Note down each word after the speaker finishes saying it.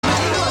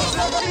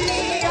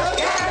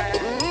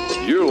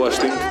You're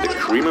listening to the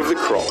cream of the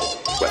crop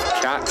with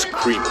Cat's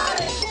Cream,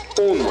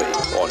 only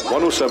on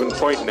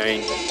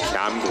 107.9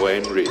 Cam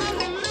Glen Radio.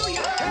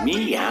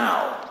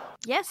 Meow.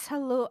 Yes,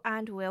 hello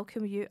and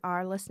welcome. You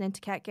are listening to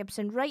Cat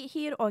Gibson right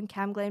here on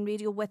Cam Glen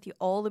Radio with you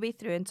all the way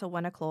through until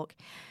 1 o'clock.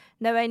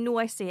 Now, I know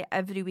I say it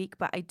every week,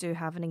 but I do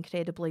have an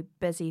incredibly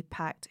busy,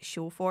 packed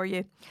show for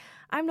you.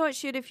 I'm not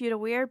sure if you're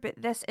aware,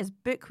 but this is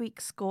Book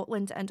Week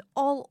Scotland, and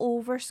all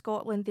over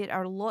Scotland there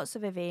are lots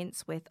of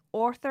events with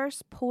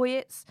authors,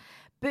 poets,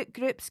 book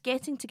groups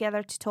getting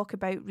together to talk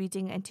about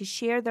reading and to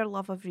share their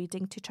love of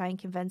reading to try and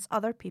convince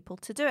other people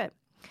to do it.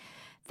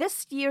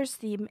 This year's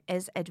theme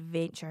is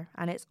adventure,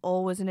 and it's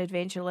always an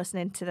adventure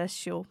listening to this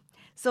show.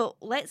 So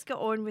let's get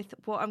on with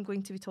what I'm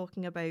going to be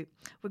talking about.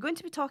 We're going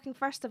to be talking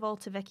first of all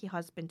to Vicky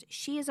Husband.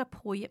 She is a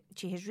poet.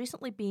 She has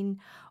recently been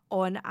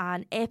on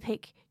an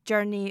epic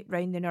journey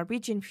round the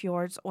Norwegian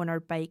fjords on her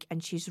bike,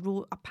 and she's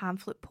wrote a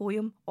pamphlet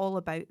poem all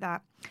about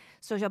that.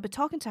 So I'll be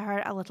talking to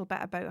her a little bit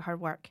about her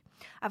work.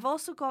 I've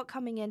also got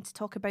coming in to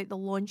talk about the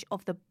launch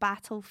of the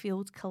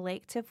Battlefield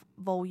Collective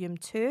Volume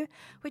 2,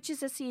 which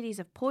is a series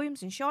of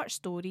poems and short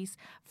stories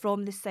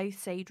from the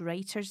Southside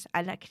Writers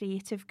and a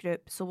creative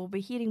group. So we'll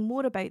be hearing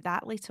more about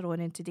that later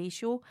on in today's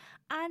show.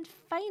 And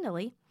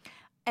finally,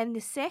 in the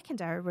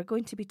second hour, we're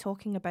going to be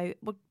talking about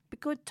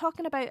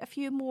a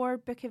few more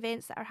book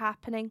events that are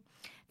happening,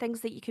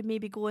 things that you could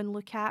maybe go and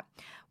look at.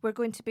 We're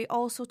going to be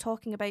also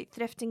talking about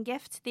Thrift and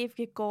Gift.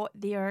 They've got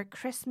their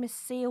Christmas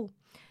sale.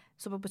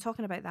 So we'll be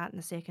talking about that in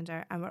the second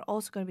hour. And we're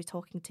also going to be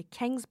talking to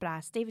King's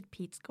Brass. David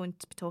Peate's going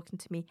to be talking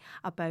to me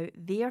about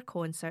their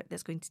concert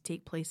that's going to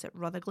take place at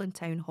Rutherglen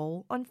Town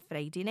Hall on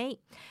Friday night.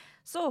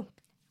 So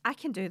I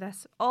can do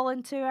this all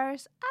in 2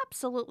 hours,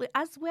 absolutely,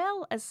 as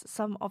well as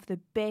some of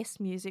the best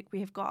music. We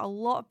have got a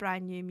lot of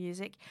brand new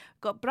music.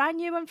 We've got a brand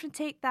new one from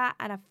Take That,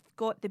 and I've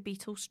got the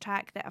Beatles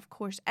track that, of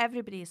course,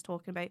 everybody is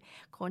talking about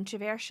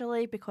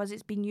controversially because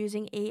it's been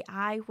using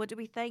AI. What do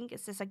we think?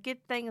 Is this a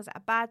good thing? Is it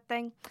a bad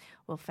thing?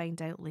 We'll find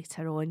out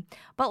later on.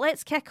 But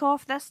let's kick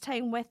off this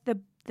time with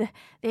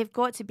they've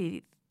got to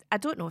be, I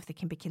don't know if they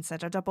can be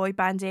considered a boy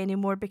band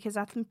anymore because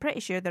I'm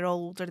pretty sure they're all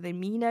older than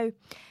me now.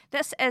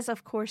 This is,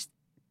 of course,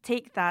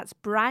 Take That's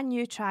brand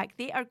new track.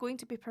 They are going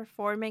to be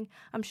performing.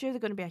 I'm sure they're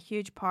going to be a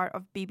huge part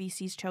of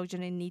BBC's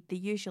Children in Need. They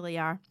usually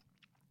are.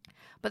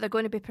 But they're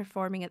going to be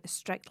performing at the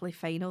Strictly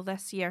Final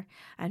this year.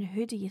 And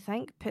who do you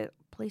think?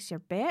 Place your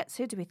bets.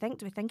 Who do we think?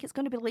 Do we think it's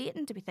going to be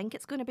Leighton? Do we think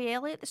it's going to be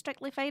Ellie at the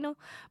Strictly Final?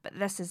 But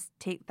this is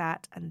Take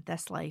That and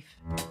This Life.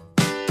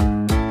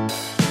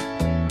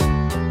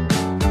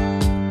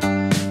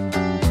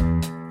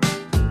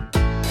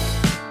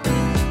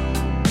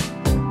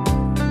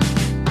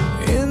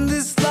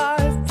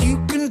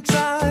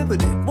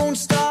 But it won't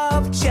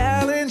stop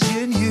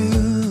challenging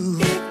you.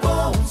 It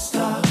won't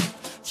stop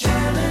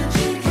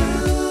challenging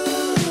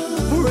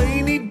you.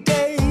 Rainy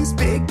days,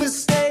 big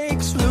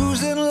mistakes,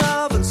 losing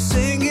love and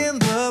singing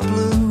the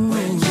blues.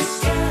 When you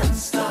can't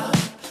stop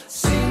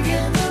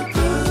singing the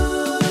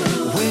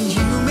blues. When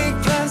you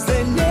make plans,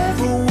 they never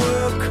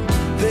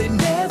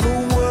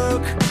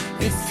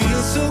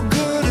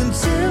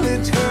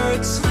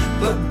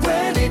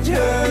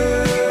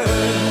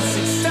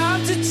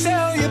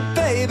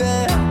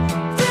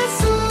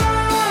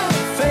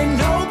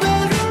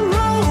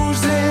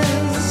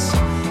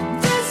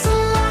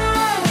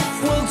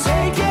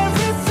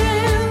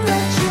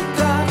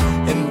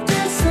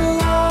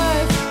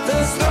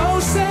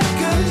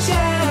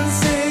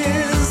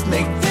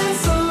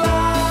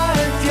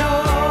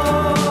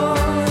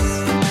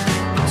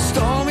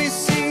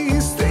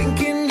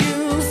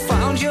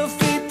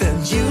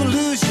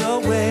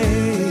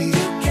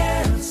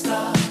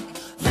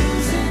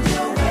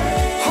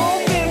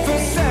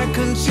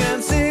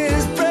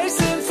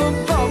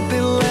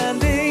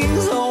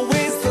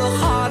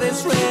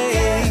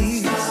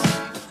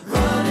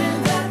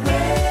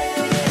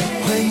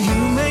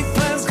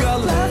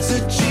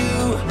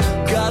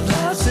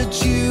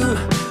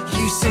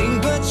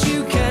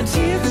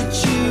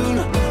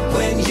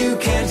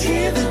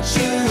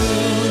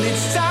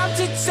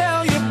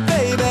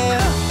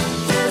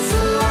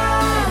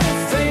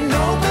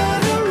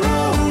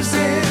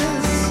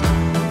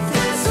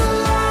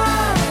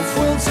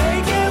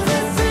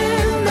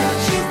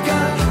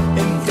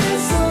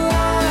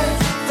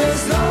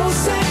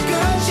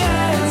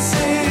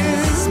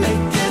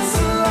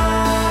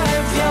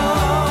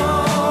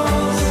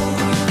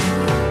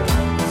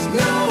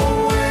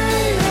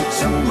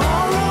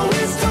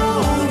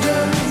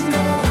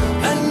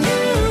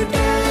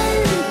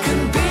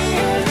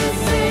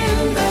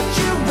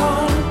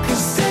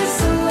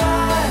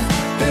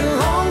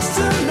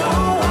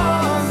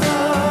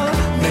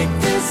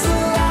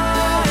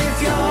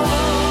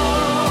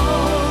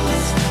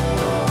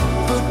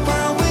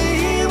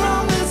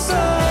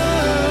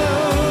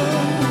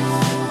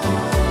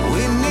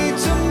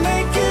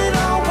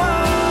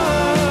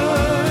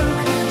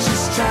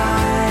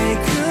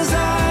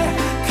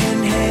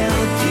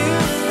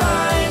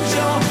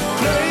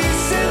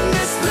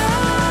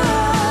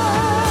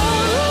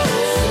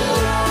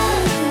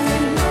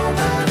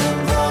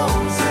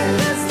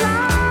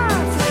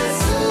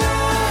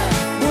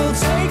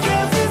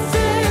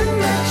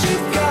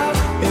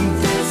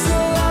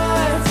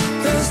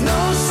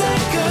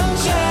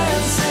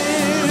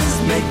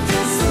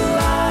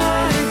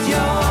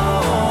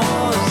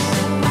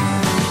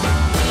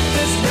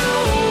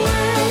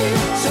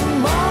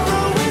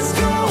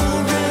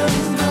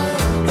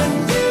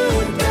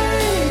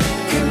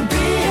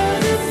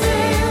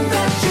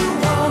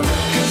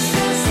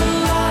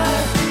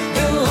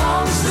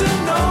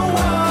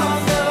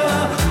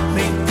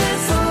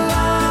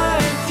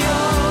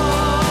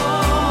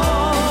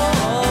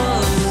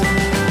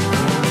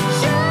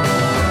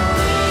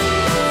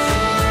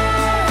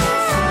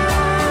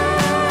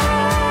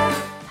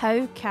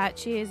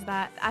catchy is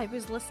that? I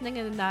was listening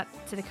in that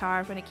to the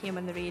car when it came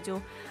on the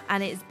radio,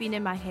 and it's been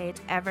in my head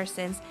ever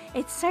since.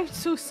 It sounds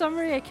so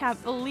summery. I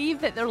can't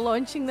believe that they're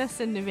launching this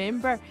in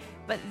November.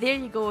 But there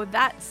you go.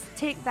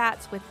 Take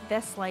that with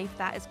This Life.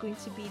 That is going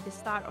to be the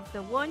start of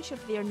the launch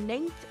of their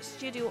 9th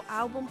studio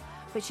album,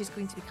 which is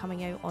going to be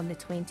coming out on the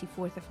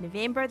 24th of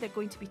November. They're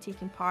going to be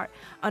taking part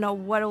on a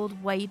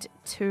worldwide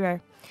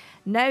tour.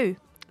 Now,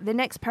 the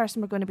next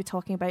person we're going to be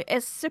talking about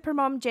is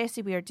Supermom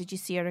Jessie Ware. Did you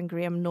see her and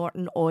Graham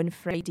Norton on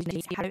Friday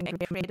night? She certainly had a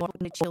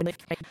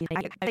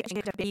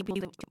baby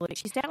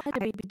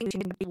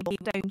during the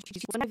lockdown.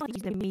 She's one of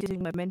these amazing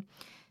women.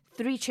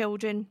 3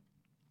 children.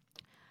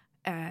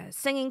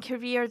 Singing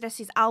career. This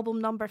is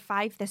album number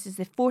 5. This is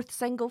the 4th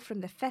single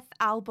from the 5th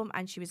album,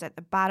 and she was at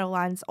the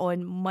Barrowlands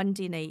on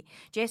Monday night.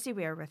 Jessie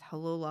Ware with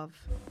Hello Love.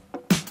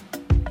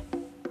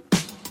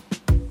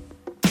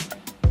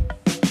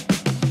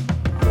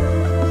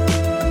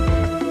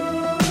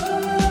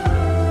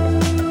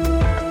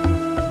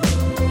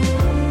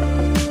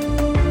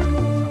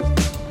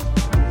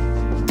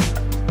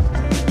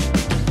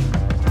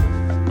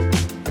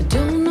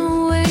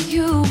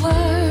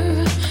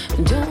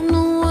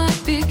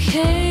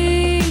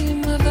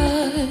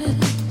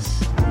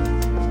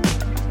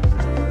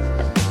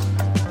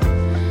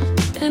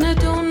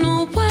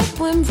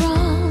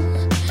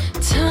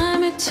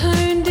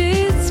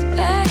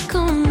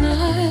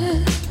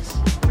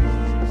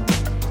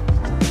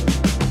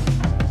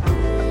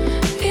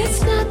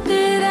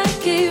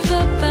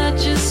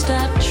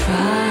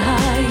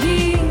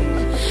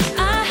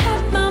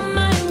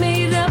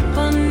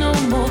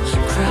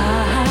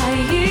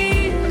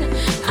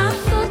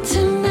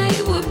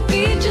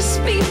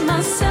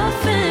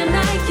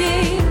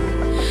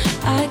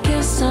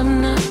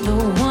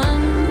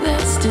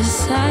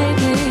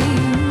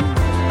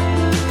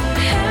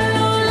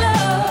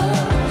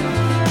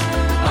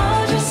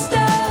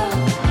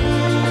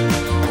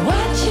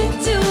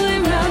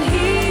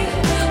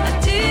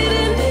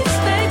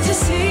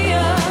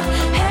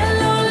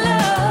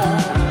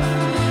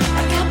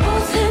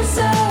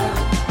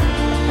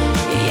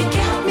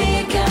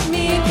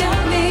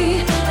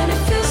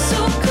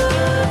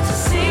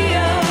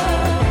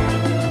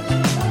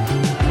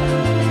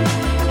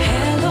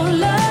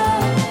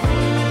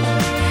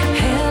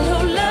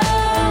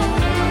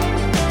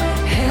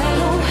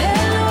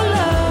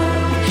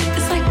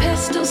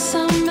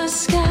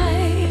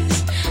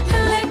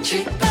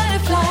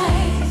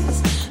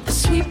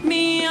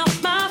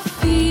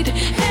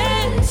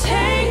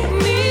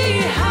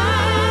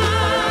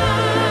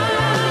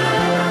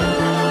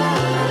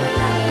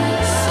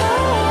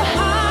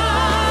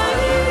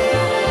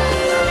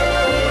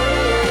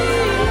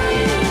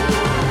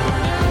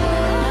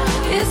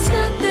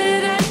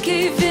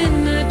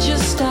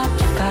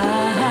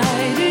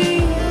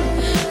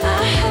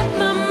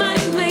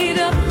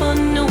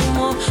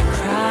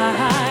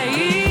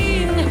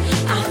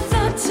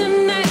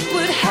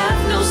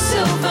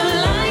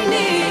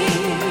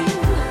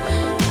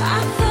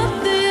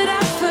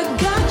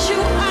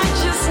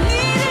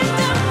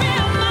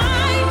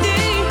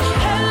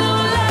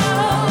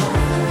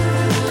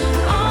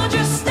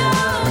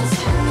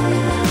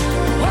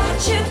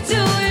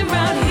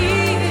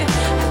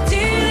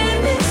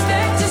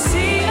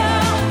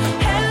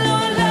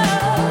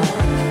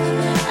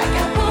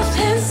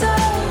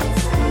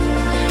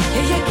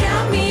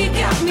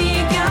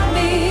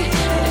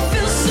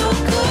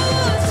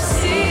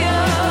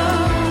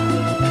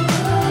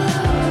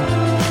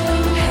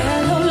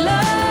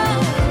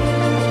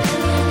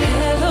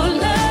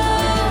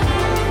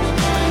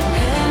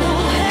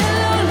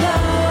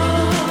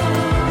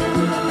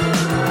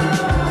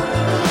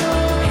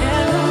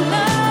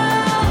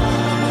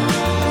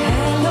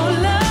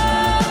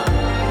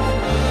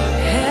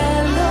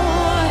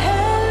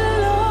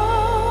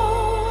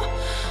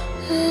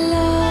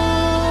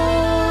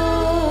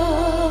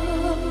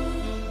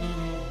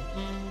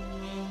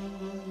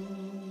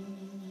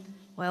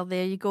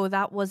 There you go.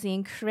 That was the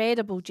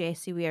incredible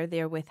Jessie Ware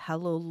there with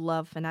Hello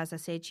Love. And as I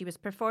said, she was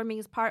performing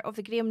as part of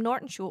the Graham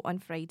Norton show on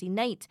Friday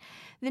night.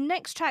 The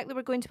next track that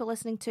we're going to be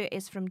listening to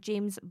is from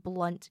James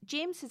Blunt.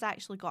 James has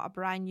actually got a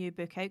brand new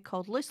book out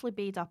called Loosely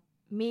Based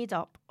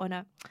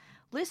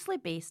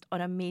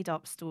on a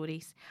Made-Up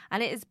Stories.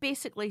 And it is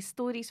basically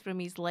stories from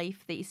his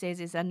life that he says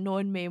is a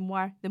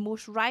non-memoir, the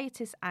most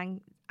riotous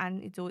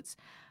anecdotes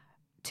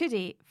to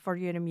date for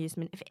your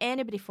amusement. If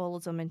anybody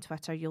follows him on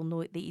Twitter, you'll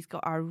know that he's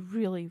got a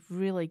really,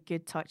 really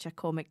good touch of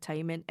comic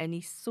timing, and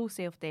he's so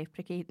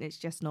self-deprecating, it's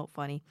just not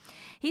funny.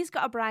 He's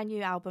got a brand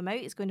new album out.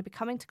 It's going to be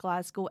coming to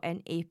Glasgow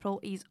in April.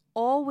 He's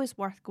always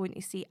worth going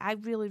to see. I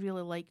really,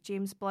 really like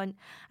James Blunt.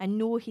 I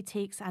know he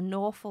takes an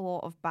awful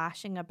lot of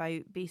bashing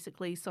about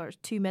basically sort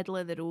of too middle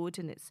of the road,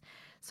 and it's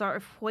sort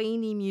of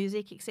whiny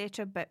music,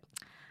 etc., but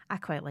I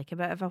quite like a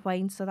bit of a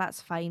whine, so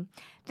that's fine.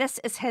 This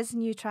is his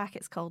new track.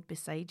 It's called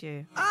Beside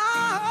You.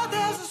 Oh,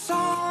 there's a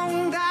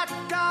song that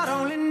God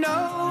only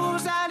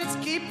knows, and it's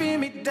keeping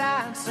me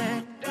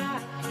dancing.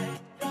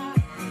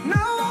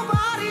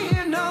 Nobody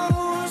here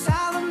knows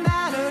how the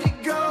melody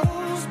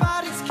goes,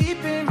 but it's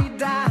keeping me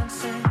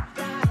dancing.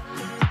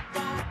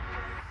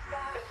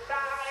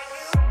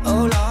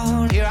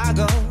 I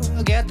go,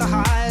 get the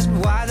highs,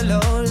 but why the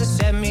lows? They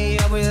set me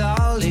up with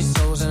all these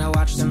souls, and I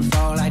watch them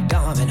fall like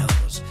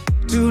dominoes.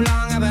 Too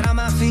long I've been on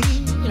my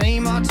feet,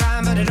 need more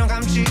time, but it don't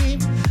come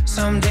cheap.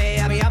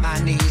 Someday I'll be on my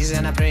knees,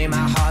 and I pray my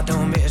heart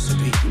don't miss a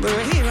beat. But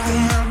here I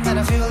am, and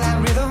I feel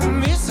that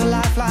rhythm. It's a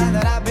lifeline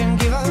that I've been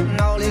given.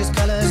 All these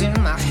colors in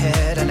my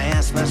head, and I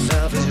ask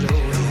myself, is it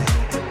over yet?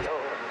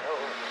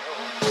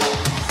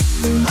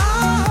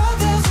 Oh,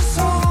 there's a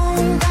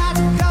song that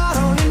God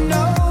only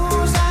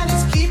knows, and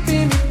it's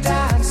keeping me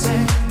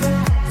dancing.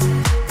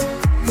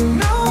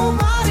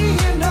 Nobody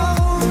here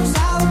knows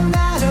how the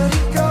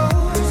melody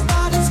goes,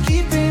 but it's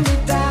keeping me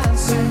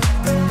dancing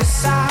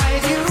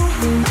beside you,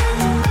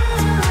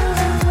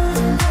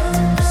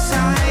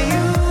 beside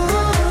you,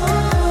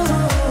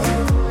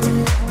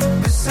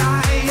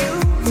 beside you,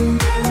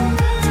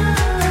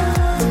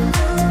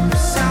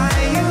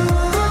 beside you.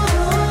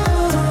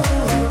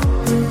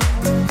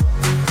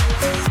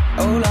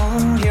 Oh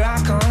Lord, here I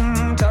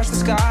come, touch the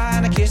sky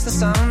and I kiss the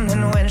sun.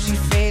 And when she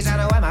fades, I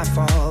know I might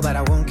fall, but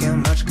I won't care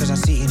much cause I've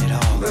seen it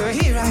all. But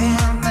here I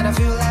am, and I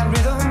feel that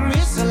rhythm.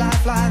 It's a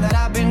lifeline that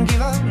I've been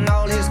given.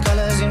 All these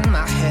colors in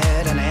my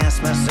head, and I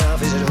ask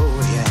myself, is it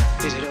over yet?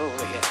 Is it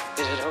over yet?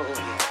 Is it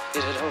over yet?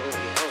 Is it over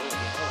yet?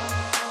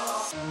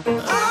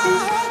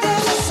 Oh,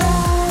 there's a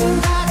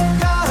song that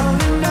God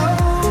only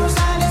knows,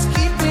 and it's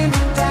keeping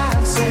me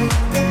dancing.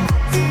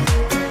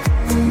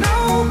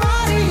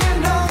 Nobody here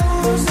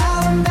knows how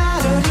the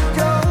melody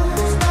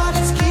goes, but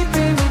it's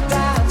keeping me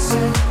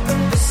dancing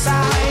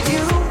beside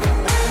you,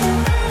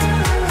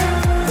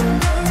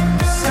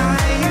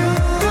 beside you,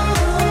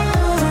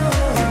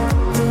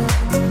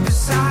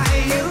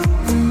 beside you,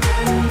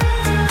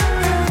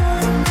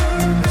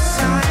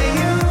 beside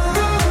you.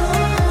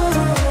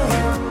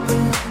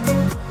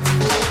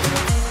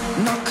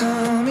 Not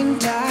coming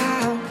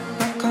down,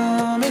 not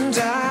coming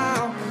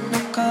down,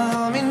 not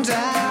coming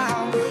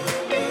down.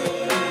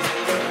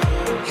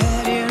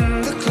 Head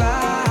in the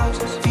clouds,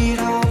 feet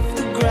off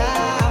the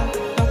ground,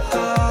 not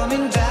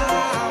coming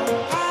down.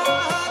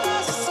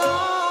 There's a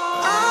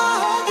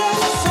song,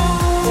 there's a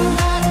song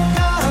that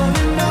God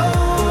only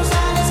knows,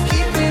 and it's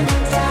keeping me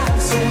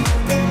dancing.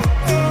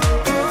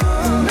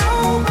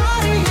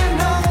 Nobody here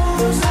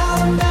knows how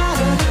the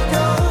melody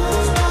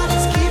goes, but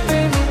it's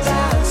keeping me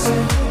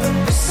dancing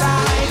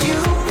beside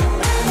you,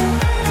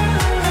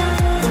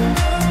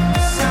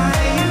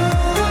 beside you,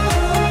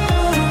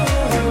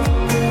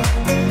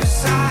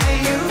 beside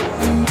you,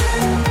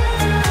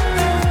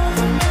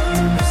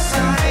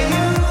 beside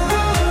you.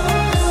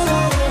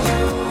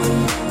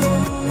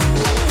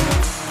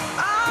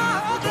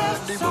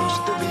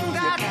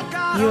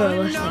 You are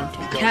listening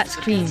to Cat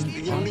Scream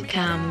on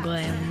Cam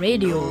Glen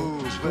Radio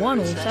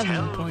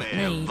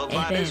 107.9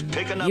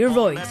 FM. Your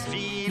voice,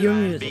 your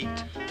music,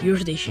 your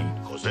station.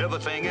 Cause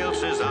everything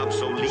else is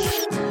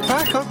obsolete.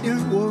 Pack up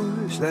your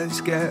woes, let's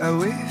get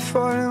away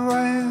for a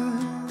while.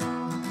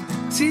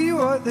 See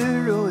what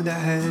the road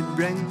ahead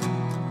brings.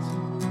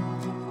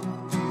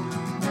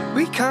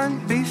 We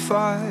can't be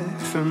far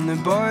from the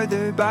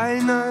border by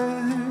now.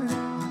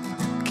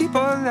 Keep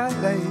on that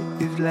light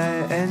you've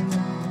let in.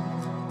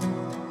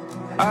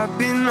 I've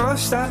been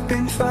lost, I've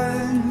been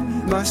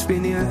found. Must be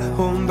near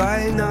home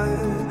by now.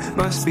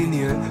 Must be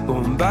near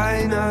home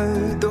by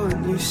now,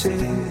 don't you say?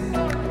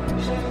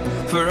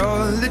 For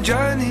all the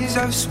journeys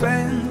I've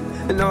spent,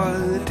 and all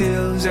the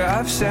tales that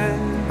I've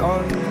sent,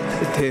 all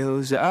the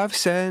tales that I've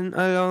sent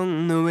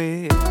along the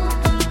way.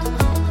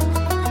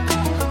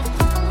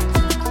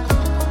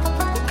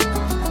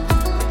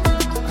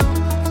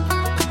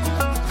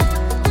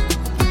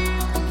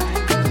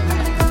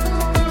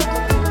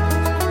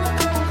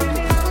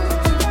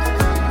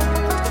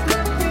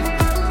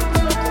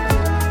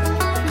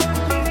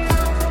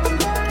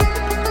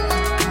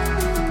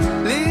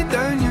 Lay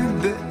down your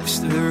books,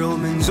 the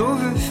roaming's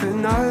over for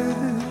now.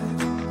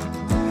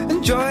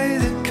 Enjoy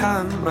the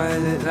calm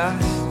while it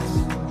lasts.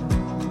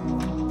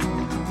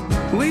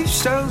 We've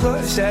still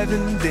got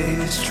 7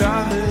 days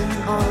travelling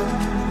on.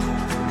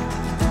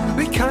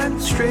 We can't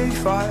stray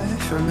far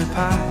from the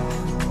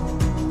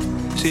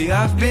past. See,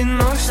 I've been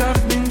lost,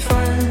 I've been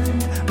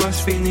found.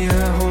 Must be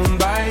near home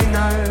by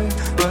now.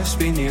 Must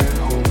be near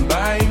home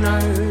by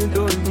now,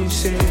 don't you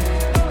say?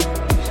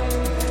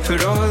 For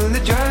all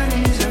the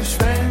journeys I've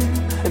spent,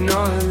 and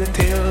all the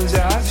tales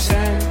that I've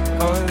sent,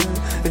 all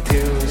the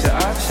tales that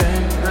I've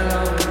sent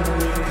along the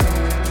way.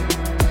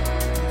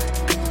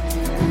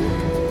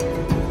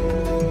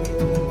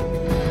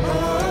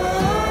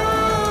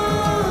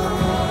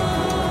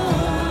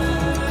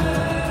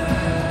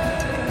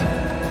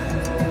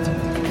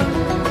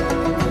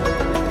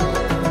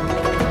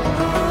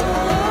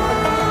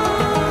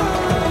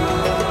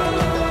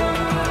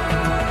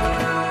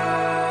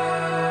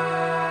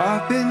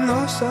 I've been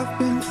lost, I've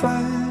been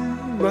found.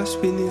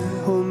 Must be near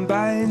home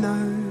by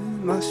now.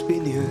 Must be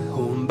near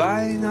home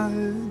by now,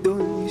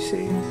 don't you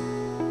say?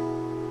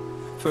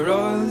 For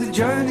all the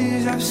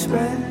journeys I've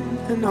spent,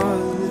 and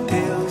all the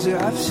tales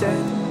that I've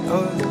sent,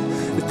 all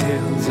the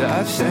tales that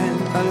I've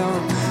sent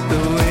along the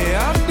way.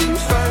 I've been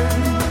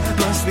found.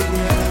 Must be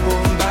near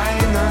home by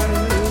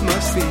now.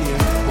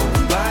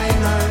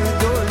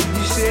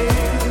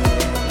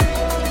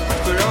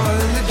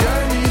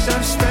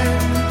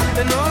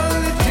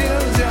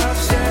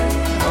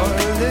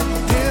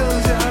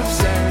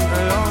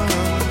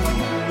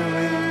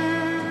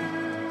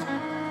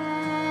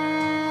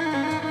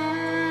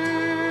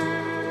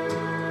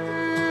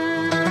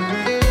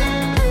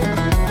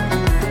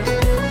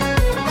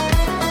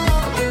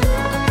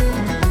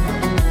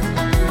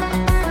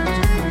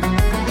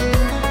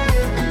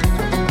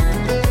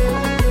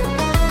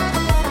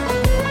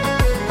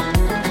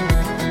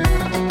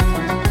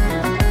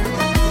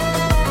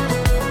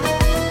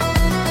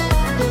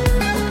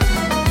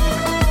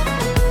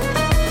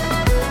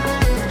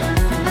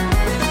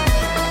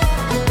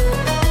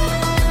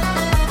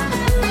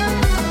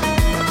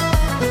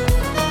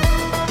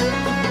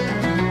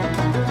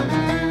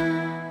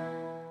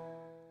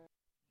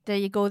 There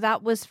you go.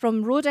 That was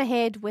from Road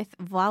Ahead with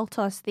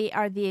Valtos. They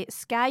are the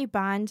Sky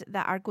band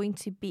that are going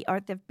to be, or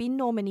they've been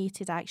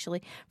nominated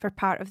actually for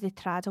part of the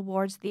Trad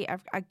Awards. They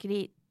are a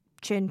great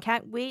tune.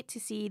 Can't wait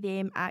to see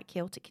them at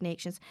Celtic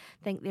Connections.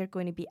 Think they're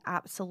going to be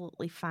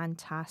absolutely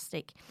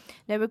fantastic.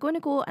 Now we're going to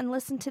go and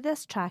listen to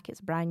this track. It's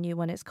a brand new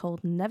one. It's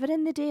called Never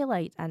in the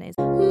Daylight, and it's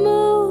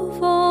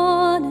Move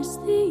on is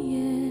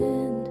the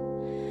end.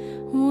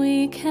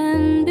 We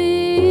can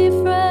be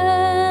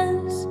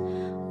friends,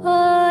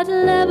 but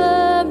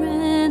never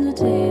in the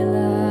daylight.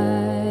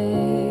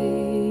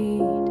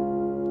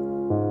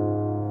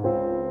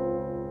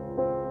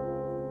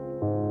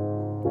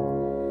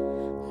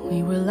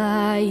 We were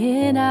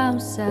lying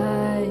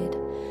outside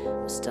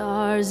with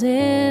stars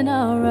in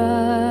our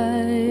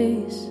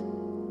eyes.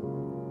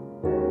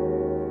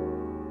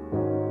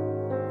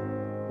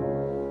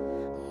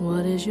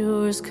 What is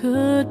yours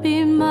could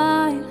be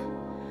mine.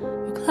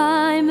 We're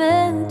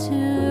climbing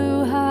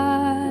too high.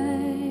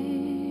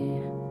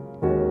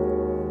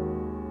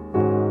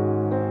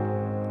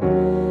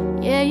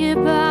 Yeah,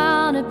 you're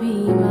bound to be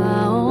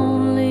my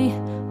only.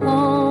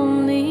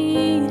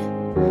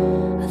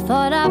 I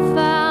thought I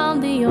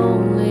found the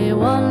only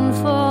one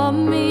for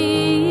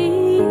me.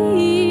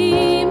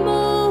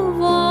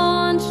 Move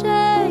on,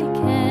 shake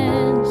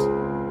hands,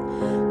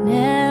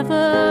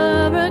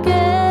 never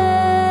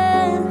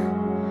again,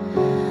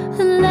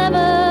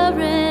 never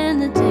in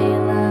the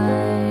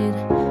daylight.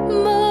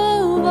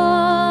 Move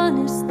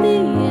on is the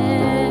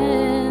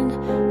end.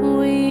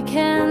 We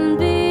can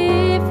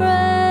be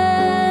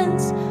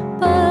friends,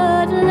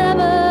 but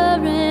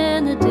never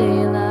in the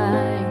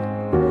daylight.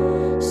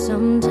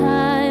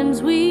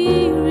 Sometimes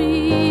we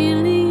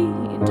really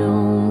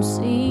don't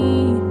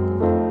see.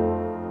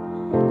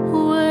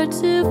 We're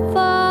too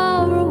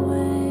far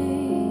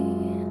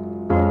away.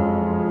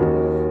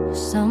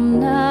 Some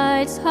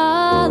nights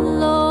are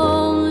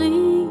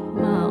lonely,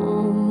 my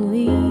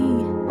only.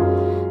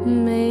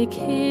 Make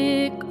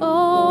it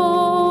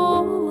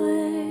go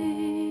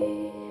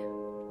away.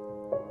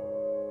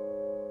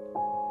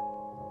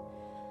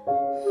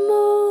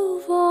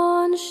 Move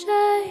on,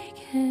 shake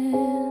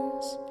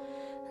hands,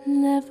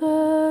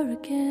 never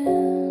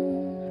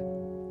again,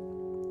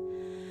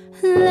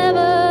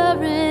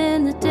 never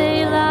in the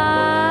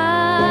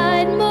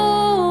daylight.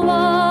 Move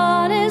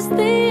on is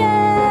the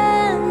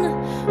end.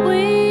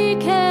 We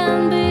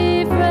can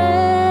be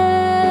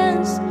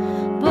friends,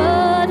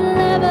 but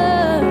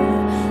never,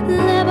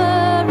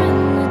 never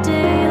in the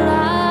daylight.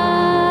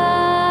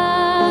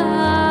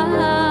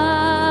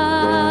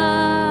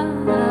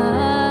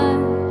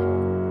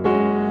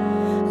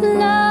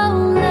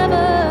 No,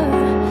 never,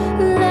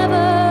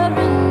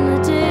 never in the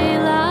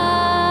daylight.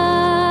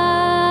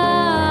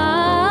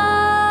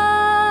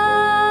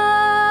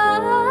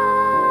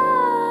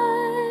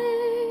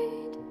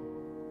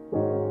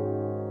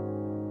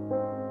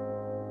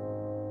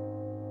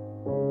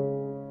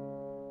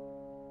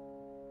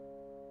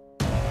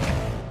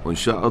 On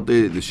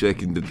Saturday, the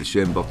 2nd of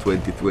December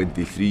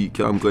 2023,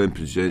 Cam Glen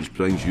Presents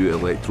brings you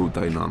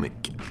Electrodynamic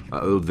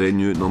at our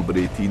venue at number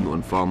 18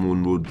 on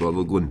Farmlone Road,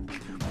 Rutherglen.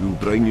 We will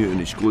bring you an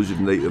exclusive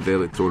night of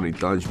electronic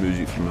dance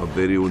music from our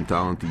very own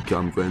talented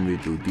Cam Glen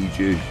Radio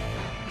DJs.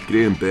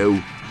 Graham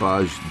Bell,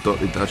 Baz,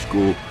 Dirty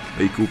Disco,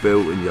 Michael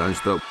Bell and Jan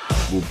Strip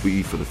will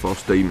be for the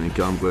first time in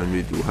Cam Glen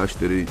Radio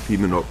history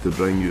teaming up to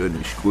bring you an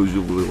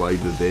exclusively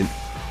live event,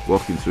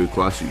 working through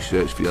classic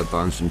sets for your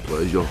dancing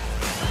pleasure.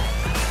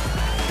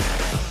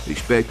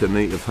 Expect a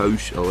night of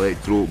house,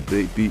 electro,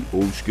 breakbeat,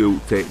 old school,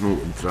 techno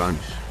and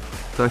trance.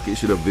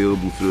 Tickets are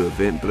available through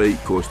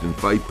Eventbrite, costing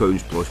 £5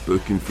 plus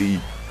booking fee,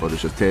 or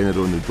it's a tenner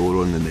on the door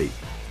on the night.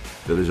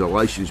 There is a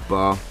licensed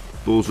bar,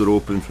 doors are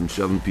open from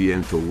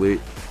 7pm till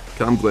late.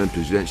 Cam Glen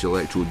Presents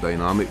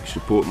Electrodynamic,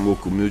 supporting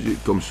local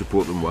music, come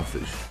support them with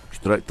us.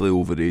 Strictly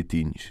over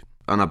 18s.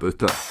 And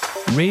about it.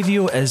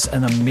 Radio is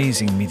an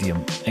amazing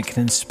medium. It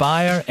can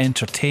inspire,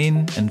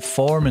 entertain,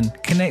 inform and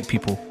connect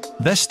people.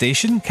 This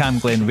station, Cam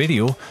Glen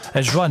Radio,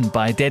 is run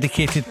by a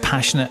dedicated,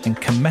 passionate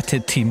and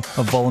committed team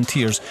of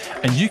volunteers,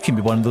 and you can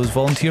be one of those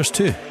volunteers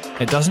too.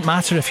 It doesn't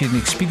matter if you're an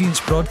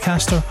experienced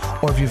broadcaster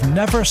or if you've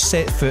never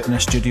set foot in a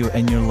studio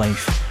in your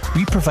life.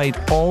 We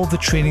provide all the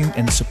training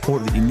and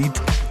support that you need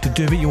to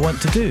do what you want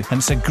to do, and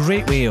it's a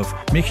great way of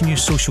making new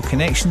social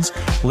connections,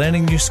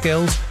 learning new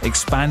skills,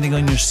 expanding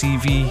on your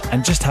CV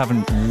and just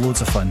having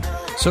loads of fun.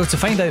 So to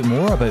find out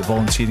more about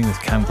volunteering with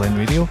Cam Glen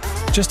Radio,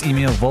 just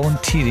email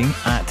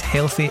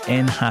volunteering@healthyanhappy.org.uk.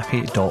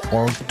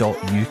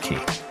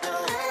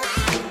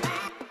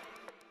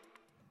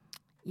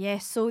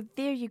 Yes, so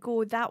there you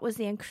go. That was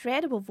the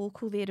incredible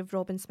vocal there of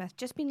Robin Smith.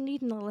 Just been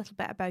reading a little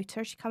bit about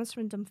her. She comes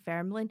from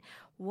Dunfermline.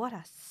 What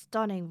a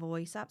stunning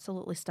voice.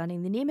 Absolutely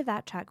stunning. The name of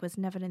that track was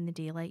Never in the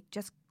Daylight.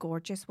 Just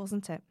gorgeous,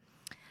 wasn't it?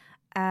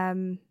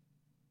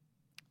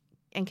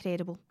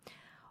 Incredible.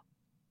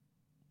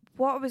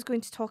 What I was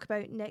going to talk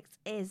about next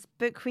is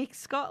Book Week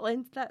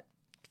Scotland.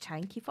 Try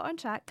and keep it on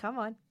track. Come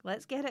on,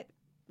 let's get it.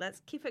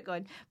 Let's keep it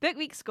going. Book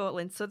Week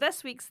Scotland. So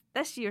this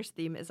year's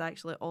theme is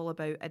actually all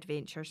about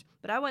adventures.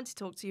 But I want to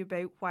talk to you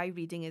about why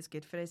reading is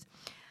good for us.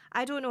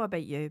 I don't know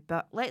about you,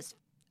 but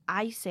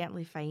I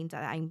certainly find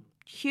that I'm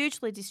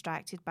hugely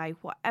distracted by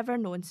whatever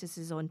nonsense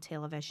is on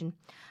television.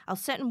 I'll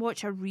sit and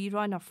watch a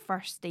rerun of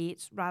First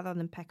Dates rather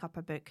than pick up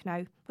a book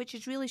now, which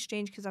is really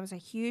strange because I was a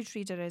huge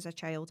reader as a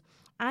child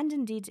and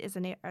indeed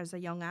as a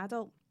young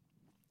adult.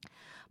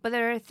 But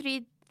there are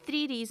three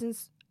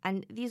reasons,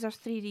 and these are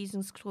 3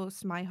 reasons close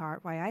to my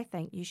heart why I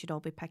think you should all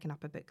be picking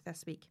up a book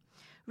this week.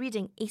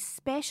 Reading,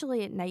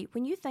 especially at night.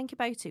 When you think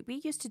about it,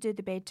 we used to do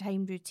the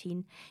bedtime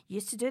routine. You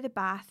used to do the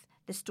bath,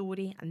 the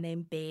story, and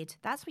then bed.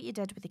 That's what you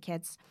did with the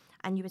kids.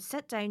 And you would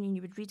sit down and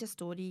you would read a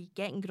story,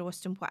 get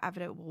engrossed in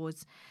whatever it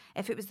was.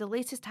 If it was the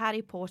latest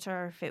Harry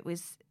Potter, if it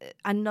was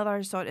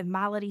another sort of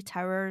Mallory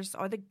Towers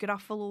or the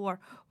Gruffalo or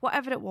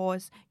whatever it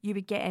was, you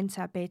would get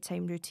into a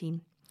bedtime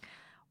routine.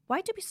 Why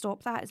do we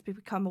stop that as we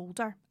become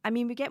older? I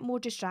mean, we get more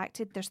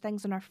distracted. There's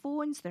things on our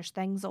phones, there's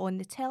things on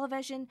the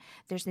television,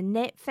 there's the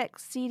Netflix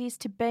series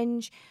to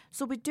binge.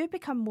 So we do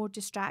become more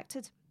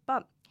distracted.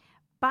 But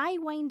by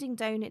winding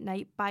down at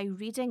night, by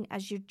reading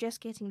as you're just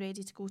getting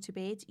ready to go to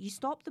bed, you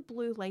stop the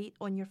blue light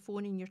on your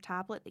phone and your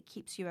tablet that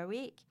keeps you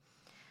awake.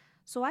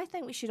 So I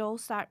think we should all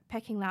start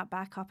picking that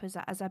back up as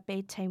a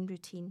bedtime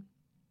routine.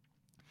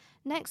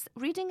 Next,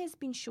 reading has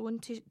been shown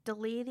to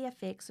delay the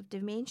effects of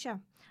dementia.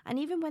 And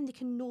even when they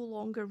can no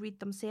longer read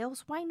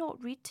themselves, why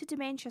not read to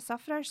dementia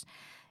sufferers?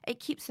 It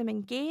keeps them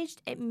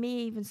engaged. It may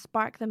even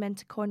spark them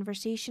into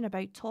conversation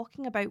about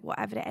talking about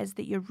whatever it is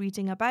that you're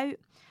reading about.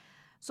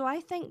 So I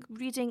think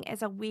reading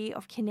is a way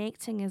of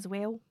connecting as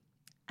well.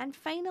 And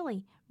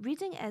finally,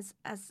 reading is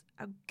as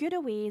good a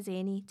way as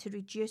any to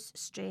reduce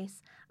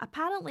stress.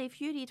 Apparently,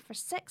 if you read for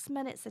 6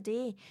 minutes a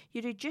day,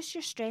 you reduce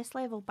your stress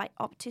level by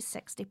up to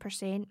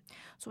 60%.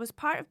 So as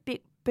part of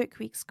Book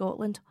Week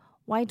Scotland,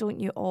 why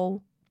don't you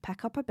all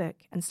pick up a book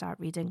and start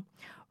reading?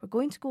 We're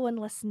going to go and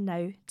listen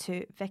now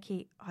to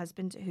Vicky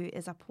Husband, who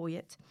is a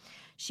poet.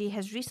 She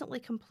has recently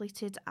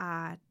completed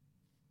a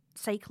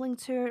cycling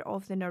tour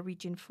of the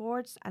Norwegian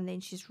Fords, and then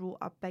she's wrote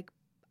a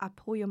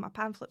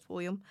pamphlet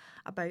poem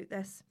about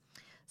this.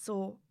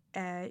 So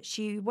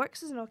she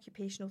works as an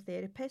occupational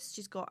therapist.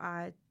 She's got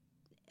a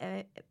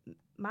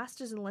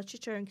Masters in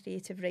Literature and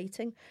Creative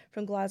Writing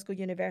from Glasgow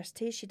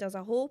University. She does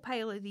a whole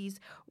pile of these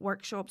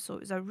workshops, so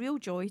it was a real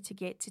joy to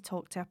get to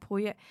talk to a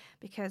poet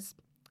because,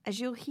 as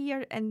you'll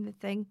hear in the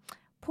thing,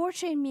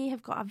 poetry and me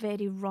have got a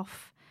very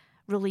rough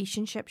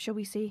relationship, shall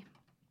we say.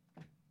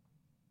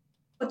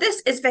 Well,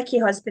 this is Vicky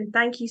Husband.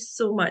 Thank you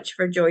so much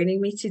for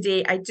joining me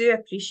today. I do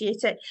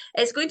appreciate it.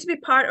 It's going to be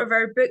part of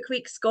our Book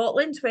Week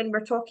Scotland when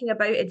we're talking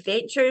about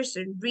adventures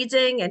and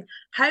reading and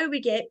how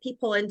we get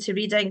people into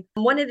reading.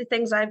 One of the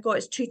things I've got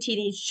is 2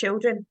 teenage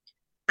children.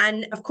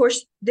 And of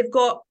course, they've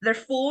got their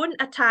phone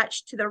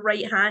attached to their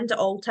right hand at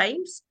all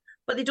times,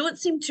 but they don't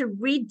seem to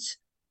read.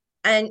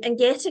 And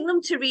getting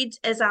them to read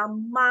is a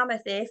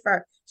mammoth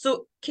effort.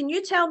 So can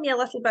you tell me a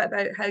little bit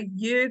about how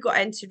you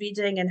got into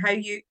reading and how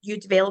you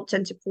developed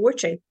into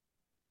poetry? I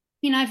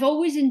mean, I've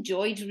always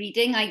enjoyed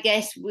reading. I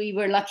guess we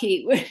were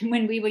lucky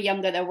when we were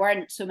younger, there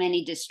weren't so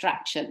many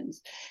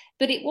distractions,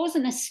 but it was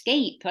an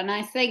escape. And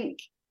I think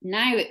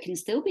now it can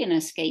still be an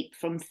escape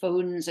from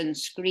phones and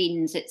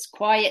screens. It's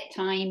quiet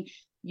time.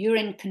 You're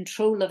in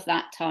control of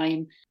that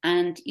time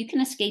and you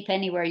can escape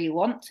anywhere you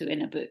want to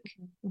in a book.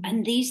 Mm-hmm.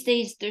 And these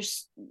days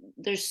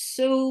there's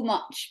so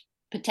much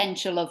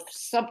potential of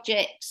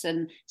subjects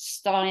and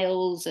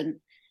styles and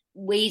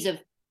ways of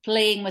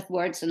playing with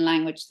words and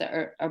language that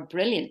are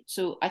brilliant.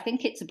 So I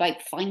think it's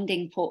about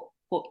finding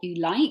what you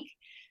like.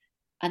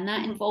 And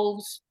that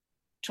involves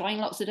trying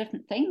lots of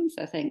different things,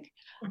 I think.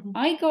 Mm-hmm.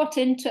 I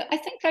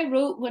think I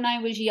wrote when I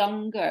was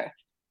younger,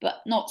 but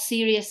not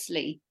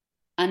seriously.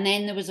 And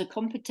then there was a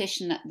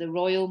competition at the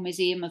Royal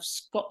Museum of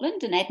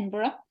Scotland in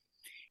Edinburgh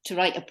to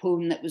write a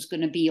poem that was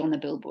going to be on a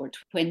billboard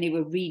when they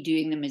were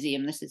redoing the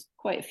museum. This is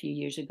quite a few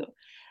years ago.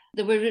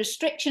 There were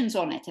restrictions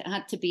on it. It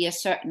had to be a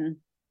certain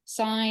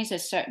size, a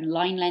certain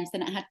line length,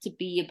 and it had to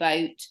be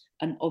about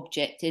an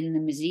object in the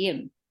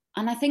museum.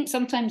 And I think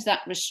sometimes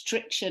that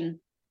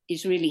restriction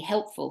is really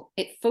helpful.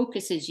 It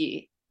focuses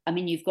you. I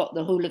mean, you've got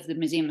the whole of the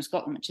Museum of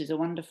Scotland, which is a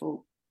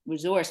wonderful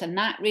resource, and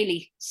that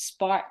really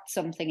sparked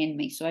something in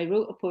me. So I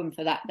wrote a poem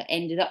for that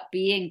ended up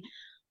being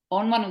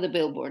on one of the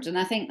billboards, and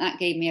I think that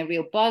gave me a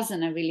real buzz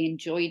and I really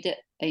enjoyed it.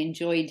 I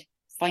enjoyed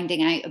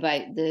finding out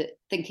about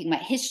thinking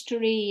about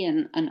history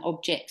and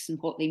objects and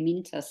what they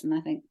mean to us, and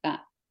I think that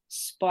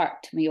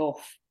sparked me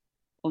off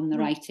on the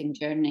writing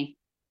journey.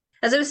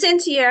 As I was saying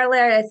to you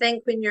earlier, I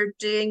think when you're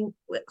doing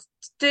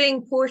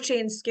poetry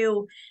in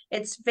school,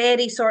 it's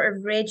very sort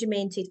of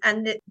regimented.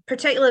 And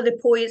particularly the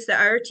poets that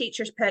our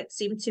teachers picked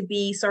seemed to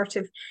be sort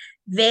of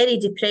very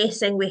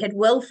depressing. We had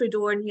Wilfred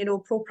Owen,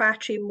 Pro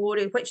Patri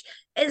Mori, which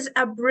is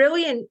a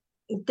brilliant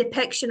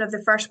depiction of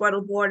the First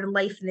World War and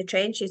life in the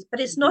trenches.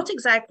 But it's not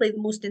exactly the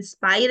most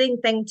inspiring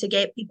thing to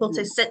get people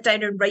to sit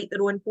down and write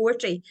their own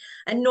poetry.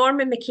 And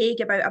Norman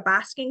McCaig about a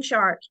basking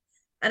shark.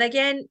 And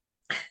again,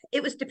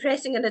 it was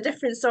depressing in a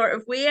different sort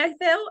of way, I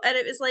felt. And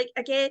it was like,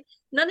 again,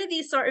 none of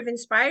these sort of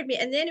inspired me.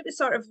 And then it was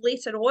sort of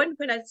later on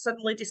when I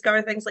suddenly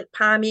discovered things like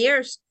Pam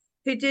Ayres,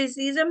 who does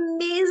these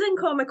amazing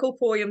comical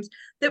poems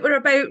that were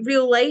about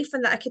real life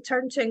and that I could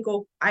turn to and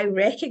go, I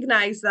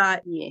recognise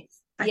that.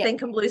 Yes. I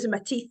think I'm losing my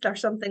teeth or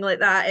something like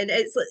that. And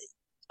it's like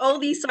all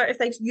these sort of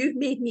things. You've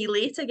made me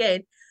late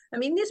again. I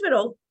mean, these were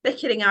all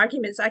bickering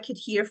arguments I could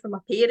hear from my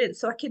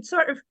parents. So I could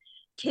sort of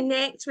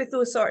connect with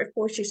those sort of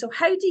poetry. So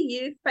how do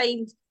you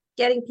find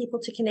getting people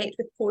to connect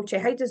with poetry?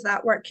 How does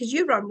that work? Because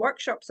you run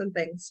workshops and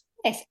things.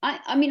 Yes,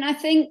 I mean, I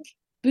think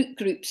book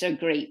groups are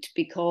great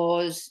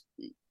because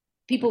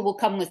people will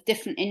come with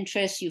different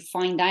interests. You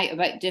find out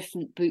about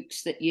different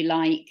books that you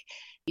like.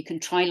 You can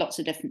try lots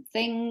of different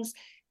things,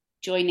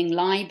 joining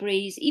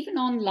libraries, even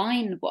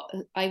online. What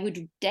I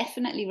would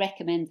definitely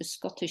recommend the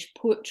Scottish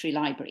Poetry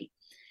Library.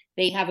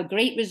 They have a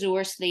great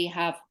resource. They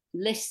have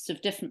lists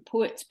of different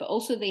poets, but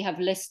also they have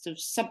lists of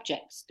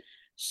subjects.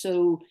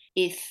 So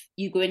if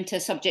you go into a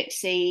subject,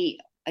 say,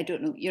 I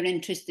don't know, you're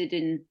interested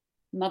in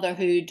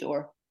motherhood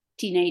or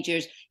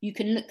teenagers, you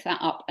can look that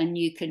up and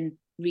you can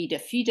read a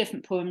few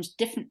different poems,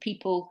 different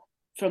people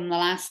from the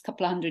last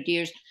couple of hundred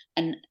years,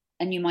 and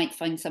you might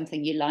find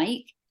something you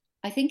like.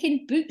 I think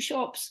in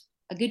bookshops,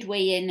 a good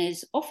way in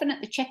is often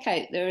at the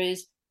checkout, there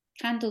is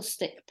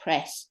Candlestick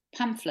Press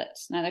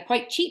pamphlets. Now they're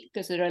quite cheap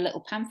because they're a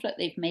little pamphlet.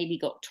 They've maybe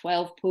got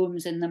 12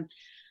 poems in them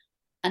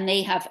and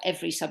they have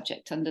every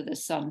subject under the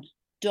sun.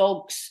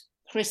 Dogs,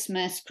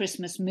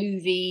 Christmas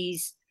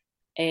movies,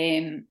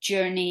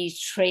 journeys,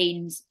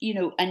 trains,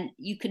 and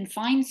you can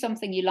find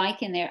something you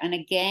like in there. And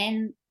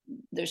again,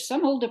 there's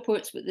some older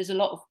poets, but there's a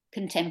lot of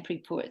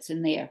contemporary poets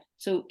in there.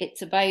 So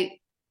it's about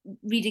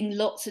reading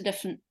lots of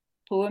different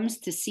poems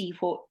to see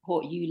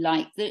what you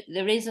like.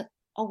 There is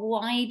a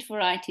wide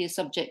variety of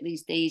subject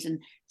these days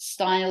and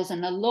styles,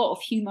 and a lot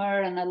of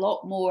humour and a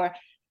lot more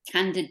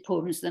candid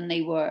poems than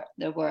there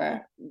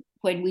were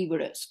when we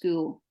were at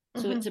school.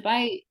 So it's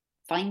about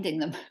finding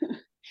them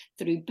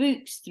through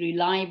books, through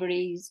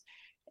libraries,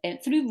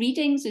 through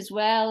readings as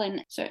well,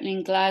 and certainly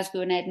in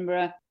Glasgow and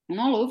Edinburgh and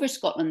all over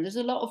Scotland. There's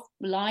a lot of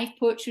live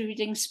poetry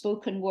readings,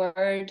 spoken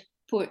word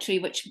poetry,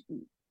 which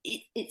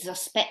it's a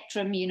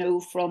spectrum,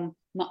 from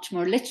much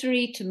more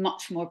literary to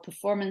much more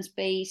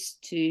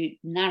performance-based to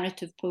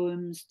narrative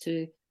poems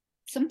to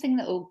something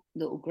that'll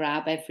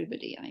grab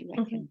everybody, I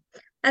reckon.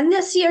 And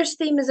this year's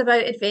theme is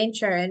about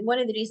adventure. And one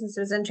of the reasons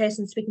I was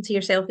interested in speaking to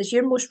yourself is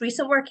your most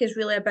recent work is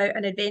really about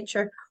an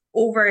adventure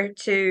over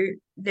to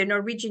the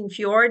Norwegian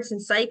fjords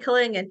and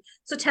cycling. And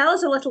so tell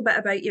us a little bit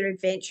about your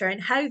adventure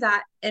and how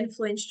that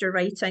influenced your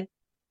writing.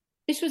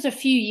 This was a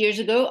few years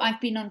ago.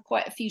 I've been on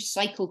quite a few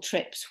cycle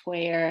trips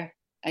where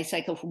I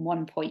cycle from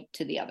one point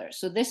to the other.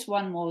 So this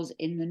one was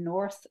in the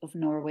north of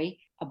Norway,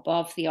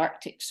 above the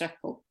Arctic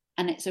Circle.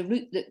 And it's a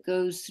route that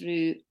goes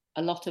through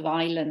a lot of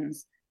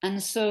islands.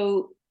 And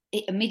so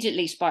it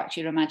immediately sparks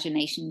your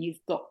imagination. You've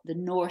got the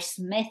Norse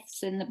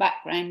myths in the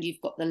background. You've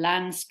got the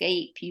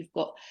landscape. You've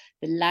got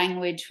the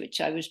language,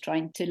 which I was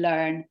trying to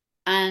learn.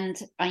 And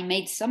I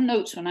made some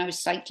notes when I was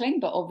cycling,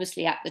 but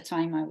obviously at the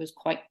time I was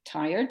quite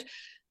tired.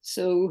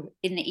 So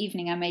in the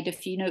evening, I made a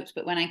few notes.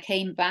 But when I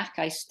came back,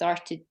 I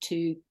started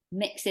to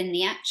mix in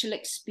the actual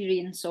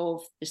experience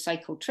of the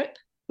cycle trip,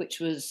 which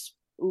was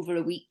over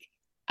a week,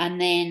 and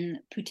then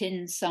put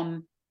in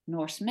some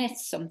Norse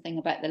myths, something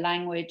about the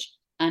language,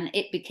 and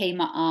it became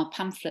a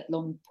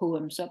pamphlet-long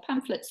poem. So a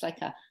pamphlet's like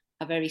a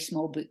very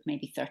small book,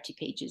 maybe 30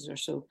 pages or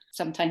so.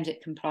 Sometimes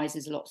it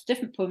comprises lots of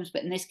different poems,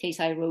 but in this case,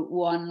 I wrote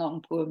one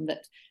long poem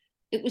that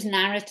it was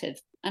narrative.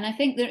 And I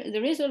think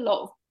there is a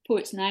lot of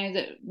poets now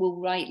that will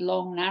write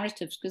long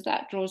narratives because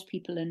that draws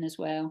people in as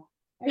well.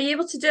 Are you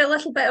able to do a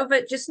little bit of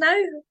it just now?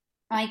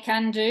 I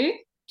can do.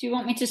 Do you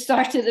want me to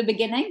start at the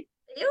beginning?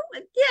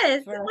 Yeah,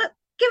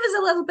 give us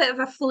a little bit of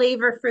a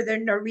flavour for the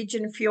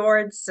Norwegian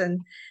fjords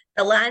and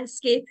the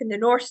landscape and the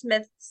Norse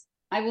myths.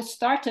 I will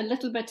start a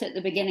little bit at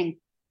the beginning.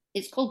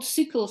 It's called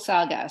Sykkel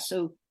Saga,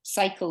 so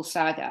cycle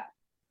saga.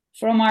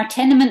 From our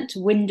tenement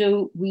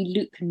window, we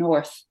look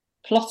north,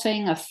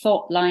 plotting a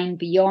thought line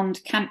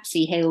beyond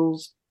Campsie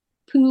Hills,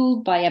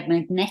 pulled by a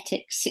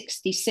magnetic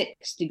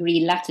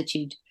 66-degree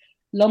latitude,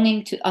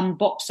 longing to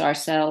unbox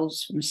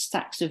ourselves from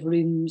stacks of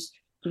rooms,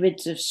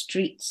 grids of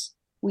streets.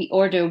 We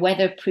order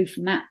weatherproof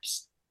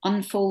maps,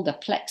 unfold a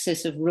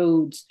plexus of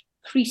roads,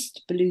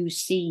 creased blue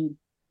sea,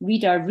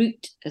 read our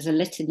route as a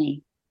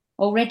litany.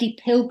 Already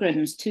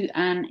pilgrims to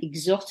an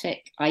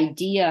exotic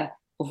idea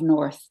of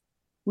north.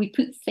 We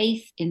put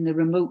faith in the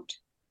remote.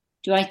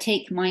 Do I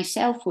take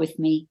myself with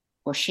me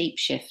or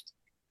shapeshift?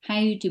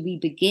 How do we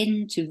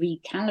begin to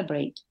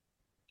recalibrate?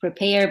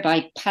 Prepare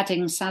by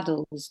padding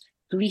saddles,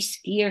 grease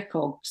gear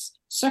cogs,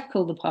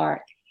 circle the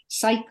park,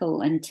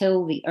 cycle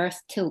until the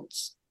earth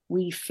tilts,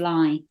 we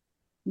fly,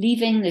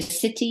 leaving the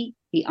city,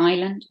 the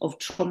island of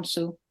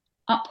Tromsø,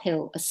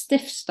 uphill, a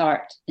stiff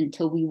start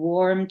until we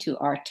warm to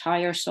our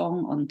tire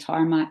song on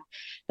tarmac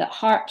that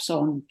harps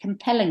on,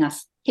 compelling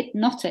us,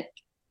 hypnotic,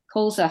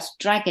 calls us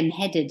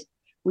dragon-headed.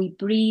 We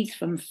breathe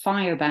from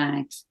fire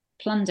bags,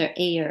 plunder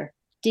air,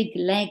 dig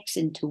legs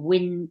into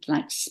wind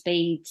like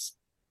spades,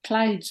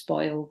 clouds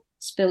boil,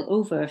 spill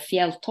over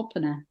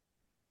Fjelltoppene.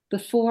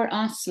 Before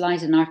us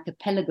lies an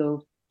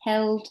archipelago,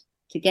 held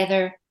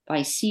together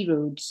by sea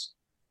roads.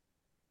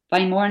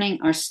 By morning,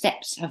 our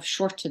steps have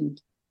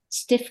shortened,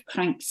 stiff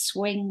cranked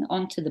swing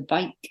onto the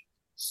bike,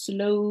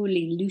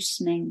 slowly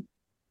loosening.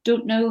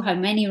 Don't know how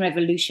many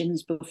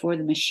revolutions before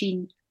the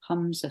machine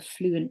hums a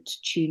fluent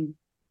tune,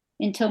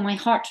 until my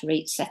heart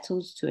rate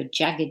settles to a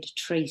jagged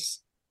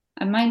trace.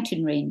 A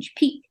mountain range,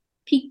 peak,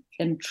 peak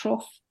and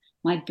trough.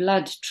 My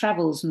blood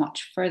travels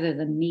much further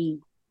than me.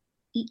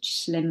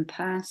 Each slim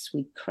pass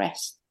we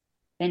crest,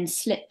 then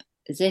slip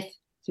as if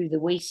through the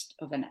waste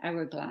of an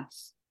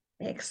hourglass.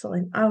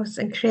 Excellent. Oh, it's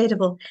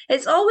incredible.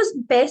 It's always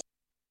best.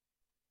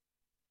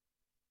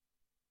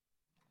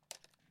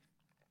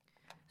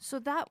 So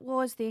that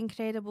was the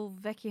incredible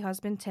Vicky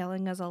Husband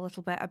telling us a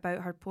little bit about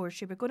her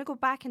poetry. We're going to go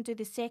back and do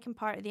the second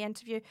part of the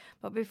interview,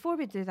 but before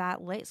we do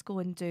that, let's go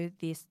and do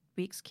this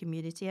week's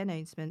community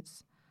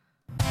announcements.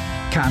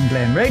 Cam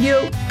Glen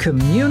Radio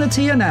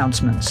community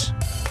announcements.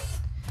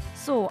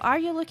 So, are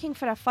you looking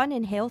for a fun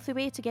and healthy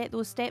way to get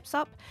those steps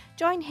up?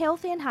 Join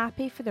Healthy and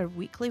Happy for their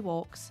weekly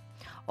walks.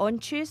 On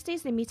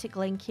Tuesdays, they meet at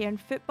Glencairn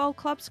Football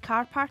Club's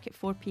car park at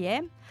 4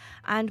 p.m.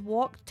 and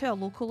walk to a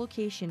local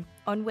location.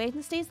 On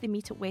Wednesdays, they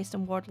meet at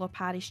Weston Wardlaw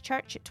Parish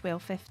Church at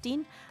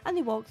 12:15 and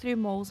they walk through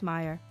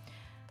Mallsmire.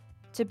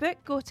 To book,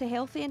 go to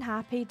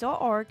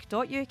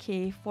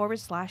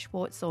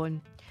healthyandhappy.org.uk/what's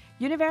on.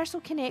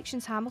 Universal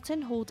Connections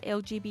Hamilton hold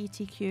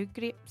LGBTQ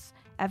groups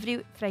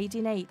every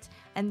Friday night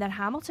in their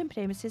Hamilton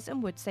premises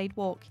in Woodside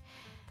Walk.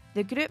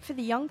 The group for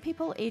the young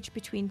people aged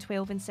between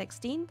 12 and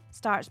 16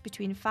 starts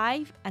between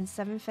 5 and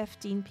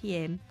 7:15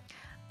 p.m.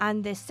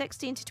 and the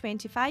 16 to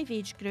 25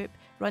 age group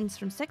runs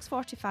from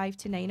 6:45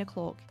 to 9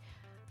 o'clock.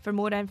 For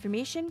more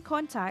information,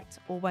 contact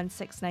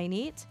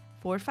 01698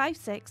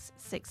 456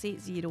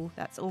 680.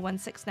 That's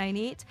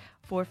 01698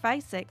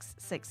 456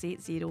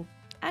 680.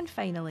 And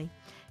finally,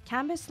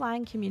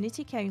 Cambuslang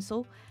Community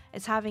Council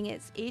is having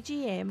its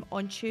AGM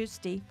on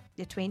Tuesday,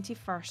 the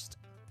 21st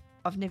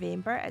of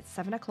November at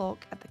 7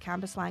 o'clock at the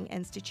Cambuslang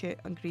Institute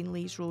on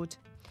Greenleys Road.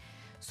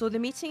 So the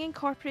meeting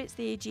incorporates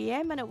the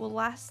AGM and it will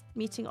last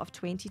meeting of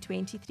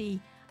 2023,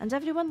 and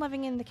everyone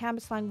living in the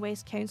Cambuslang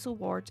West Council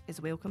Ward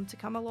is welcome to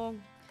come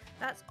along.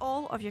 That's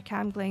all of your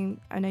Cam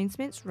Glen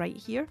announcements right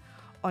here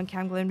on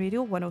Cam Glen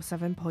Radio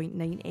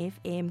 107.9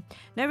 FM.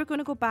 Now we're going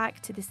to go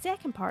back to the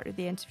second part of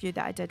the interview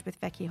that I did with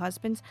Vicky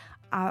Husband,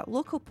 a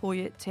local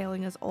poet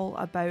telling us all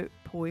about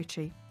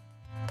poetry.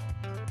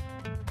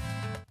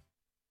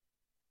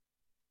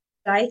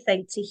 I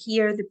think to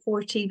hear the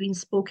poetry being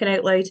spoken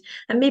out loud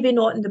and maybe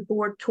not in the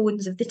bored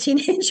tones of the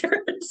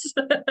teenagers.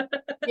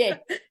 Yeah.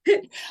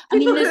 I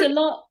mean, there's a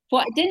lot.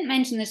 What I didn't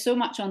mention, there's so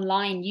much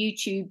online,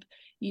 YouTube.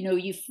 You know,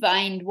 you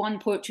find one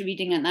poetry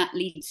reading and that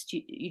leads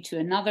you to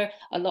another.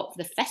 A lot of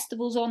the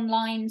festivals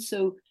online,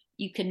 so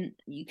you can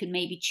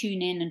maybe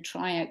tune in and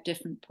try out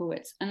different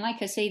poets. And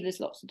like I say, there's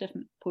lots of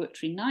different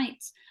poetry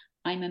nights.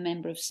 I'm a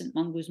member of St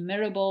Mungo's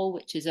Mirror Ball,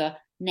 which is a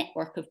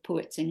network of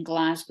poets in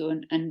Glasgow,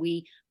 and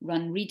we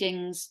run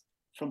readings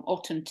from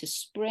autumn to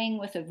spring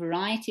with a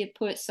variety of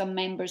poets, some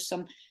members,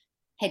 some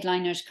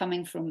headliners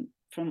coming from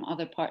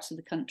other parts of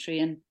the country.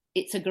 And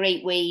it's a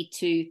great way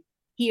to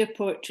hear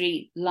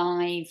poetry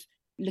live,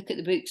 look at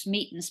the books,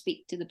 meet and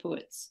speak to the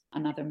poets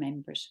and other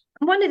members.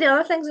 And one of the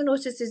other things I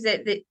noticed is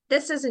that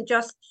this isn't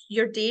just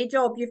your day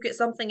job, you've got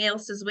something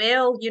else as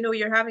well. You know,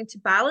 you're having to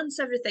balance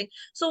everything.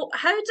 So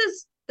how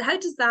does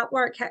that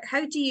work?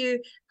 How do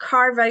you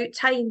carve out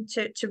time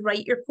to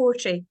write your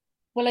poetry?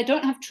 Well, I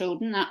don't have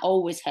children. That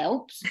always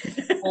helps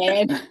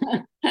to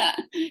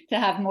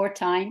have more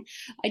time.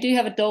 I do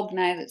have a dog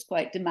now that's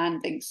quite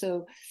demanding.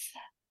 So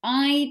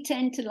I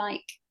tend to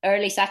like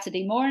early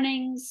Saturday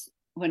mornings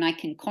when I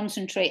can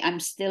concentrate. I'm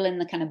still in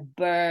the kind of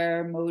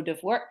burr mode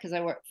of work because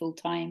I work full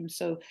time.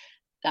 So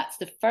that's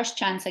the first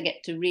chance I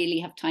get to really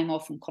have time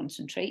off and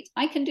concentrate.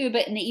 I can do a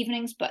bit in the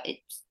evenings, but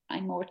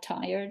I'm more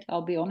tired,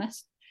 I'll be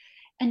honest.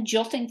 And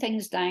jotting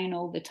things down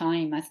all the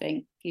time, I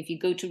think. If you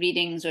go to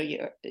readings or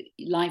your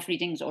live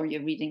readings or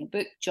you're reading a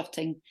book,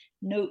 jotting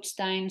notes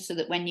down so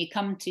that when you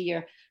come to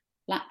your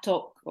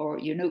laptop or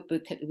your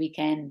notebook at the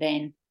weekend,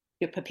 then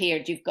you're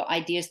prepared. You've got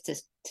ideas to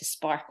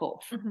spark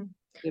off. Mm-hmm.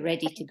 You're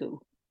ready to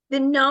go. The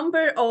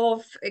number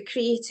of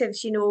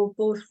creatives, you know,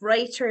 both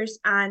writers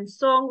and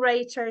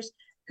songwriters,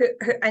 who,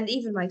 and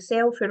even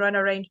myself, who run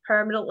around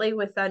permanently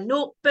with a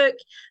notebook,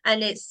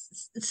 and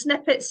it's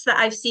snippets that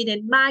I've seen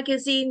in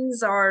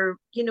magazines or,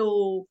 you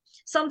know,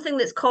 something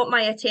that's caught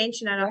my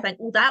attention and I think,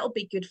 oh, that'll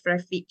be good for a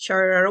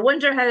feature, or I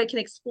wonder how I can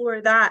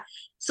explore that.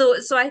 So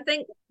I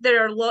think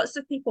there are lots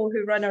of people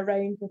who run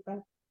around with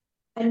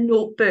a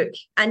notebook,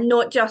 and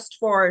not just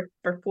for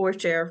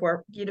poetry or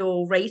for, you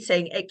know,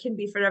 writing. It can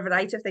be for a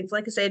variety of things.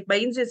 Like I said,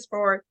 mine's is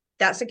for,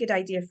 that's a good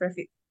idea for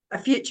a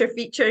future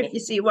feature, if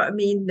you see what I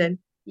mean. Then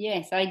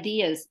yes,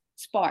 ideas,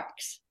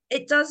 sparks.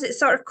 It does. It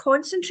sort of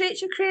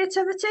concentrates your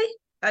creativity.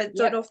 I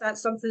don't know if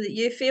that's something that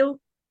you feel.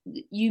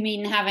 You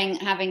mean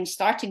having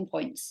starting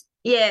points?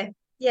 Yeah.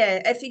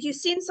 If you've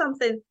seen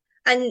something,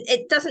 and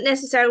it doesn't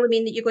necessarily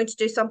mean that you're going to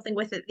do something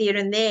with it there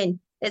and then,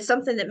 it's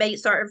something that might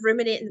sort of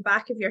ruminate in the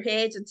back of your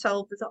head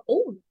until you thought,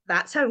 oh,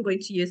 that's how I'm going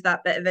to use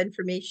that bit of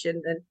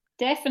information. And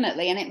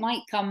definitely, and it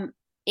might come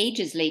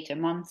ages later,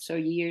 months or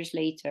years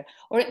later,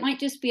 or it might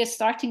just be a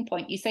starting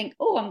point. You think,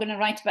 oh, I'm going to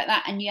write about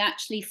that, and you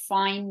actually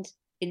find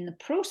in the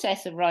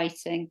process of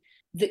writing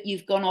that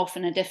you've gone off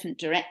in a different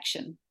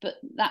direction, but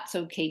that's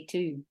okay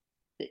too.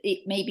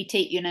 It maybe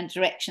take you in a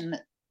direction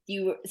that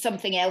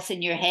something else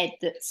in your head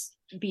that's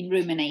been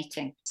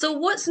ruminating. So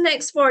what's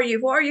next for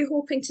you? What are you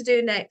hoping to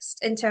do next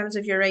in terms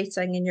of your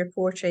writing and your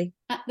poetry?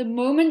 At the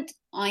moment,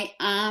 I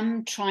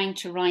am trying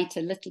to write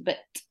a little bit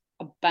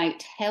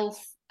about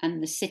health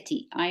and the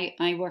city.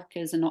 I work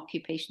as an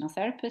occupational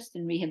therapist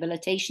in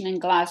rehabilitation in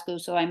Glasgow,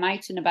 so I'm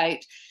out and about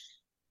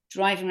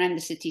driving around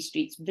the city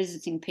streets,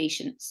 visiting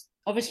patients.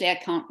 Obviously, I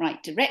can't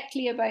write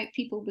directly about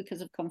people because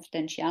of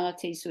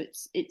confidentiality, so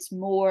it's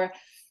more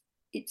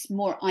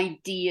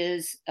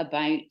ideas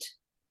about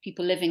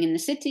people living in the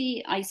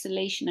city,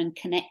 isolation and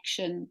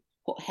connection,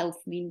 what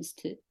health means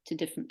to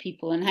different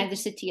people, and how the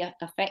city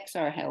affects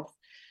our health,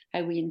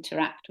 how we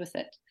interact with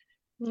it.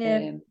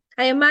 Yeah.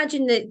 I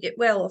imagine that,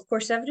 well, of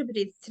course,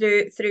 everybody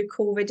through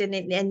COVID and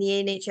the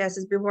NHS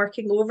has been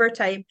working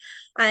overtime.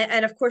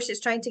 And of course,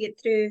 it's trying to get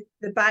through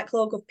the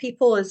backlog of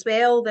people as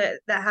well that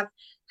have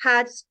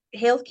had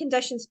health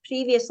conditions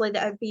previously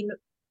that have been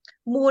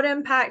more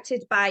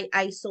impacted by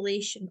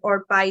isolation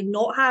or by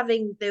not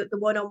having the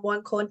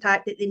one-on-one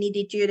contact that they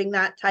needed during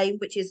that time,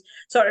 which is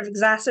sort of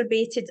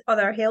exacerbated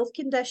other health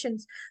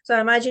conditions. So I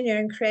imagine you're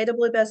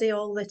incredibly busy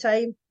all the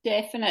time.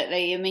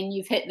 Definitely. I mean,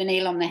 you've hit the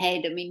nail on the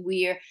head. I mean,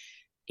 we're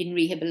in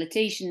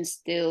rehabilitation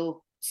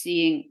still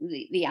seeing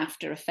the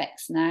after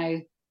effects now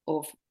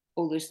of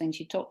all those things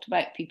you talked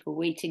about, people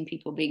waiting,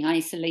 people being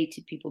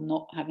isolated, people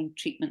not having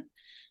treatment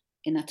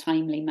in a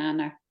timely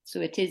manner.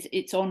 So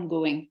it's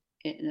ongoing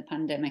in the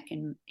pandemic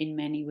in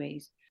many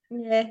ways.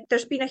 Yeah,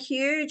 there's been a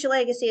huge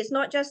legacy. It's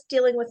not just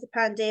dealing with the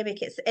pandemic.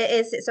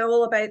 It's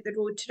all about the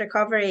road to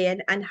recovery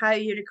and how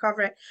you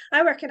recover it.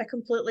 I work in a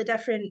completely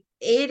different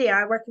area.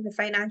 I work in the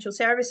financial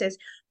services,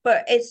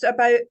 but it's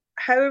about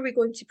how are we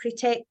going to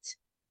protect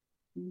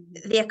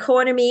the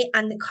economy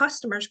and the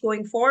customers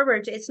going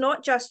forward. It's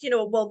not just,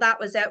 well, that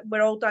was it.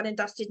 We're all done and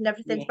dusted and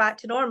everything's back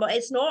to normal.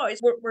 It's not.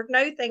 We're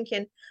now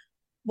thinking,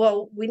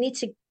 well, we need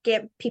to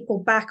get people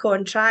back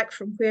on track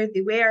from where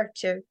they were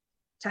to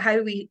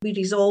how we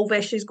resolve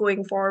issues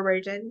going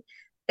forward. And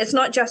it's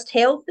not just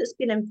health that's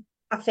been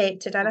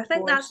affected. And I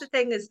think that's the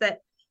thing, is that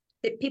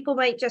people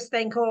might just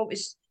think, oh,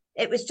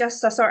 it was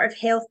just a sort of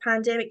health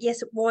pandemic.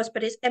 Yes, it was,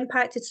 but it's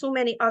impacted so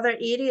many other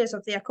areas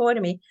of the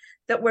economy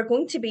that we're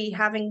going to be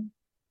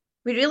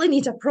we really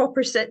need a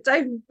proper sit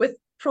down with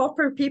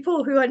proper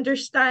people who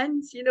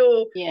understand,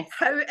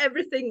 how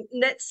everything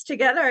knits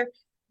together,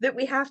 that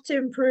we have to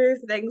improve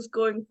things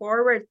going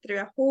forward through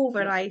a whole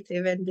variety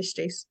of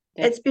industries.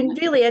 Definitely. It's been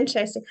really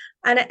interesting.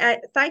 And I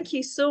thank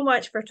you so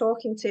much for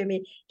talking to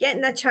me,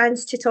 getting a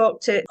chance to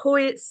talk to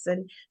poets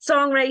and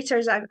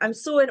songwriters. I'm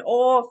so in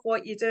awe of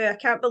what you do. I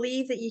can't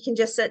believe that you can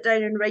just sit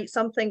down and write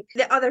something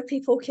that other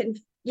people can,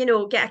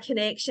 get a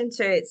connection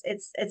to.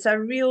 It's a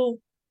real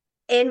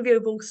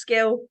enviable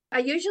skill. I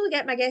usually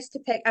get my guests to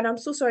pick, and I'm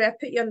so sorry I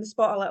put you on the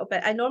spot a little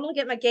bit. I normally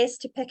get my guests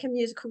to pick a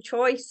musical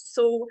choice.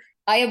 So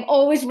I am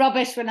always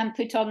rubbish when I'm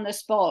put on the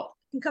spot.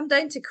 You can come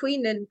down to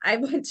Queen and I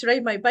want to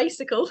ride my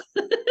bicycle.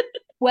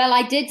 Well,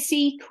 I did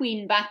see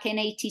Queen back in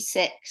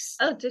 86.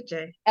 Oh, did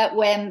you? At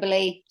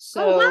Wembley.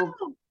 So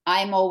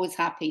I'm always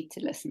happy to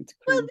listen to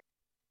Queen.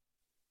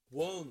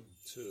 1,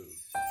 2.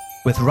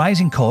 With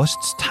rising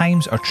costs,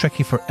 times are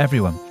tricky for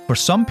everyone. For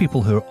some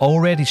people who are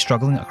already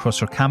struggling across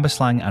our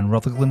Cambuslang and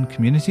Rutherglen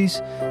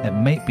communities, it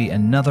might be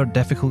another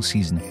difficult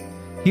season.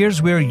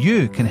 Here's where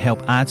you can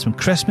help add some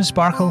Christmas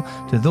sparkle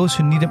to those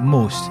who need it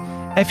most.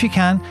 If you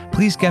can,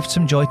 please gift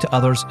some joy to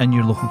others in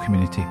your local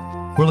community.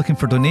 We're looking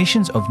for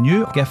donations of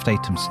new gift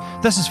items.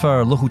 This is for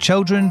our local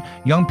children,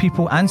 young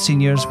people and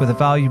seniors with a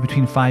value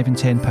between £5 and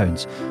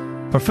 £10.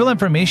 For full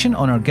information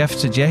on our gift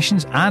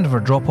suggestions and our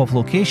drop-off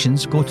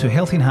locations, go to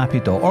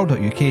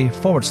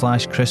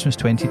healthyandhappy.org.uk/Christmas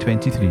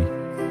 2023.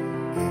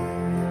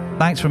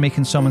 Thanks for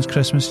making someone's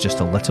Christmas just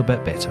a little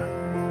bit better.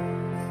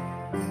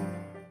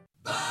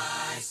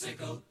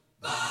 Bicycle,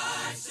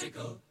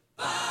 bicycle,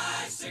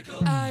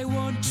 bicycle. I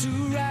want to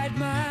ride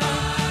my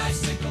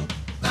bicycle,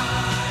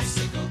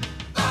 bicycle,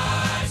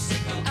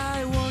 bicycle.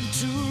 I want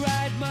to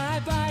ride my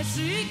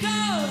bicycle.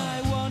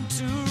 I want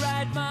to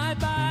ride my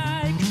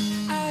bike.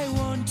 I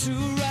want to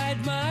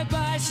ride my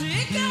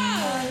bicycle.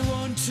 I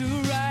want to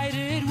ride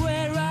it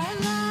where I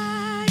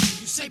like.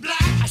 You say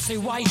black, I say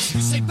white.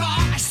 You say bar,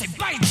 I say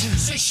bite. You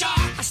say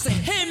shark, I say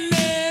him.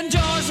 And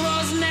Jaws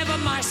was never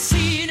my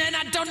scene, and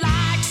I don't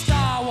like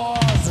Star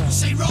Wars. You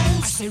say Rose,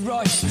 I say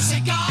Royce. You say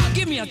God,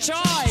 give me a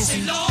choice. You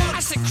say Lord, I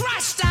say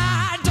Christ.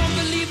 I don't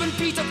believe in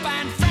Peter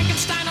Pan,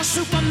 Frankenstein, or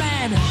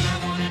Superman. All I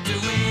wanna do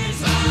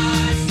is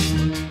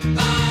bicycle,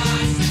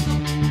 bicycle,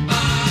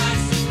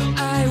 bicycle.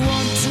 I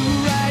want to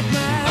ride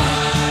my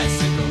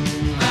bicycle,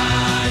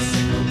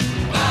 bicycle,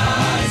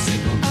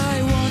 bicycle.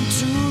 I want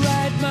to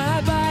ride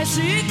my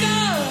bicycle. I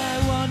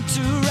want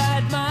to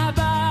ride my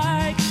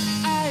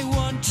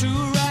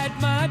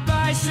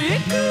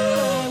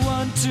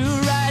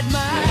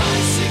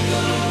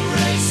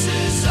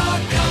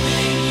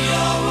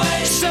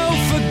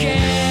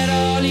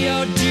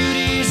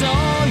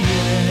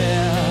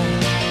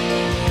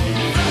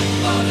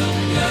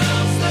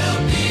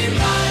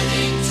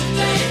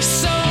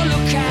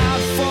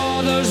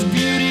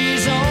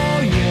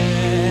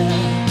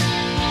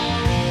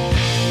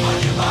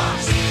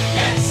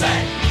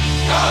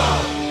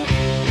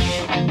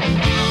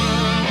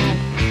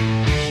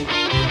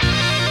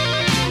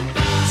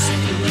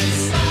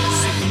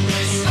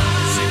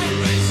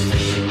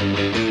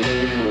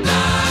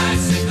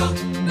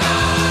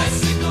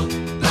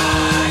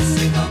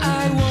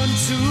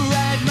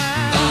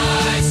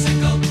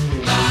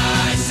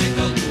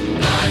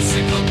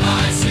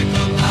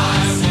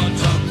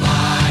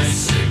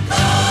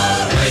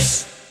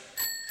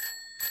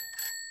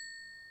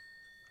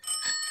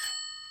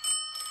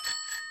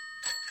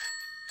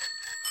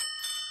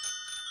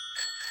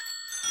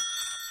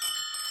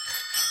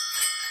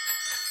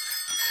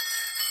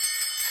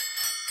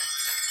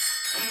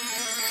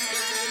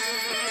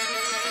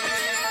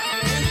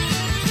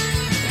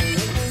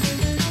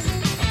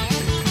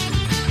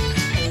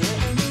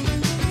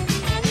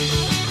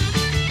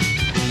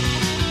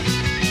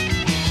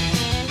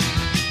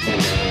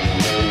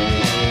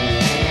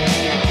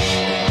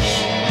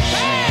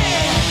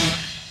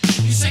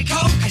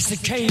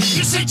say Kane.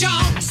 You say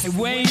John. I say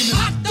Wayne.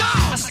 Hot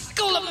dog. I say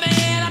Cooler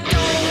Man. I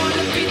don't want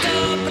to be the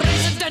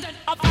president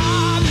of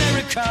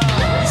America.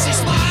 I say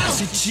Smile. I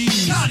say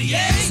Cheese. Cartier.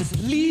 I say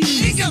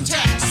Please. Income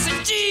tax. I say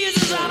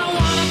Jesus. I don't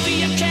want to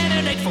be a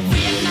candidate for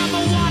Vietnam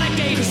or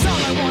Watergate. 'Cause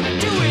all I want to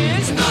do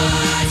is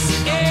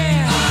bicycle.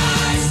 Yeah.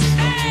 Bicycle.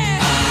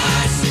 Yeah.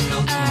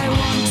 Bicycle. I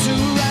want to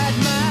ride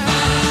my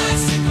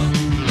bicycle.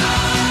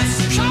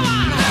 Bicycle. Come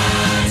on.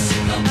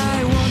 Bicycle.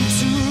 I want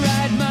to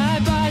ride my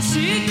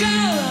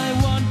bicycle. I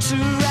want to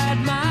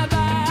ride my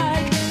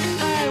bike.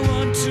 I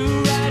want to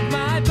ride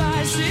my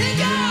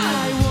bicycle.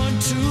 I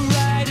want to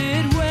ride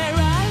it where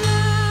I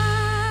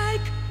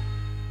like.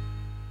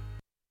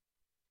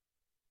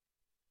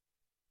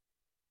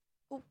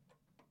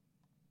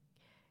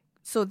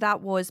 So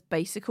that was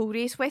Bicycle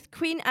Race with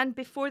Queen, and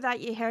before that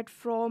you heard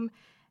from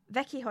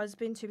Vicky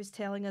Husband, who was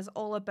telling us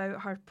all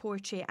about her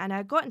poetry, and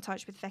I got in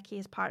touch with Vicky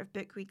as part of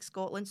Book Week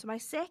Scotland. So my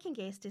second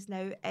guest is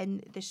now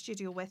in the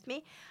studio with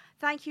me.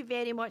 Thank you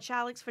very much,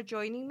 Alex, for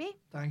joining me.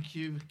 Thank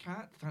you,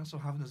 Kat. Thanks for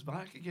having us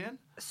back again.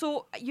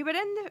 So you were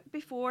in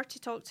before to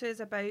talk to us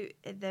about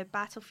the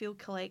Battlefield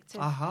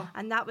Collective,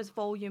 and that was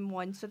Volume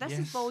 1. So this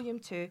is Volume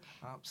 2.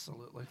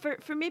 Absolutely.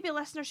 For maybe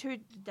listeners who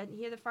didn't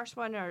hear the first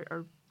one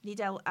or need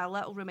a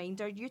little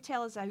reminder, you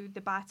tell us how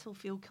the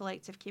Battlefield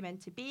Collective came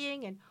into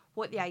being and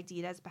what the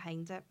idea is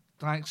behind it.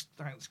 Thanks,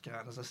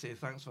 Kat. As I say,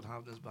 thanks for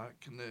having us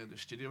back in the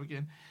studio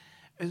again.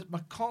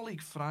 My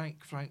colleague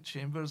Frank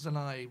Chambers and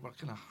I were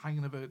kind of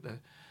hanging about the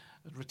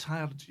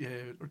retired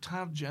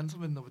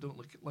gentleman, though we don't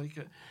look like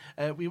it.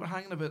 We were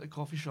hanging about the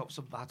coffee shops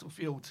of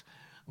Battlefield,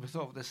 and we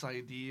thought of this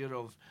idea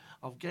of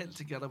getting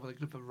together with a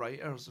group of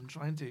writers and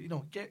trying to,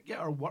 get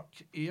our work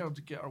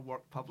aired, get our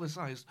work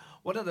publicised.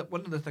 One of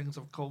the things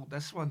I've called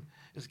this one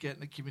is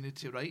getting the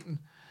community writing,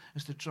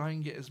 is to try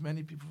and get as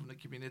many people from the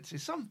community,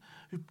 some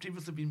who've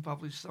previously been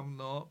published, some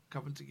not,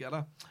 coming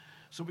together.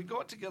 So we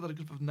got together a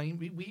group of 9.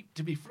 We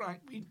to be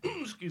frank, we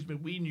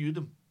knew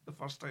them the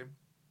first time.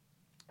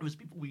 It was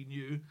people we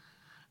knew,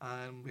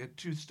 and we had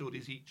 2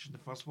 stories each in the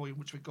first volume,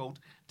 which we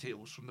called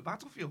Tales from the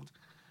Battlefield,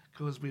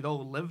 because we'd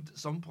all lived at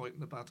some point in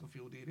the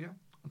Battlefield area.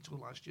 Until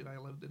last year, I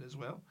lived it as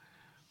well.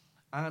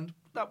 And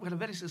we had a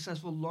very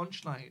successful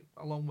launch night,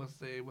 along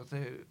with a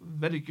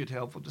very good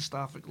help from the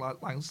staff at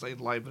Langside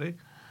Library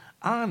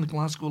and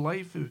Glasgow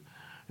Life, who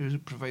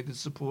provided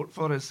support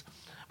for us.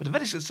 But a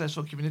very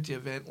successful community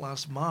event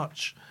last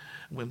March,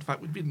 when in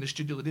fact we'd been in the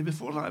studio the day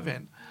before that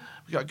event.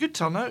 We got a good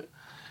turnout,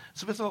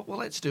 so we thought, well,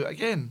 let's do it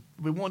again.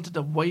 We wanted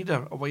a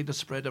wider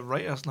spread of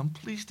writers, and I'm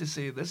pleased to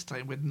say this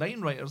time we had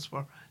 9 writers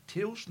for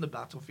Tales from the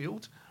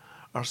Battlefield.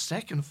 Our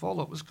second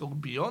follow-up was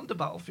called Beyond the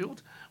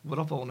Battlefield. We're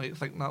up all night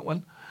thinking that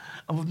one.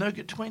 And we've now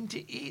got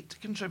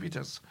 28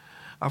 contributors,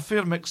 a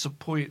fair mix of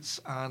poets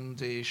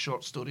and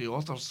short story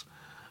authors.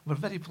 We're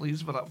very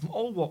pleased with that, from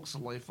all walks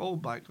of life, all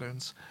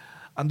backgrounds.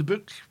 And the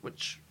book,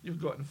 which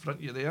you've got in front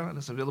of you there, and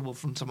it's available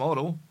from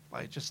tomorrow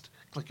by just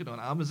clicking on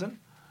Amazon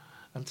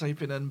and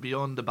typing in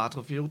Beyond the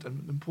Battlefield,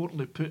 and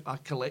importantly put a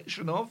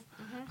collection of,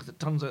 because it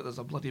turns out there's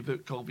a bloody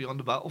book called Beyond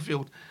the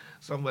Battlefield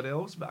somewhere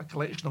else, but a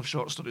collection of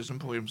short stories and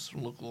poems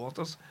from local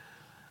authors.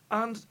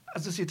 And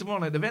as I say, tomorrow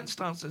night, the event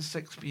starts at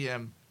 6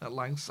 p.m. at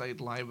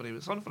Langside Library.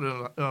 It's on for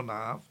an hour and a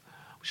half,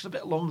 which is a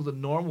bit longer than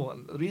normal,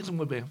 and the reason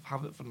we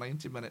have it for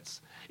 90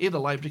 minutes, A, the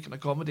library can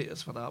accommodate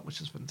us for that,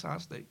 which is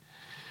fantastic,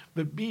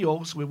 but B,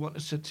 also we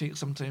wanted to take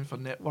some time for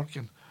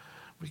networking.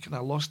 We kind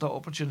of lost that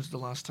opportunity the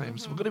last time,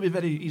 so we're going to be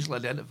very easily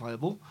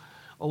identifiable.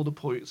 All the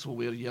poets will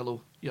wear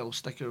yellow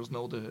stickers, and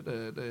all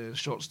the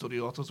short story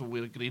authors will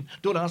wear green.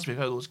 Don't ask me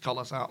how those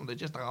colours happened; they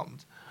just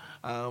happened.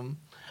 And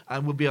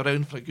we'll be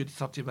around for a good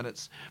 30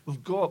 minutes.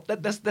 We've got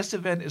this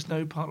event is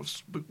now part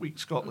of Book Week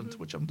Scotland,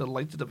 which I'm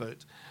delighted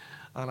about,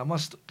 and I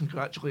must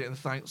congratulate and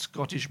thank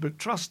Scottish Book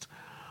Trust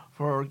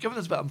for giving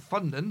us a bit of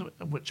funding,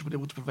 in which we're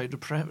able to provide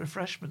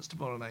refreshments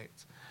tomorrow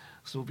night.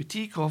 So there'll be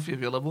tea, coffee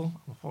available.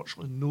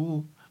 Unfortunately,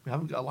 we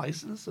haven't got a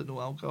licence, so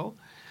no alcohol.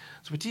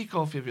 So there'll be tea,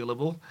 coffee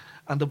available,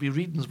 and there'll be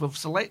readings. We've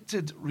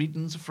selected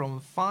readings from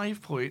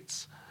 5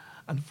 poets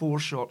and 4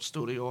 short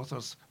story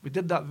authors. We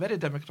did that very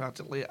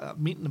democratically at a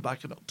meeting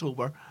back in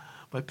October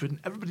by putting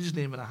everybody's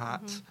name in a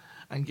hat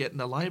and getting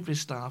the library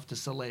staff to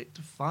select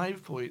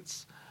 5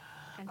 poets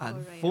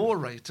and 4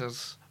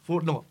 writers.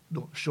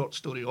 Short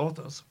story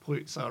authors.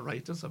 Poets are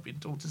writers. I've been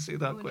told to say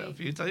that quite a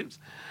few times.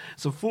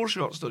 So 4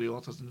 short story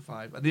authors and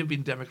 5, and they've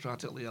been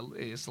democratically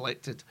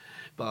selected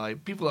by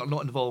people that are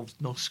not involved,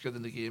 no skin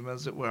in the game,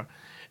 as it were.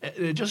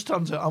 It just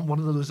turns out I'm one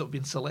of those that have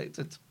been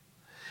selected.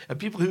 And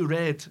people who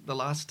read the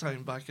last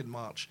time back in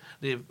March,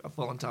 they've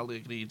voluntarily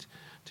agreed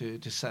to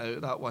sit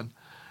out that one.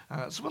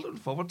 So we're looking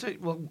forward to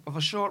it. We'll have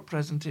a short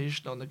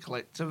presentation on the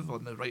collective,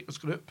 on the writers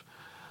group.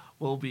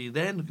 We'll be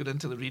then going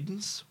into the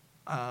readings.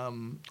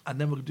 And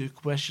then we'll do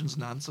questions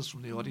and answers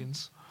from the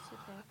audience.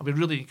 And we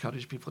really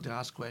encourage people to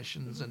ask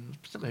questions, and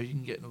particularly how you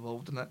can get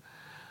involved in it.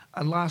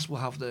 And last, we'll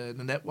have the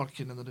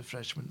networking and the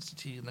refreshments, the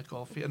tea and the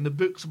coffee. And the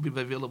books will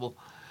be available,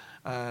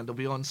 and they'll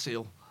be on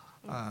sale.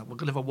 We're going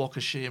to have a walk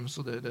of shame,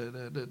 so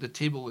the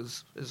table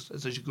is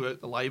as you go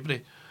out the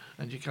library,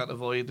 and you can't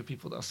avoid the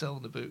people that are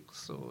selling the books.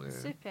 So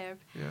superb.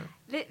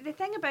 Yeah. The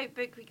thing about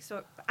Book Week,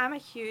 so I'm a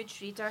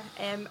huge reader,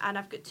 and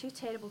I've got two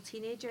terrible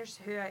teenagers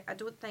who I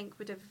don't think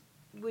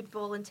would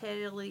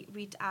voluntarily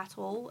read at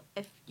all.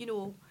 If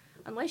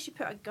unless you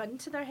put a gun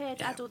to their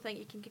head, I don't think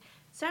you can.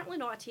 Certainly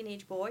not a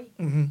teenage boy.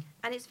 Mm-hmm.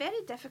 And it's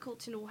very difficult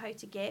to know how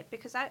to get,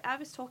 because I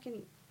was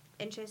talking,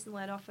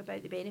 interestingly enough,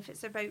 about the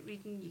benefits about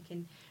reading. You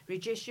can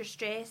reduce your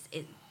stress.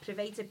 It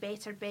provides a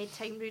better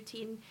bedtime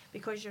routine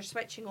because you're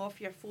switching off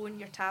your phone,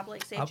 your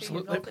tablet, etc.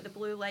 You've not got the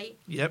blue light.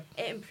 Yep.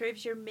 It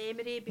improves your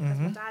memory because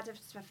my dad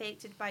is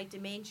affected by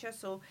dementia,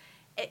 so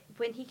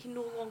when he can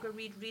no longer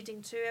read,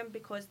 reading to him,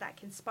 because that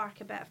can spark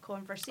a bit of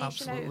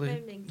conversation out of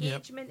him,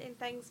 engagement in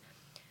things.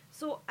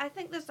 So I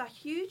think there's a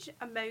huge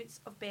amount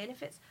of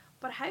benefits,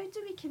 but how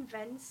do we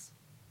convince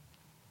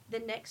the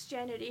next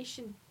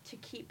generation to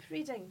keep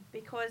reading?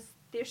 Because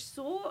they're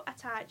so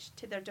attached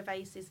to their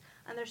devices,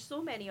 and there's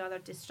so many other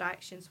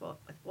distractions with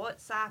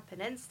WhatsApp and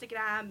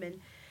Instagram and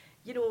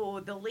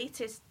the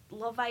latest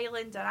Love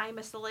Island or I'm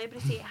a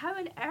Celebrity. How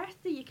on earth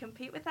do you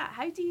compete with that?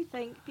 How do you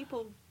think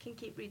people can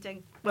keep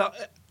reading? Well,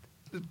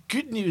 the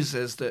good news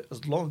is that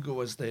as long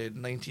ago as the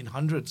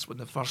 1900s, when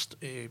the first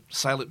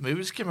silent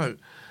movies came out,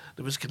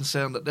 there was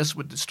concern that this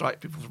would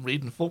distract people from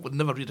reading. Folk would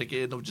never read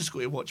again. They would just go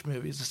to watch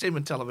movies. The same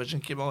when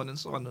television came on and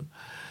so on.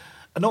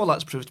 And all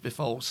that's proved to be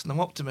false, and I'm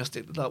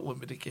optimistic that that won't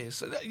be the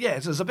case.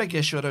 Yes, there's a big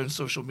issue around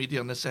social media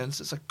in the sense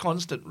it's a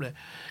constant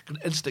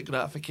instant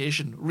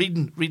gratification,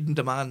 reading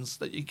demands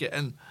that you get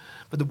in.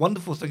 But the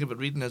wonderful thing about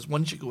reading is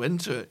once you go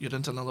into it, you're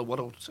into another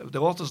world. So if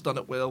the author's done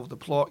it well, the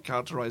plot,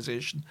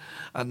 characterisation,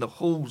 and the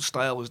whole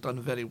style is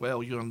done very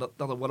well, you're in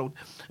another world.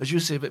 As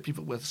you say about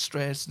people with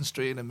stress and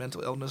strain and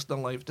mental illness,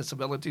 life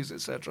disabilities,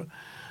 etc.,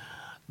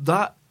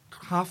 that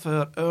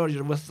half-hour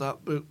you're with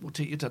that book will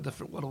take you to a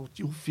different world.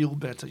 You'll feel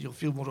better. You'll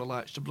feel more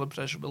relaxed. Your blood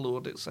pressure will be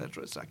lowered,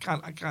 etc. So I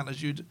can't,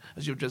 as you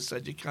just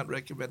said, you can't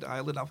recommend it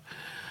highly enough.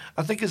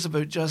 I think it's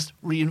about just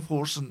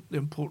reinforcing the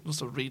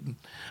importance of reading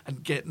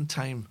and getting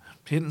time.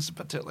 Parents in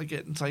particular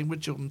getting time with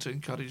children to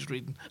encourage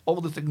reading.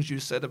 All the things you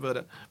said about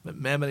it, about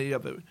memory,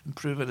 about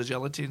improving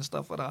agility and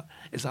stuff like that,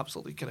 is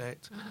absolutely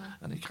correct.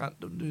 And you can't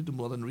do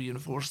more than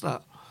reinforce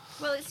that.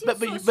 Well, it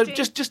seems but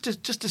just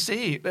to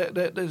say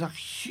that there's a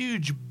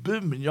huge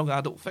boom in young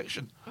adult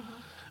fiction. I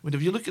mean,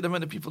 if you look at the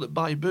amount of people that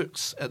buy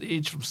books at the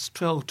age from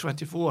 12 to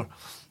 24,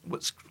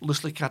 what's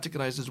loosely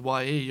categorised as YA,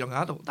 young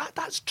adult,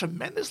 that's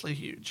tremendously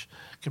huge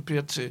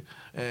compared to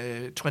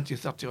 20,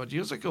 30 odd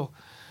years ago.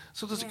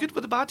 So there's a good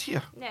with a bad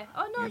here. Yeah.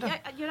 Oh, no,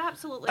 you're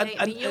absolutely right.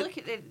 I mean, you look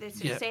at the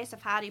success of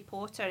Harry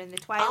Potter and the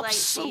Twilight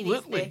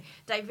series, the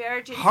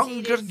Divergent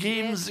Hunger series,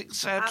 Games,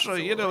 etc.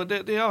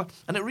 They are.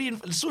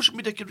 And social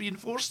media can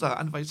reinforce that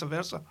and vice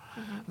versa.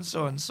 And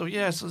so on. So,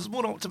 yes, there's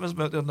more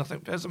optimism out there than I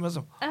think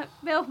pessimism.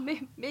 Well,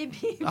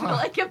 maybe.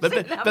 But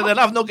then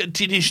I've not got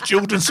teenage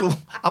children, so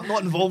I'm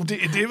not involved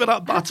day-to-day with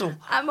that battle.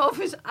 I'm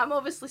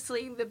obviously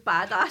seeing the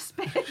bad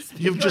aspects.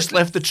 You've just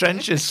left the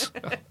trenches.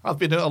 I've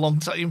been out a long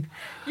time.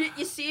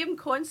 You see him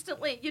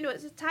constantly,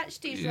 it's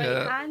attached to his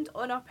right hand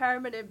on a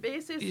permanent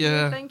basis. Yeah. And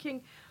you're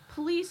thinking,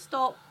 please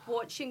stop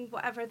watching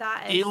whatever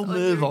that is. He'll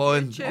move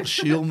on, YouTube. or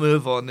she'll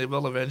move on. They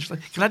will eventually.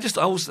 Can I just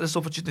also this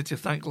opportunity to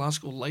thank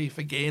Glasgow Life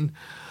again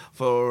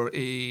for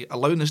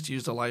allowing us to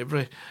use the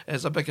library.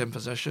 It's a big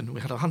imposition.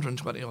 We had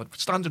 120 odd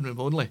standing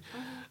room only.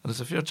 And there's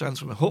a fair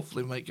chance we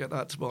hopefully might get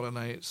that tomorrow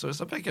night. So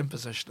it's a big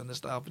imposition on the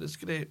staff, but it's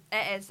great.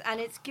 It is, and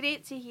it's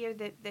great to hear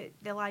that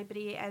the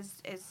library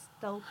is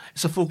still.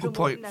 It's a focal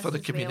point for the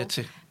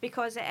community.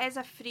 Because it is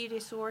a free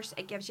resource.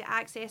 It gives you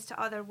access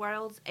to other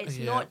worlds. It's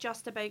not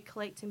just about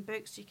collecting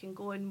books. You can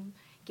go and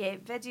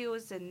get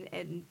videos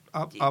and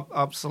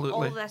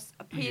absolutely all this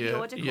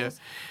periodicals. Yeah.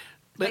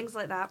 Things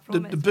like that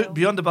from the book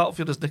Beyond the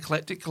Battlefield is an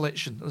eclectic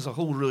collection. There's a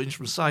whole range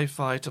from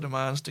sci-fi to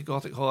romance to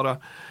gothic horror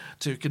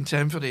to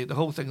contemporary. The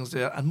whole thing's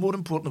there. And more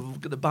importantly, we've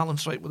got the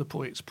balance right with the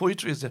poets.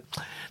 Poetry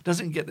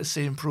doesn't get the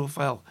same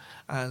profile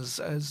as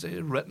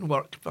written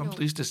work. But I'm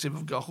pleased to say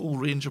we've got a whole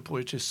range of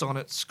poetry,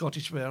 sonnets,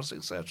 Scottish verse,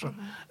 etc.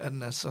 in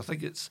this. I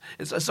think it's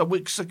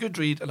a good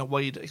read and a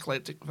wide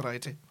eclectic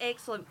variety.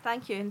 Excellent.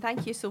 Thank you. And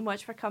thank you so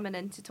much for coming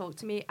in to talk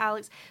to me,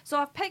 Alex. So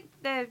I've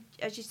picked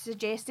as you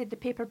suggested, the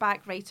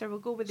paperback writer. We'll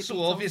go with the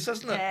So obvious,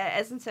 isn't it?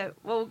 Isn't it?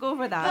 We'll go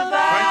over that.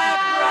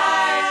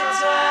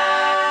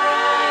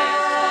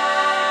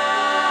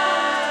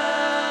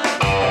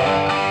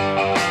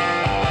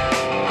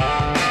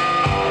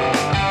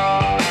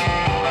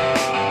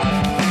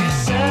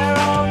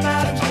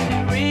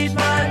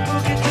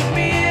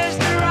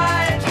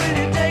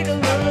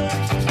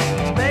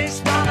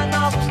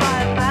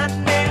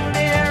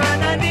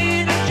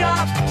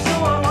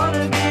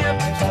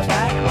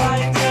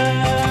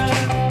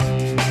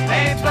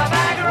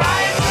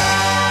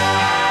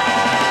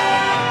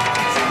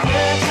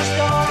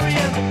 Story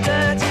of a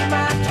dirty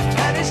man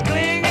and his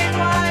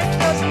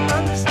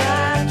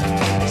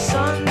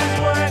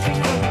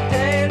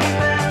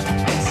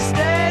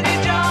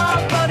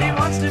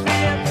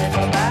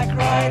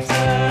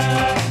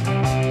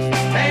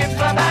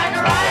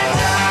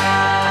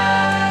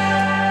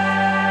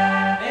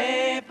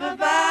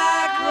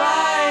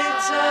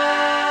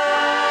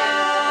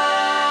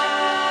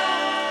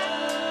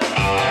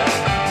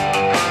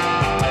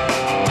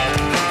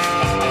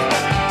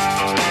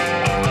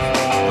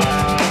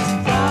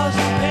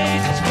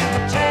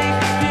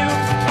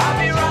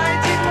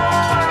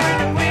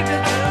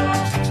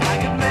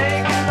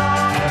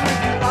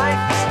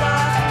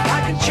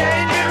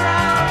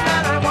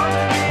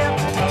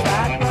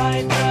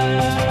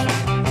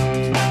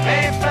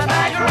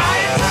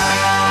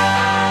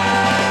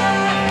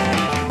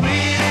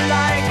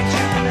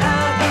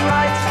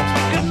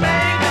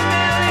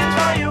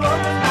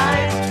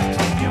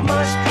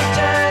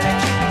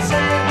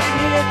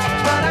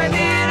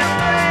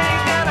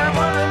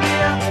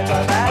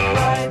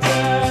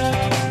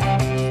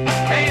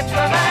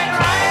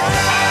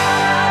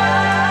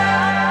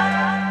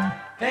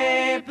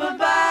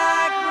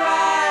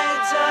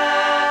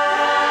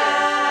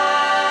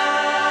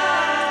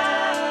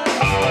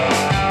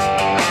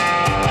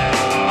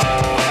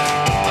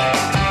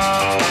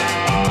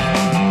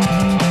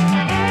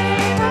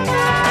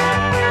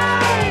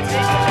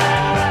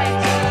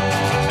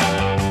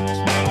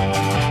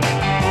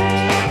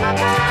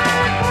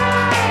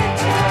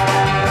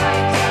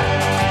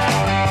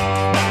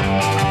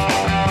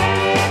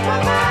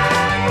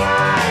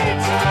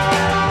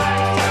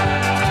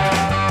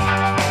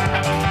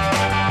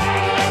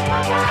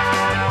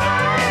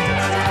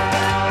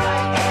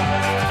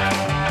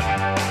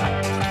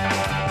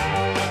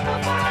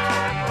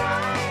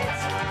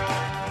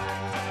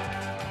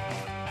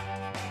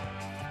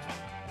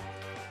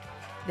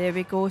There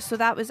we go. So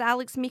that was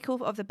Alex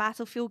Meeko of the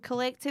Battlefield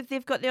Collective.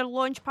 They've got their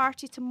launch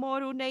party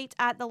tomorrow night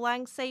at the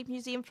Langside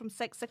Museum from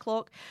 6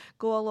 o'clock.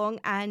 Go along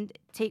and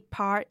take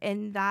part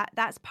in that.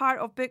 That's part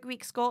of Book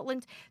Week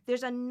Scotland.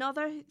 There's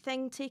another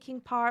thing taking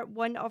part.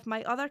 One of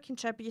my other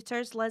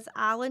contributors, Liz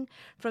Allen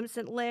from is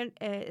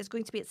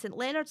going to be at St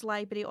Leonard's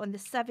Library on the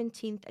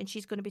 17th, and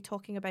she's going to be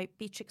talking about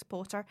Beatrix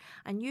Potter.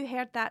 And you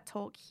heard that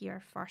talk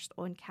here first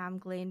on Cam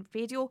Glen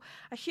Radio.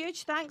 A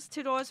huge thanks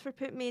to Roz for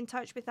putting me in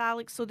touch with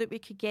Alex so that we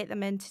could get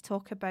them in to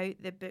talk about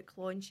the book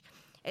launch.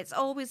 It's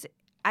always,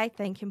 I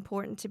think,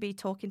 important to be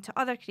talking to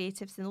other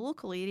creatives in the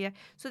local area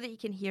so that you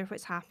can hear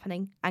what's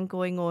happening and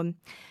going on.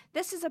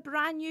 This is a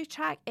brand new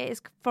track. It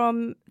is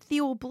from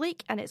Theo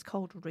Blake and it's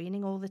called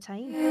Raining All the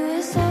Time.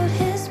 Yes, out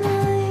his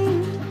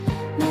mind,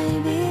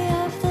 maybe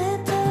half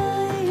the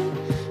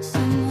time,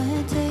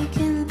 somewhere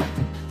taken,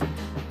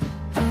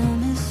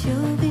 promise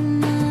you'll be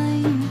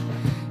mine.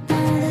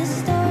 Now the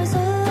stars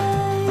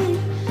align,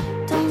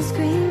 don't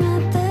scream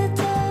at the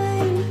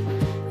time,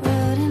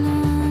 rotting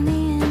on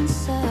the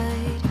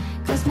inside,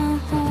 'cause my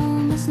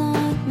home is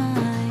not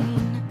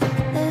mine.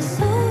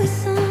 There's always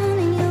sun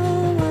in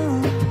your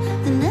world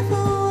that never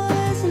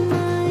was in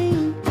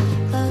mine.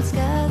 Clouds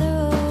gather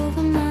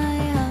over my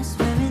house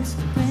where it's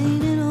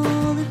raining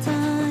all the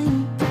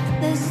time.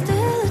 There's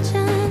still a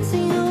chance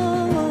in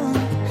your world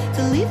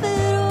to leave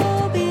it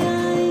all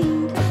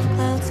behind.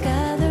 Clouds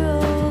gather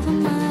over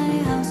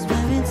my house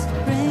where it's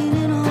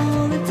raining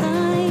all the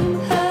time.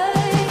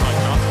 Hey,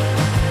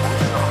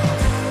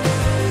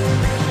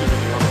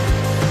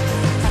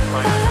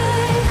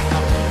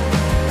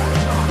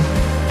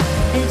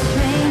 it's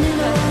raining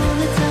all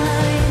the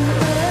time.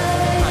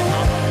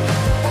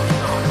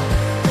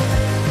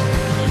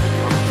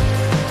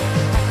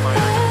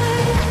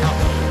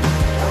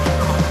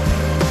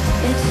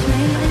 It's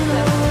raining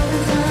all the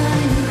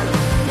time.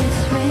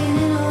 It's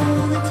raining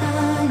all the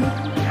time.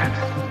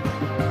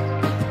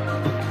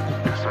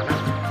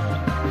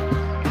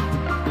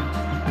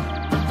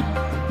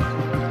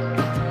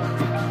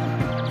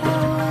 I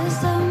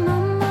was on my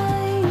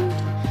mind,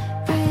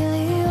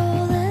 really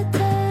all the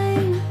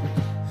time.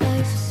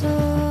 Life's so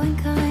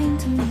unkind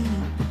to me,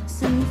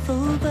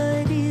 sinful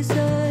by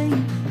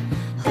design.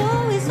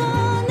 Always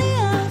on the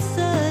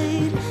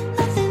outside,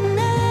 nothing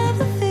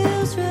ever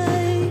feels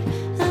right.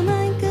 Am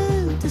I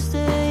good to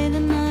stay the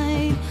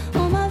night?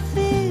 All my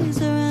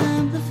fears are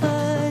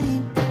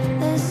amplified.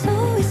 There's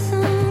always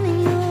sun in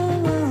your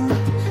world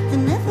that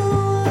never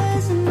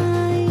was in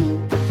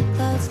mine.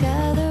 Clouds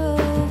gather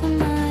over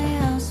my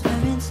house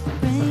where it's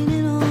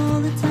raining all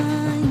the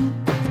time.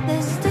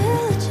 There's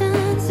still a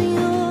chance in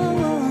your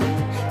world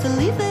to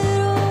leave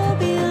it all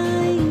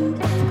behind.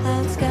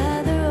 Clouds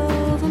gather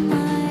over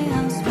my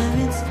house where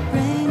it's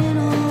raining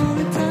all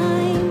the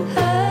time.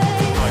 Hey,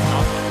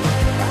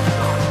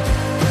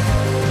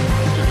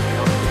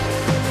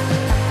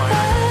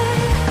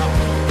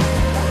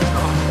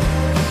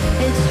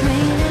 it's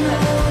raining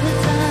all the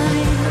time.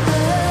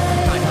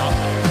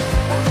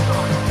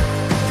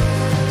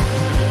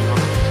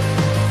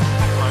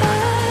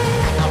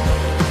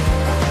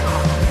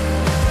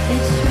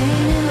 It's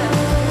raining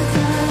all the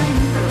time.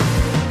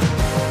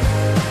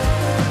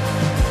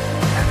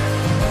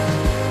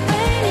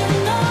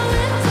 Raining all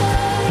the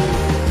time.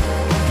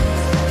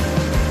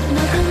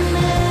 Nothing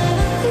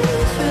ever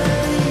feels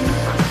right.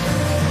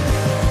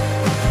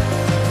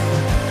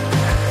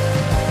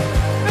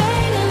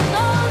 Raining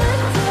all the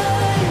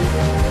time.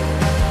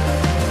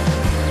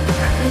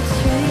 It's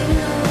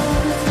raining all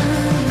the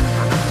time.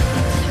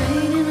 It's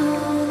raining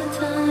all the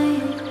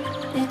time.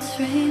 It's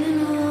raining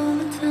all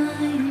the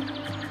time.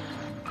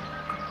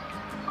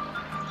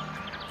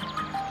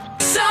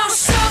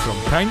 From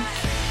Pink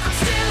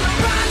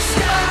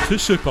to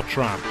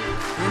Supertramp,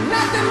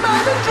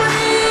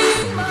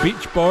 from the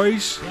Beach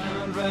Boys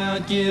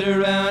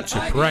to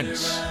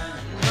Prince,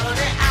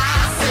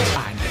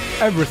 and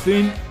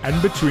everything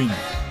in between.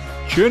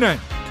 Tune in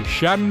to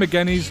Sharon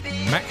McGinney's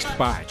Mixed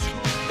Bag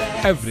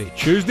every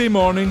Tuesday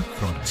morning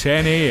from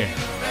 10 a.m.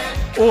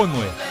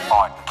 only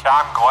on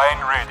Cam Glen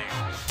Radio.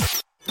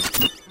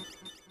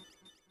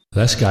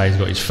 This guy's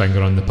got his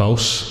finger on the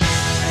pulse.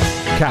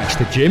 Catch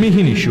the Jamie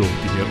Heaney Show to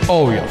hear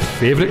all your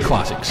favourite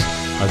classics,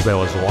 as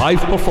well as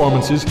live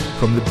performances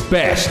from the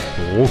best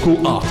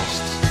local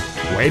artists.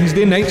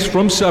 Wednesday nights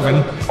from 7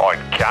 on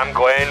Cam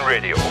Glen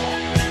Radio.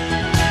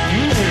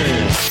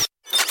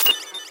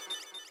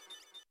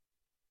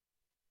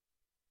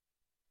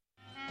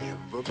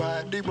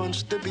 Everybody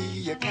wants to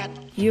be a cat.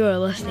 You are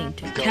listening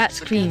to Cat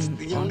Scream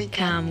on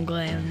Cam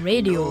Glen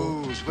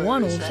Radio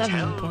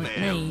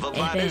 107.9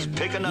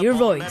 FM. Your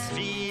voice,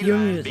 your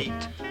music,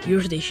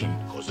 your station.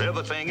 'Cause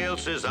everything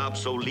else is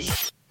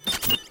obsolete.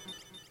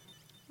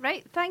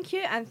 Right, thank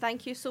you, and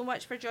thank you so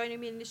much for joining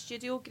me in the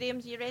studio. Graham,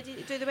 are you ready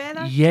to do the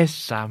weather?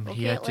 Yes, I'm Okay,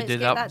 here to let's do the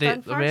get that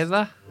done update, the first.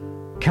 weather.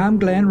 Cam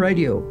Glen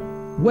Radio.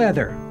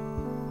 Weather.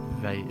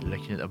 Right,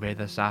 looking at the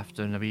weather this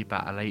afternoon, a wee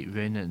bit of light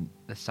rain and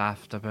this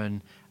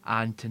afternoon,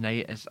 and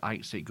tonight it's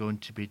actually going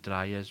to be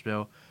dry as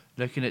well.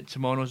 Looking at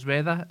tomorrow's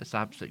weather, it's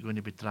absolutely going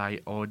to be dry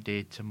all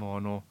day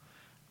tomorrow,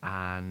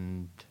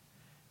 and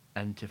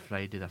into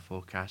Friday they're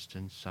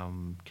forecasting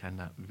some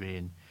kind of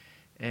rain.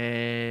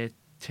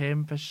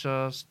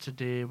 Temperatures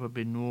today will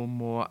be no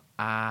more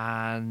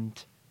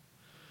and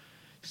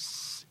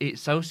 8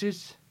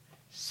 Celsius.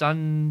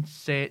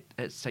 Sunset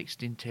at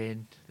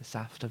 16:10 this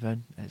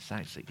afternoon. It's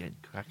actually getting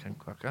quicker and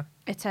quicker.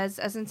 It is,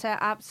 isn't it?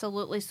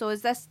 Absolutely. So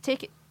is this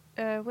take it?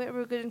 Where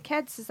we're going,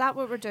 kids? Is that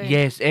what we're doing?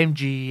 Yes,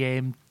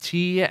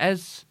 MGMT it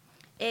is.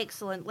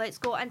 Excellent. Let's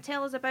go and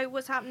tell us about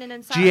what's happening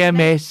in Saturday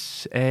night.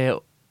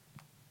 GMS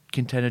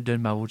continued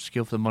doing my old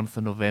scale for the month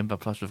of November.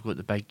 Plus we've got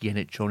the big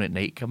electronic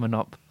night coming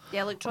up. The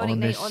electronic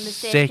night on the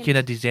 2nd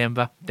of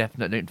December.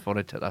 Definitely looking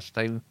forward to it this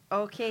time.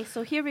 Okay,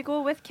 so here we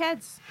go with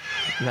kids.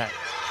 Right.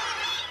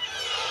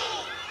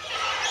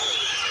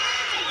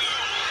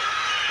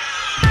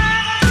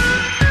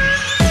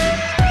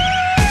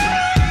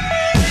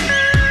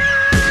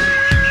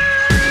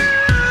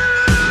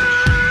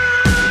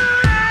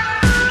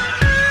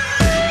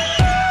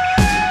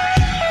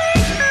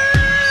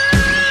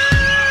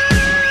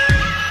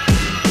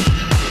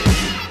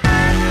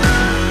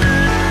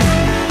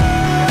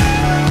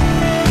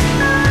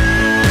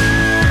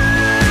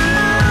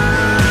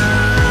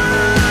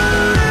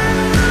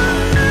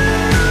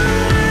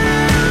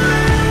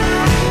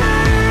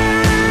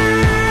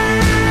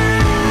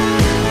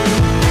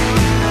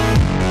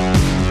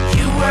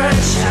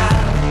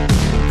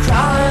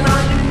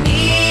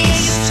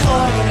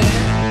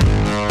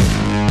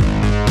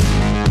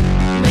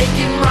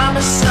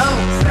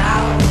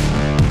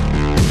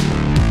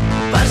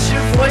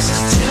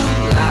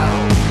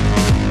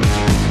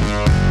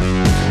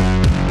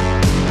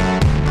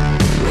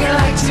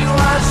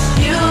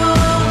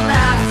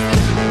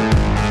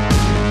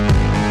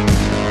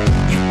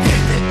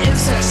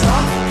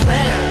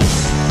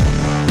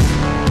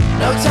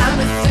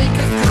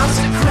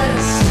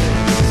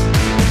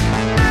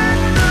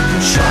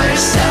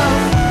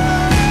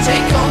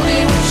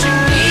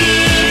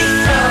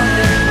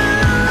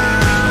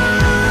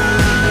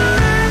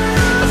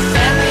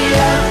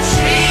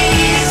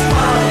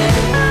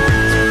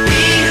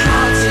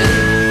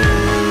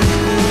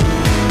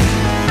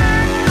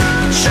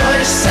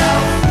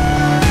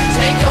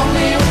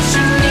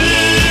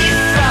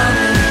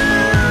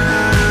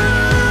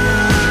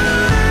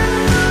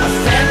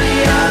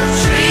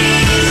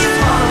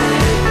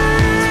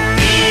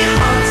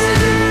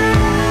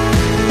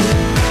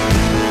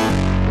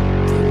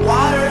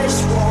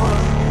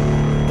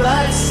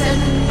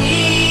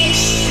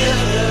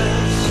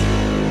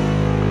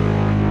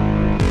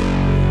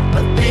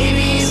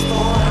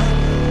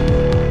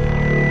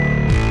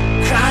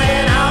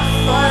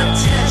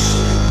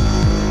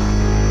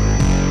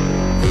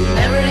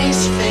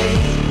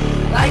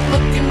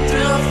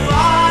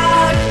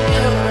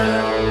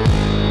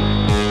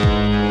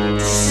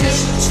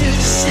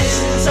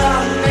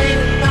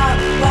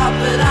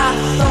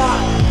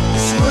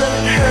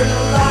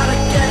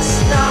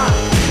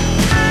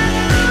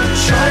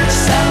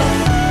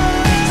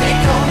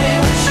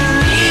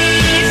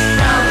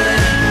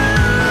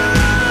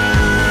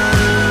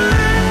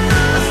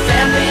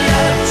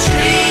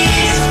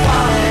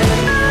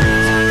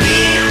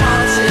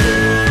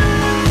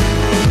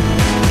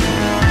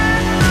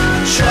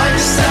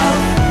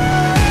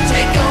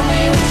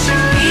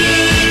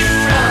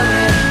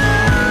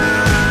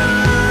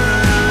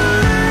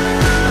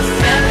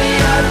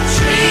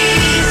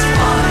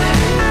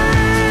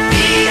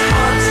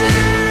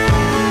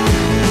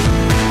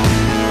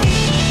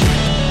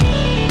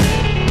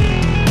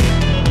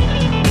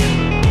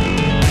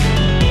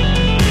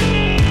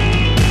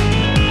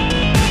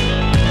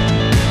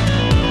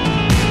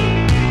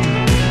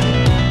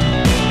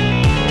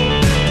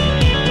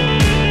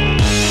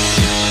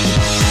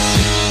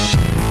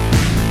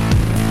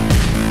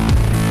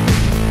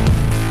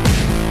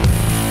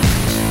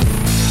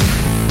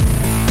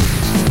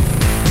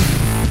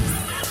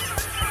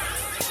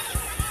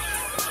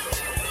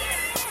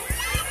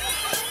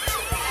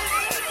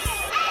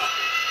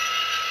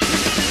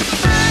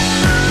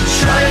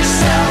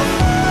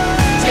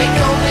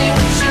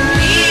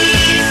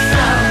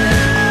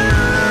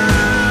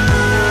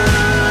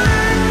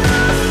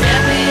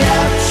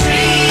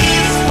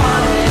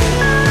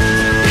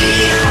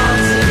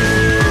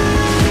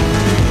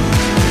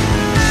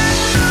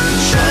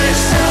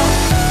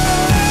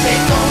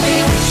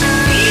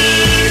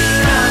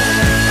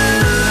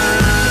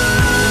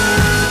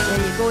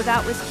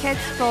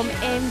 From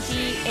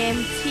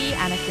MGMT,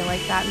 and if you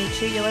like that, make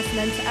sure you're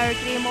listening to Our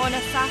Game on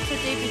a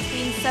Saturday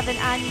between 7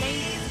 and 9.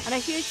 And a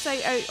huge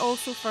shout out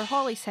also for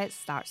Holly's Hits,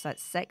 starts at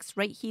 6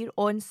 right here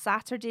on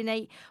Saturday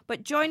night.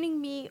 But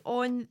joining me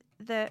on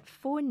the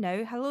phone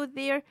now, hello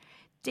there,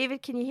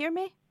 David, can you hear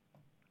me?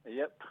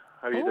 Yep,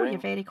 how are you doing? Oh, you're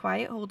very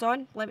quiet, hold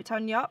on, let me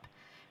turn you up.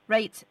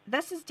 Right,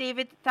 this is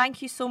David.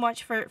 Thank you so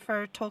much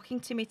for talking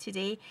to me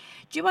today.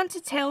 Do you want to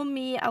tell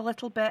me a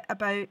little bit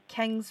about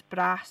King's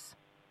Brass?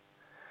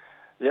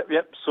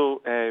 Yep.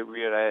 So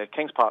we're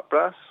Kings Park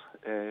Brass.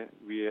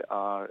 We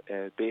are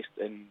based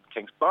in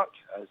Kings Park,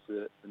 as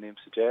the name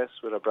suggests.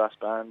 We're a brass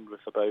band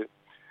with about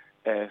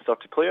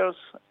 30 players.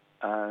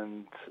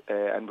 and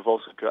we've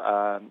also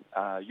got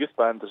a youth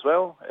band as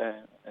well,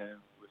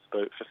 with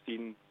about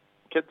 15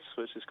 kids,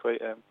 which is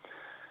quite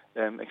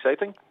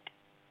exciting.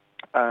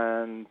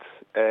 And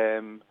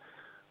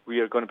we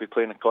are going to be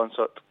playing a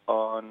concert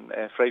on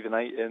Friday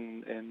night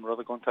in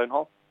Rutherglen Town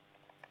Hall.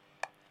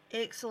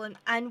 Excellent.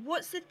 And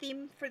what's the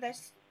theme for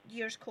this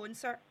year's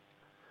concert?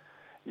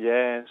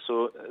 Yeah,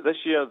 so this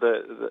year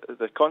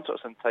the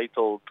concert's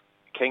entitled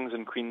Kings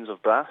and Queens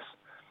of Brass,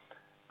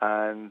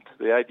 and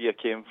the idea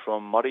came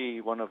from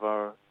Murray, one of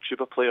our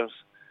tuba players,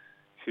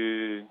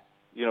 who,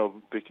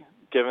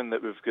 given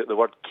that we've got the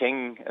word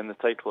king in the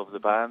title of the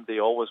band, they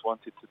always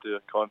wanted to do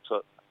a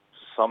concert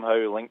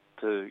somehow linked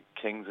to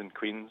kings and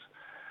queens.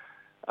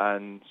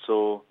 And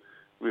so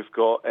we've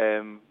got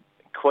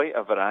quite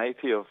a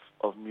variety of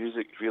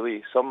music,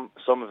 really. Some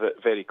of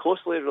it very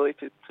closely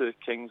related to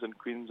kings and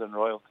queens and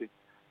royalty,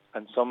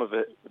 and some of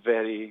it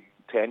very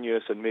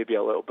tenuous and maybe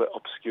a little bit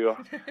obscure,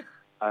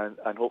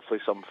 and hopefully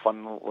some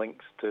fun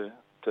links to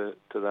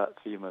that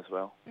theme as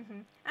well.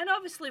 Mm-hmm. And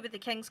obviously with the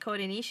King's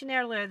coronation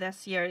earlier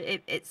this year,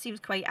 it seems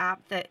quite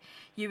apt that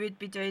you would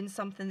be doing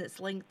something that's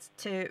linked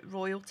to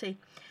royalty.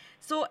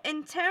 So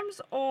in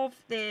terms of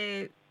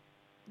the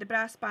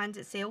brass band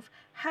itself,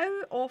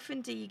 how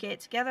often do you get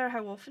together?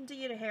 How often do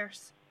you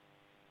rehearse?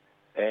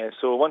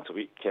 So once a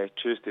week,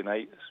 Tuesday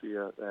nights, we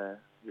are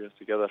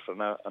together for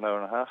an hour and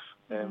a half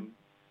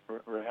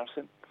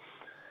rehearsing.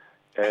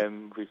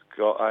 We've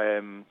got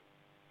a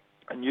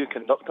new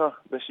conductor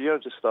this year,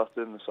 just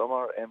started in the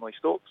summer, Emily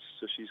Stokes,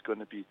 so she's going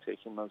to be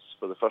taking us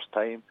for the first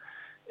time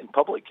in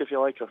public, if you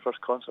like, her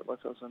first concert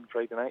with us on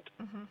Friday night.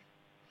 Mm-hmm.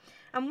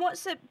 And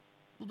what's it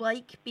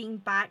like being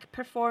back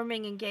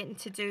performing and getting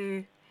to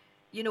do,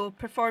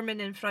 performing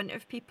in front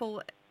of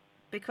people?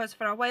 Because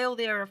for a while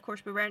there, of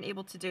course, we weren't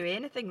able to do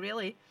anything,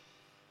 really.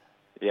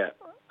 Yeah,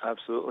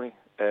 absolutely.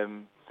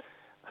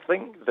 I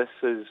think this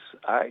is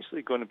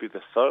actually going to be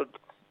the third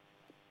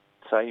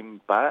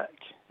time back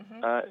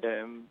at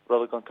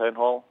Rutherglen Town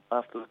Hall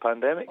after the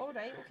pandemic. Oh,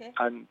 right, okay.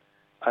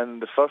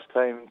 And the first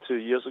time 2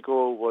 years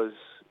ago was,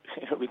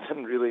 we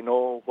didn't really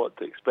know what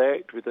to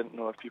expect. We didn't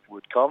know if people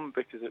would come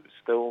because it was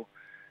still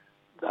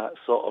that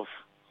sort of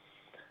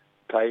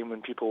time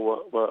when people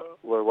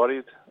were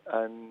worried.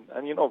 And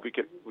we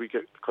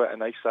get quite a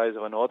nice size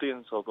of an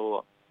audience,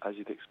 although, as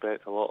you'd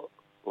expect, a lot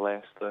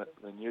less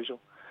than usual.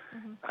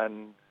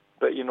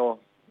 But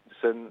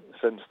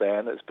since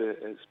then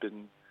it's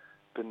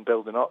been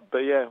building up. But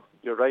yeah,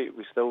 you're right.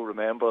 We still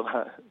remember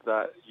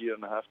that year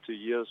and a half, 2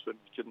 years when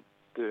we couldn't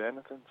do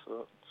anything.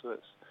 So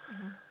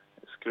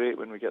it's great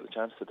when we get the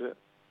chance to do it.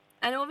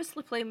 And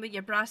obviously playing with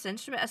your brass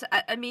instrument.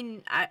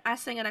 I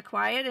sing in a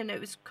choir, and it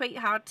was quite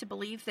hard to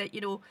believe that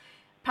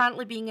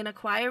apparently being in a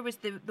choir was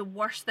the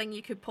worst thing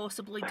you could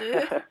possibly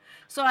do.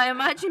 So I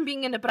imagine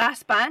being in a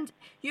brass band,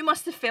 you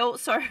must have felt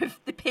sort of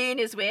the pain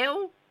as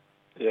well.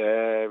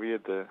 Yeah, we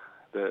had the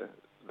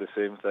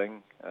same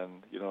thing,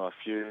 and a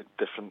few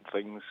different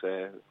things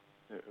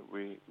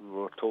we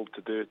were told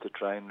to do to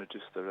try and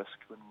reduce the risk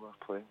when we were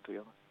playing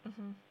together.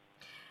 Mm-hmm.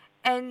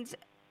 And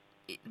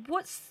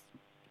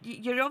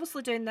you're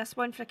obviously doing this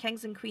one for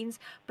Kings and Queens,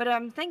 but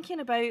I'm thinking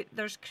about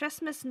there's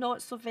Christmas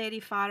not so very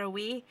far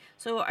away.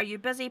 So are you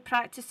busy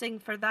practicing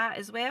for that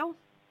as well?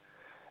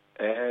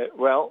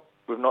 Well,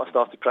 we've not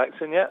started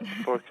practicing yet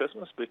for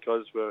Christmas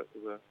because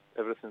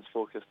everything's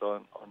focused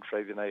on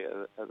Friday night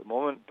at the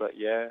moment. But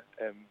yeah,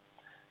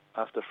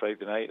 after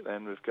Friday night,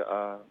 then we've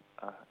got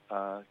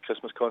a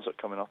Christmas concert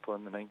coming up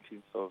on the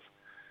 19th of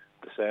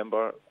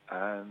December,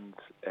 and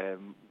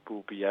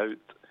we'll be out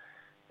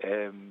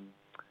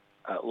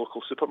at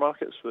local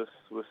supermarkets with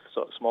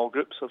sort of small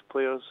groups of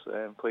players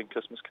playing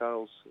Christmas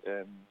carols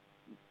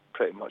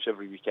pretty much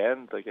every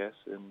weekend, I guess,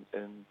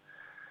 in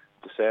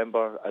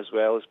December, as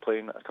well as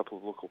playing at a couple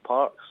of local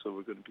parks. So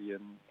we're going to be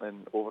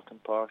in Overton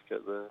Park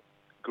at the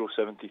Grow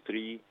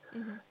 73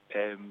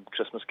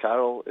 Christmas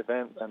Carol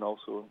event, and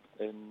also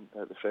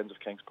at the Friends of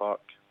Kings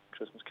Park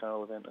Christmas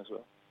Carol event as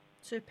well.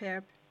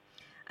 Superb.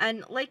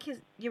 And like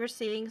you were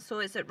saying, so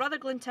it's at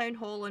Rutherglen Town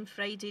Hall on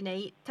Friday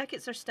night.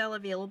 Tickets are still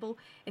available.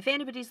 If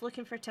anybody's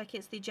looking for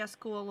tickets, they just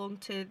go along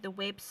to the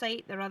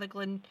website, the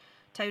Rutherglen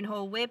Town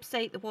Hall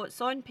website, the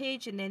What's On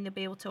page, and then they'll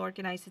be able to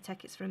organise the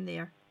tickets from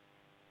there.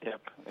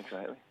 Yep,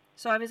 exactly.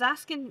 So I was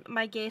asking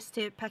my guests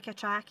to pick a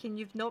track, and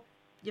you've not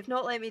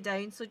let me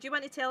down. So do you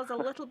want to tell us a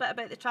little bit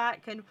about the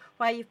track and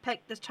why you've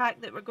picked the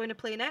track that we're going to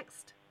play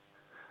next?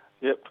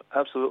 Yep,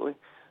 absolutely.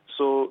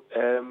 So,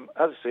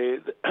 as I say,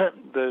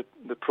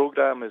 the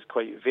programme is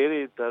quite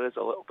varied. There is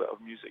a little bit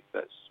of music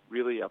that's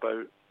really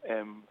about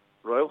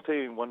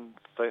royalty, one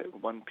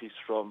piece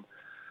from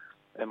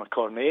a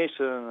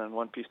coronation and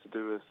one piece to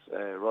do with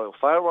royal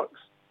fireworks.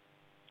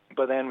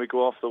 But then we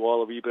go off the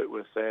wall a wee bit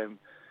with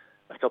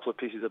a couple of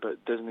pieces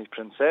about Disney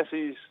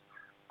princesses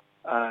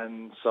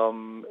and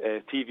some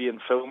TV and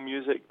film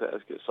music that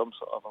has got some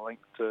sort of a link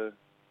to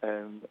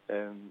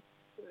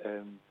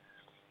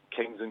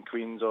kings and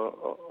queens or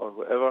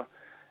whatever,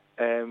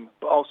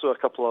 but also a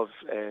couple of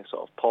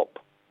sort of pop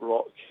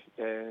rock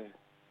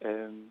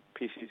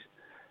pieces,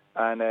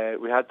 And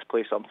we had to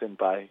play something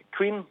by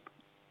Queen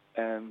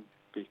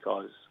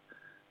because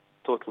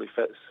totally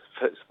fits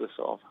the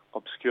sort of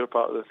obscure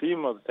part of the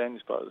theme, or the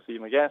tennis part of the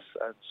theme, I guess.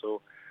 And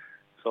so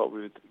thought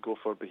we would go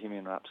for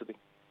Bohemian Rhapsody.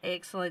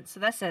 Excellent. So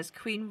this is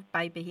Queen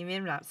by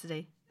Bohemian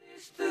Rhapsody.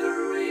 Is the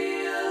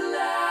real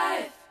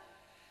life?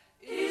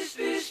 Is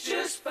this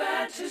just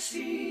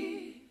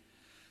fantasy?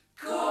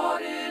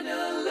 Caught in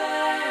a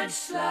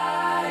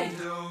landslide,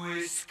 no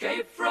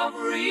escape from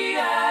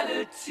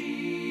reality.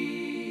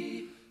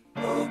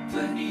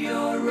 Open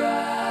your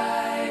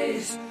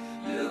eyes,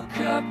 look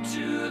up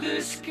to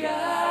the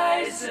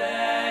skies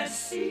and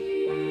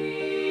see.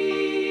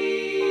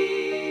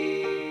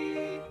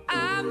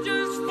 I'm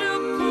just a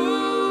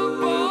poor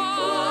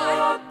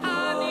boy,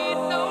 I need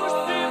no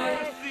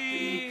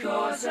sympathy,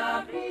 because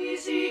I'm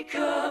easy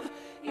come,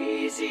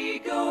 easy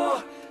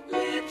go,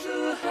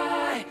 little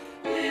high,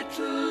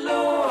 little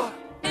low.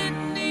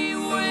 Any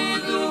way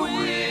the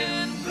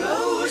wind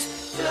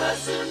blows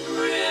doesn't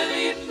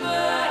really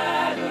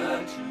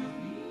matter to me.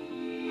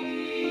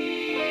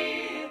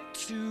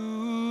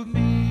 To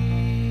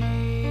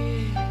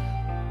me.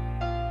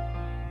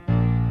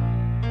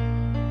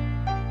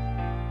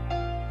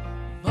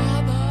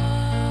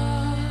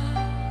 Mama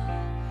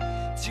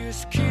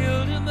just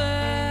killed a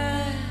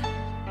man,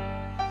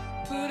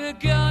 put a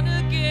gun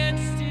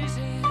against his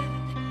head,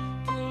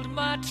 pulled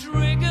my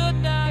trigger,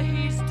 now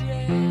he's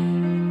dead.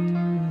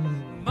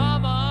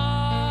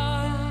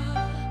 Mama,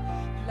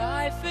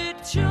 life had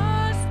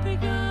just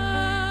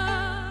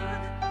begun,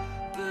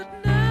 but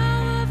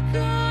now I've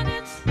gone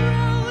and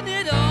thrown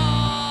it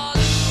all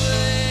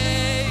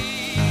away.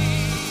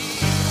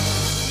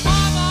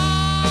 Mama,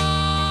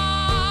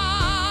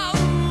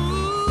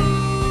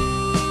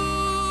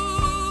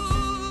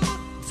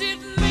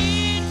 didn't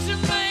mean to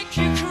make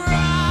you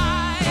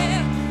cry.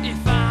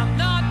 If I'm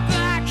not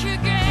back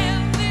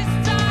again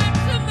this time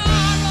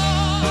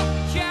tomorrow,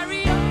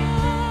 carry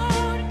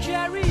on,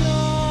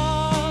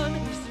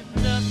 as if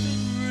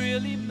nothing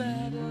really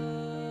matters.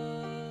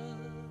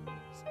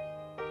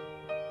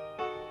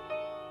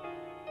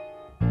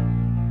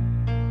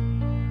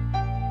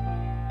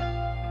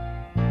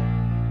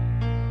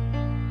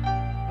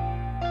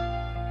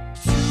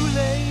 Too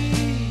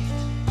late,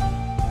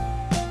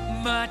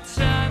 my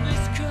time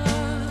has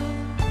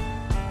come.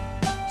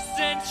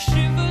 Sent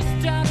shivers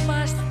down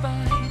my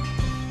spine,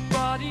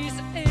 body's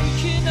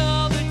aching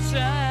all the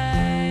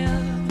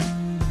time.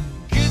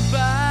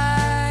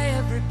 Goodbye,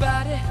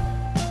 everybody,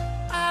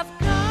 I've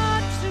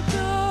got to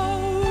go.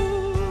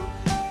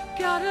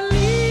 Gotta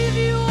leave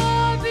you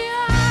all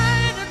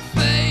behind and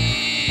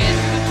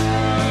face the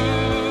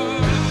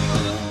truth.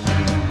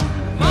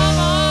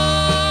 Mama,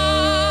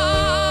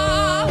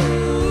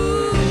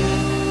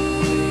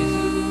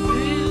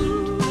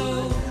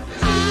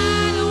 I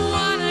don't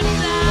wanna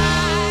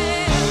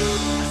die.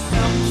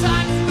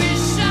 Sometimes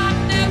wish I'd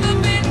never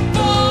been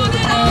born at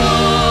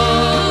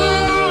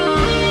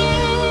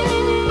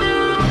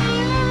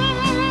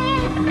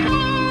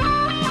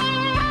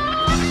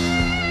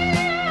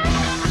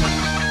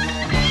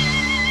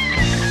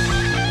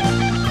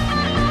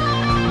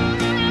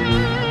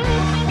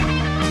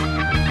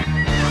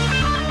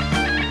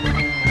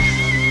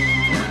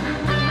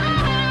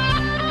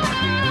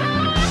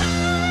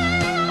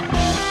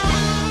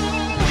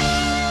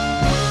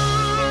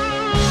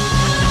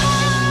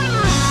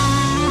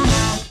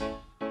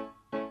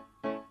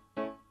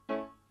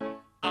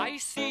I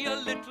see a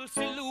little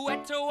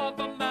silhouette of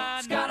a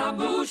man.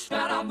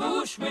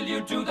 Scaramouche, will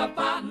you do the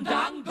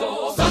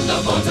fandango?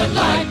 Thunderbolts and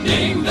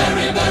lightning,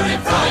 very, very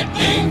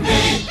frightening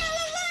me.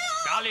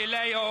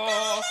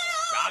 Galileo,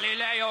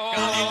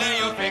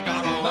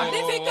 Figaro.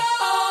 Magnifico!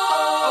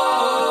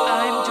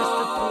 I'm just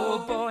a poor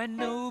boy,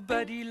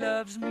 nobody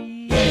loves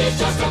me. He's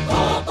just a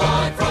poor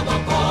boy from a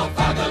poor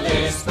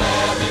family,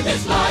 sparing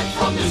his life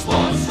from this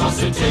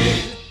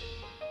monstrosity.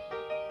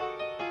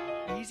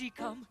 Easy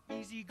come,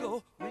 easy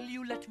go, will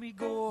you let me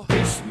go?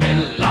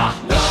 Bismillah,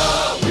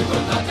 no, we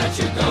will not let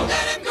you go.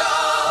 Let him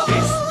go!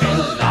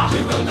 Bismillah,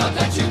 we will not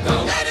let you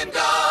go. Let him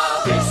go!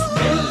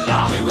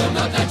 Bismillah, we will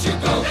not let you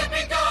go. Let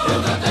me go!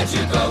 We'll not let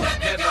you go. Let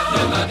me go!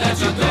 We'll not let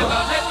you go.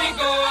 Let me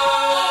go!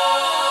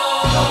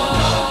 No,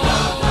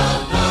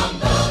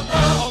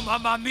 oh,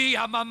 mamma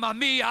mia, mamma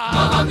mia.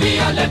 Mamma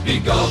mia, let me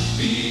go.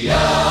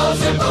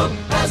 Beelzebub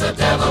has a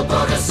devil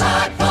put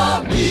aside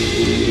for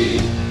me.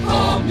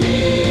 For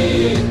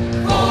me,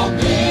 for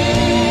me.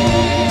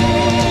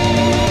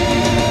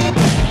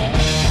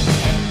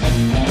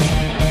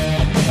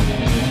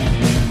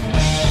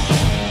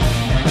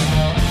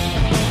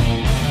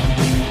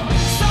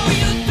 So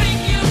you think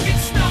you can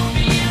stop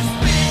me and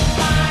spit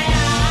my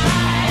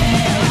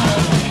eye?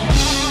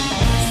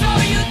 So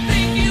you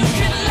think you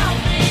can love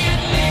me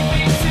and leave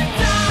me to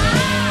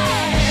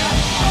die?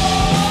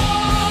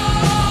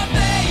 Oh,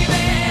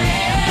 baby,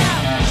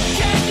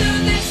 can't do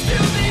this to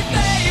me,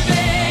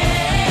 baby.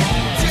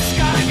 Just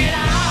gotta get out.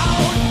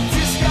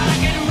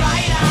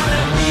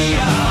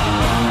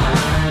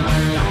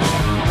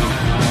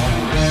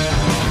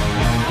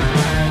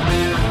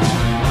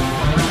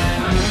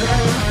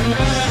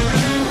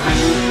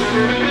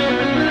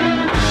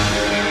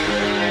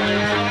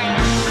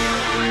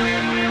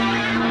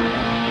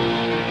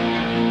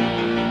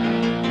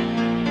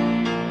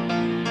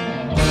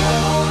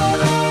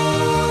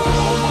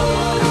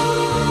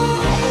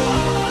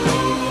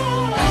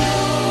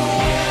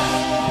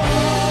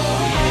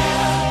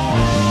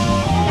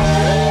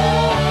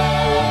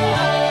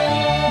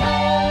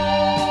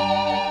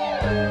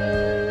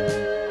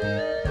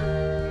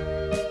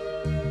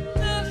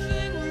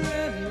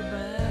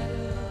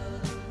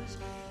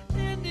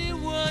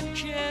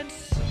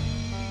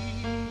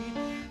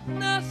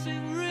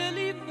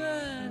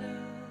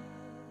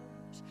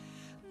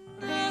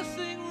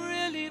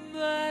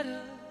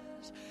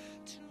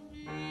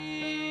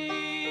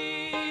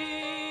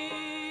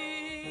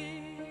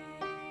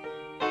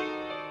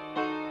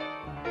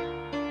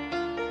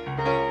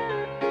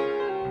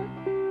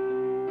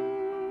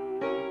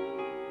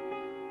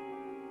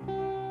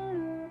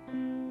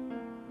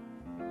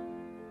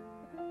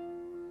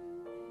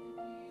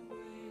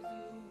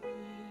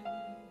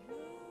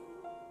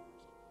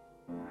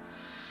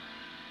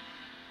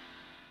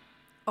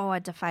 Oh, I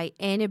defy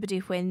anybody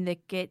when they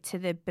get to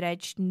the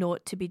bridge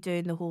not to be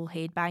doing the whole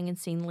headbanging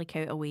scene like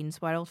out of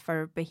Wayne's World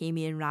for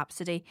Bohemian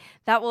Rhapsody.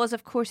 That was,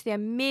 of course, the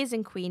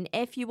amazing Queen.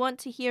 If you want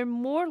to hear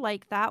more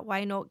like that,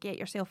 why not get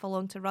yourself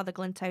along to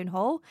Rutherglen Town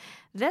Hall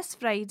this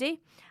Friday?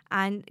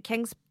 And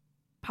Kings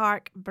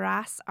Park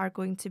Brass are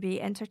going to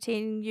be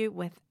entertaining you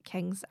with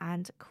Kings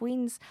and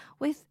Queens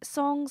with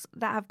songs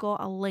that have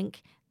got a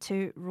link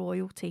to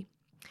royalty.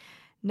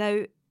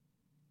 Now,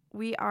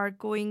 we are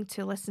going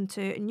to listen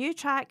to a new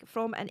track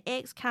from an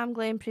ex-Cam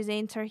Glen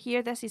presenter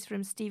here. This is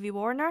from Stevie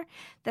Warner.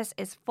 This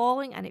is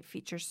Falling and it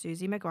features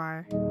Susie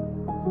McGuire.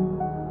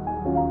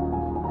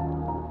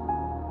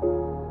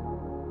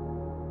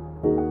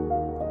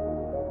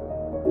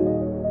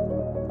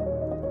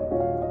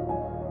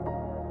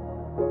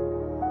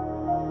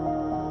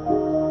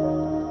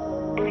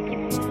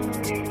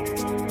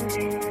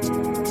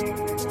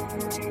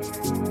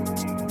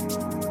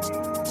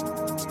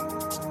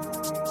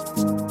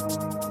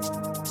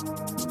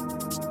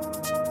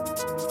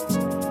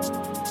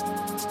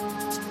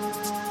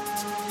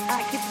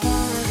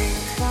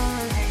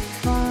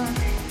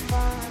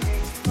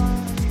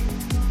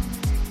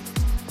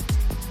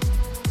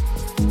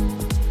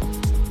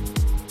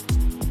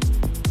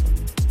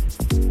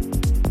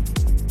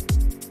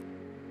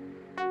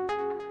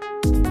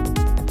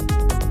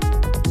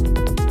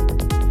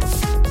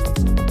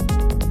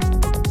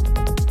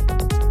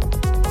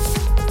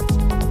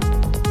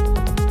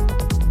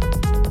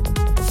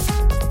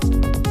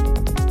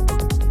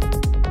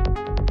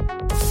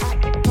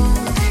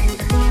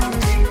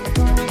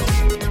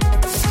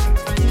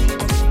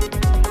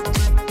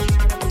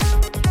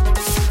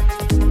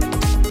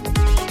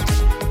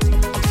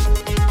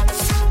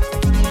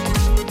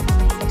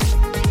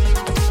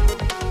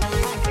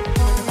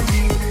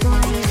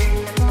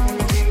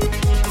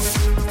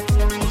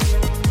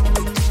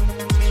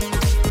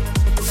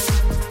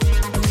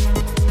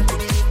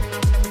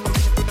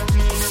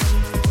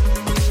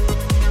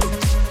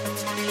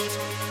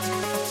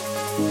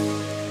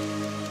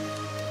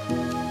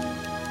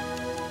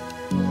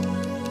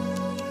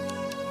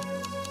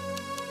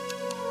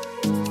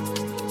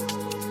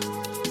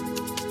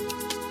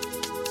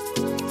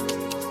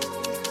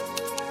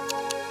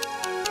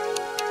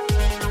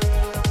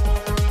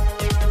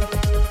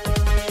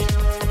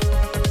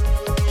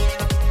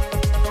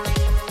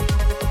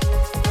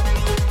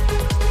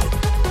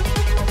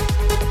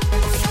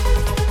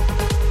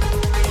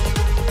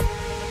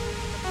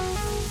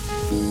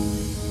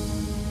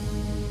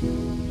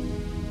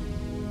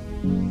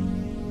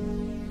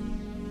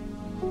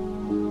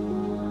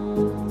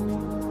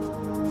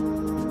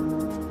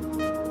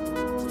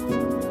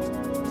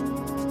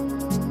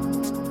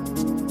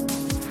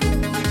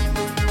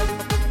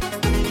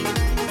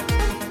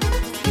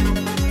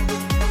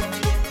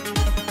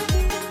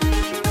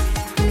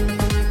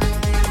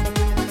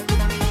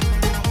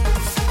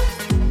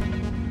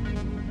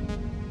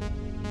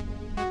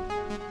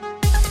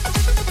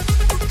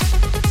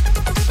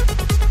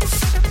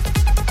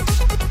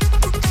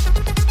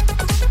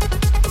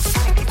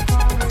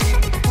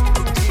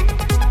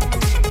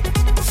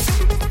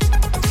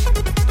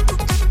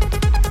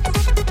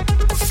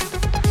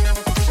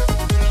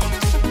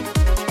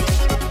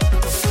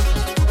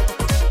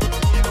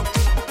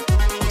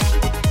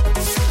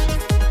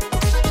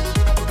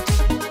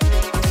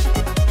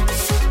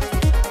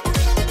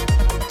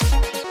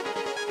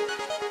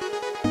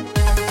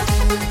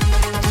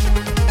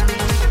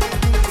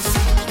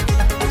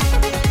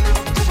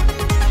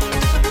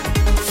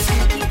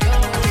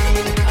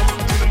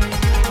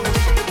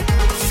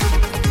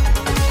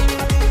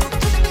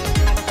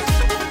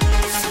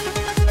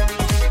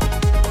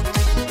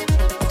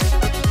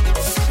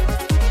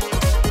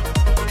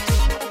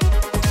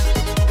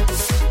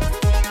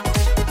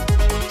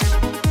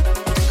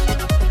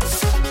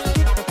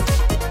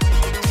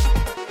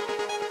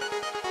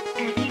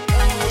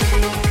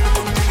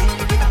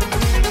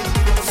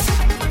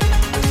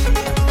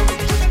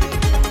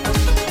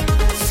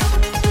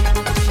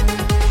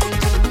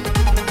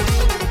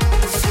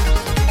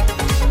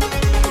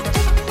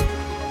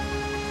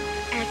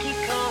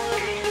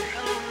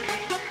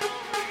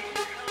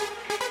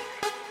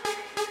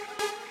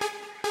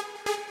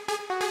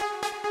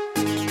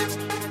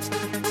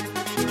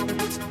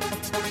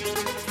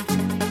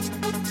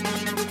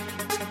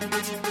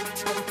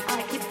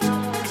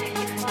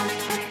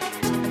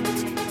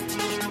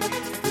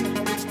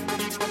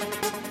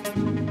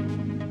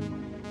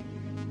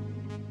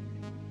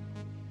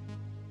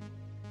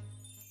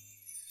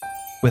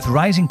 With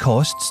rising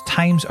costs,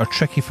 times are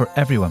tricky for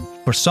everyone.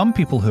 For some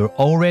people who are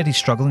already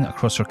struggling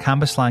across our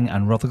Cambuslang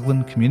and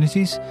Rutherglen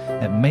communities,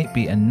 it might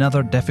be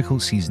another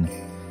difficult season.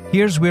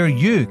 Here's where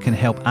you can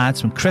help add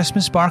some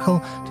Christmas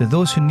sparkle to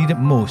those who need it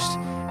most.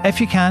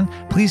 If you can,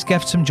 please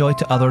gift some joy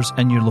to others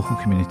in your local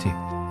community.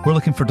 We're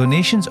looking for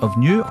donations of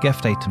new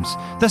gift items.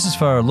 This is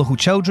for our local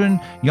children,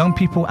 young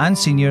people and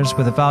seniors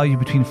with a value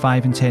between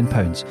 £5 and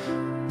 £10.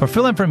 For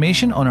full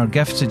information on our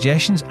gift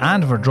suggestions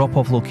and our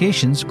drop-off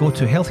locations, go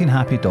to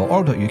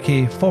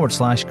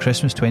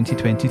healthyandhappy.org.uk/Christmas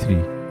 2023.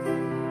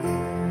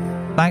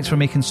 Thanks for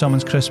making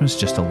someone's Christmas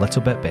just a little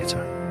bit better.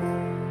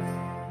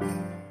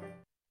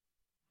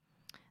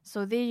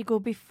 So there you go.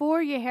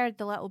 Before you heard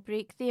the little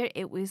break there,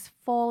 it was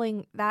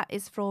Falling. That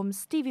is from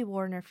Stevie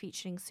Warner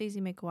featuring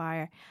Susie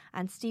McGuire.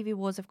 And Stevie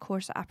was, of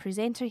course, a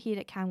presenter here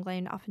at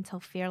Camglen up until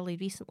fairly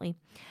recently.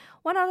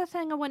 One other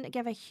thing I want to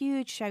give a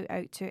huge shout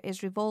out to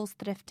is Revolve's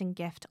Thrift and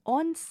Gift.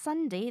 On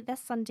Sunday,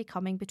 this Sunday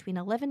coming between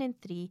 11 and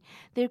 3,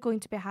 they're going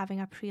to be having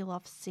a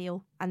pre-love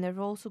sale. And they're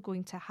also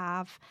going to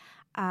have...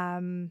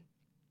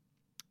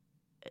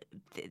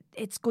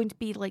 it's going to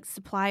be like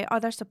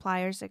other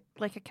suppliers,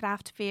 like a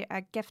craft fair,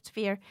 a gift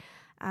fair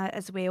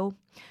as well.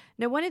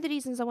 Now, one of the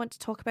reasons I want to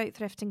talk about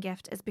Thrift and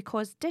Gift is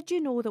because did you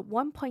know that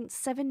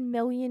 1.7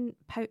 million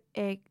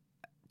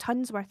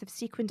tonnes worth of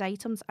sequined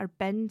items are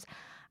binned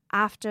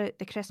after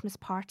the Christmas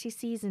party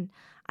season,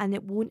 and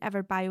it won't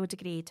ever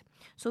biodegrade?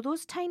 So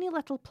those tiny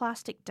little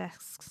plastic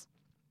discs,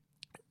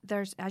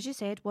 there's, as you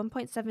said,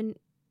 1.7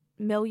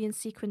 million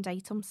sequined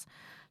items.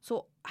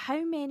 So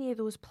how many of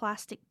those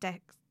plastic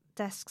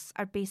discs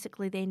are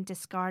basically then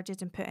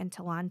discarded and put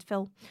into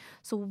landfill?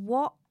 So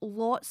what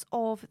lots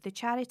of the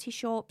charity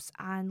shops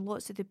and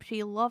lots of the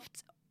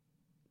pre-loved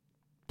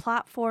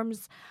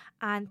platforms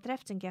and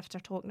Thrift and Gift are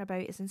talking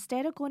about is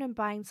instead of going and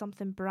buying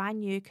something brand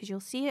new, because you'll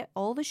see it,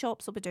 all the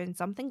shops will be doing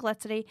something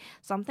glittery,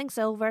 something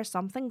silver,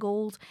 something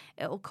gold.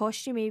 It'll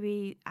cost you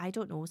maybe, I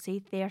don't know, say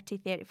 30,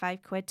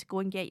 35 quid to go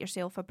and get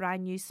yourself a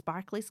brand new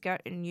sparkly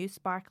skirt and a new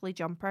sparkly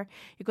jumper.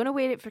 You're going to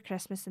wear it for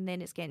Christmas and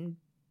then it's getting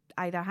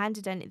either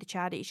handed into the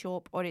charity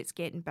shop or it's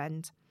getting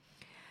binned.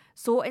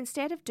 So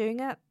instead of doing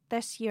it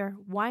this year,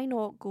 why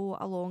not go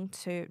along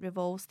to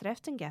Revolve's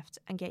Thrift and Gift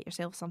and get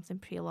yourself something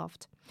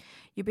pre-loved?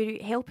 You'll be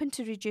helping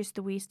to reduce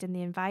the waste in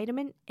the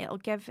environment. It'll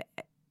give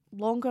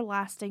longer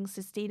lasting,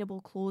 sustainable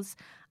clothes,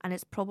 and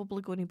it's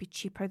probably going to be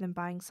cheaper than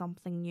buying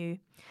something new.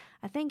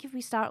 I think if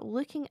we start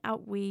looking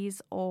at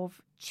ways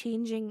of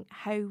changing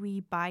how we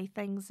buy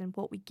things and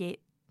what we get,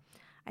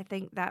 I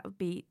think that would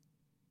be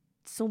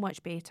so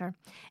much better.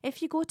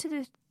 If you go to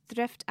the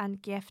Thrift and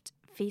Gift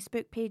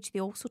Facebook page, they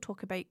also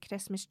talk about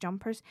Christmas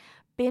jumpers.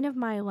 Bane of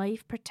my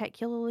life,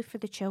 particularly for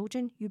the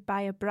children. You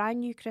buy a brand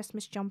new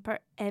Christmas jumper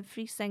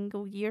every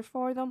single year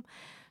for them.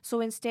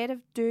 So instead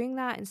of doing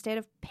that, instead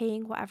of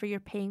paying whatever you're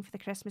paying for the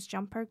Christmas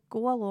jumper,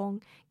 go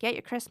along, get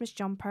your Christmas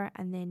jumper,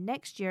 and then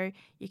next year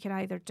you can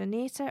either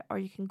donate it or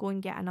you can go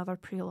and get another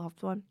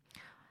pre-loved one.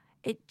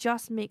 It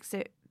just makes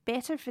it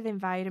better for the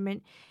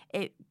environment.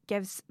 It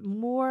gives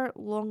more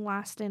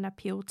long-lasting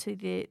appeal to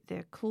the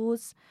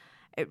clothes.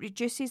 It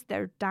reduces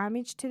their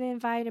damage to the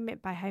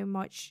environment by how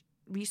much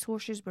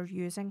resources we're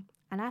using.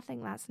 And I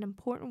think that's an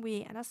important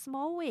way and a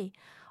small way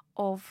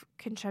of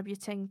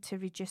contributing to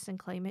reducing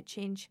climate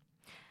change.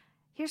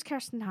 Here's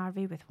Kirsten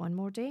Harvey with One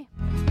More Day.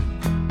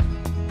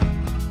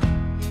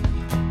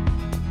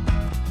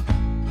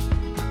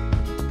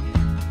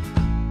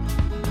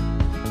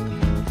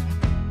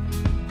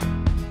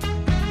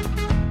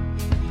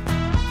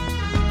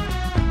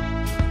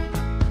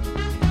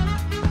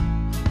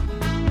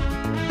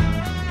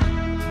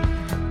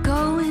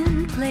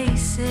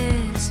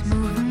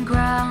 Moving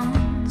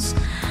grounds,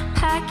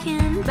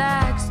 packing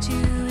bags to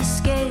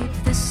escape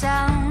the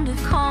sound of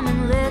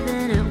common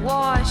living. It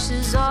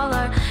washes all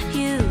our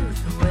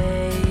youth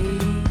away.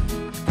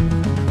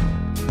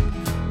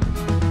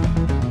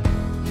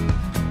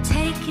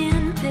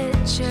 Taking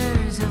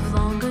pictures of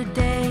longer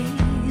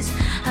days,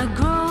 a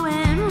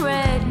growing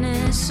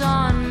redness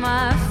on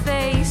my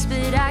face,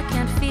 but I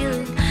can't feel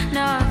it.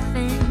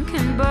 Nothing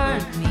can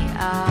burn me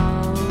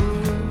out.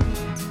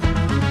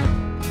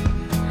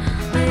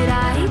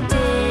 I didn't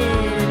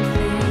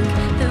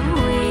think that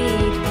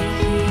we'd be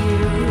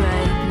here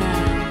right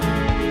now,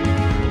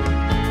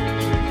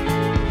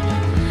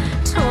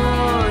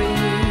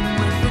 toying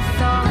with the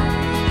thought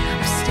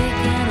of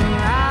sticking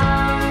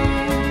around.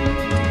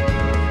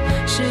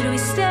 Should we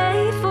stay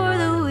for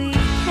the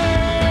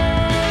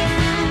weekend?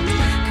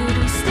 Could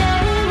we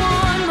stay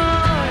one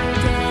more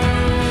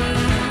day?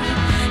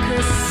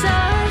 'Cause the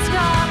sun's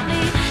got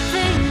me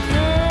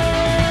thinking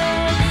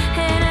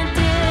in a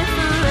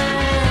different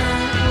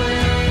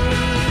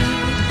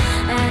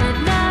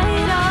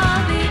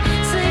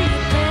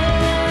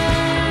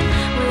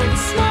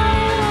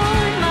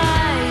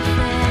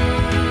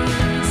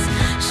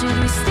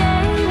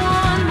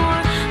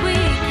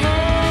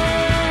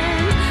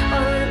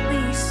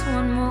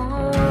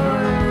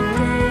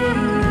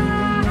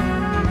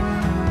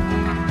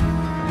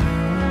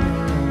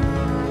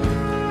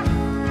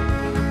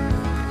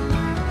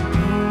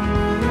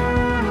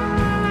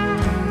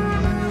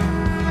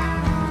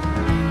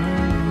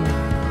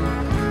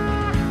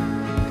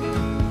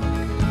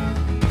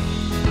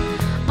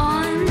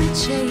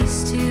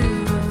chase to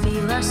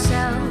reveal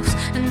ourselves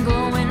and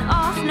going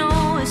off,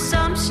 no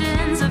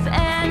assumptions of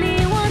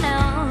anyone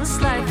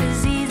else. Life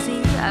is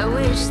easy, I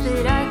wish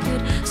that I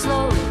could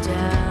slow it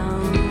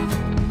down.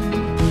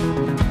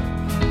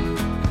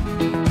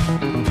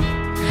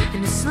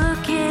 And it's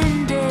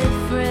looking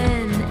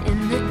different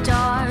in the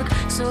dark,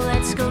 so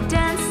let's go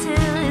dance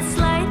till it's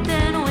light,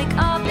 then wake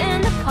up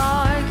in the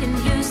park and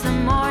use the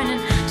morning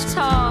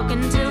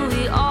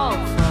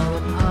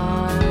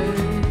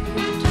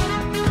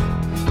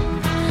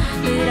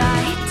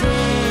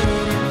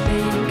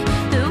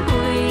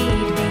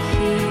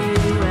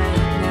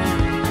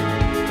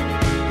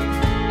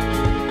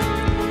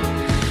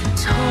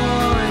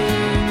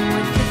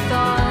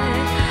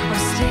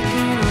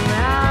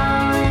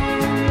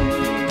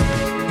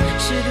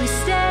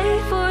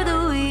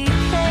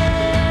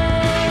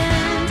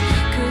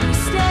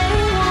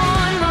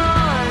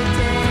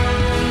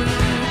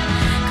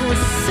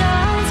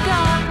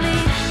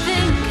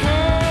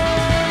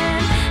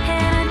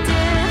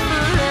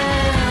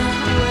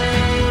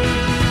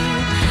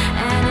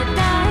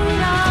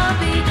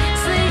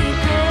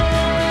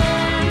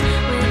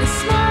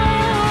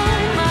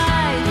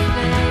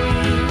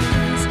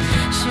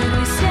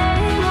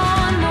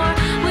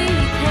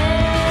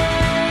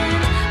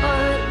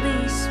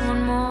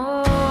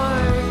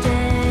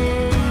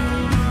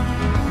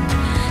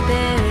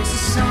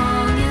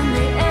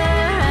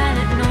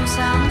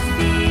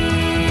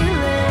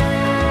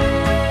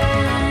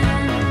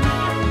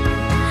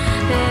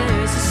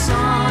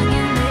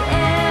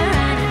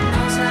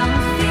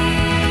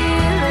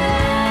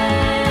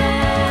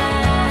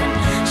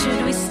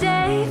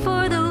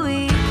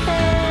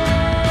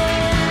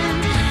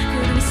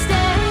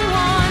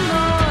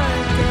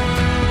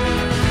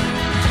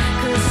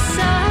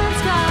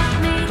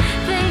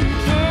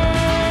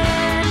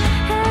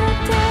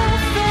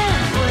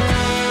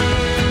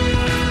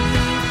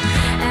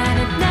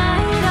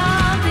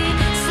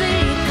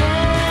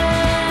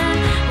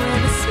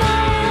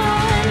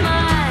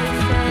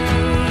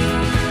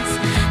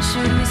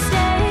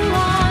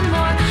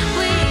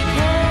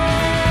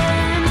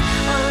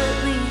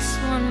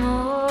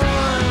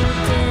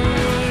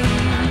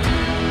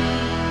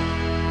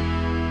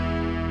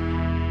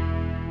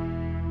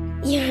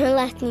You're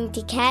listening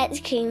to Cat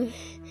Scream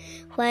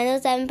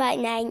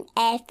 107.9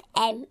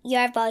 FM.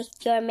 Your voice,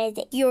 your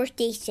music, your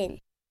station.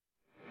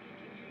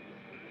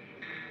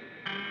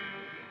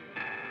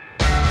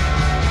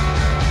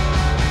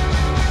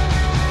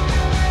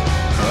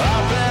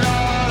 I've been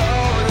all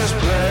over this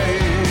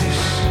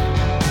place,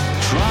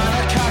 trying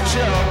to catch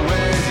up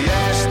with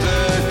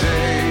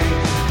yesterday.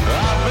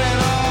 I've been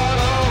all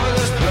over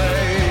this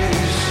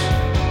place,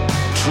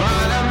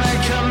 trying to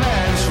make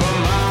amends for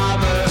my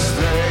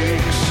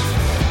mistakes.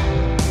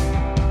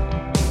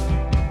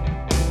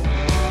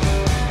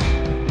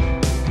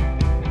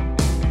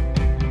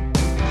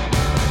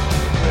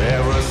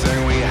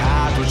 Everything we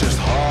had was just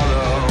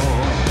hollow.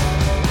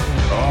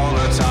 All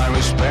the time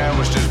we spent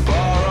was just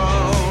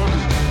borrowed.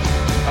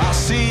 I'll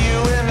see you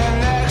in the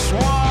next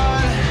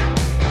one.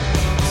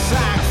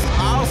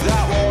 Thankful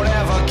that won't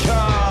ever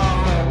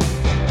come.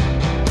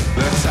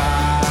 The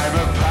time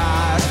had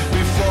passed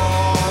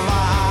before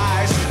my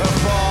eyes.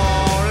 If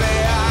only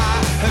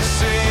I had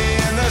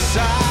seen the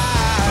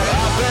sign.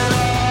 I've been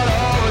all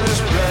over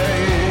this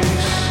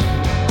place,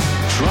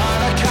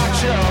 trying to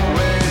catch up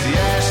with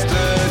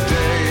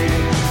yesterday.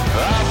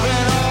 I've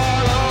been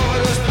all over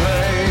this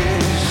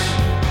place,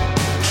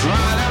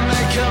 trying to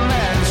make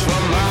amends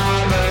for my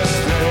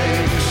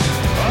mistakes.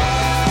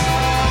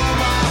 Oh,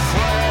 my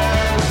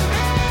friend,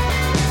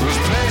 those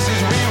places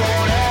we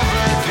won't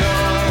ever go.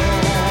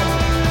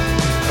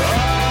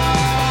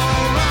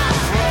 Oh, my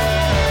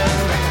friend,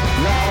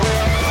 now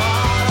we're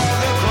part of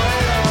the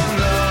great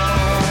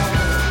unknown.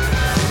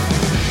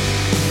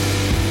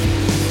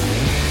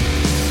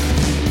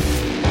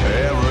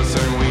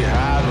 Everything we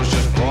had was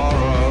just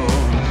borrowed.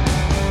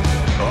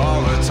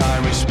 All the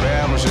time we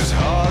spent was just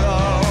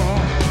hollow.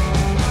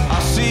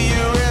 I'll see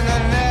you in the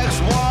next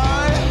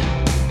one.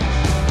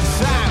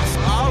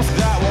 Thankful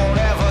that won't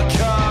ever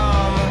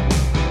come.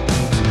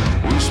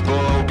 We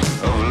spoke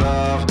of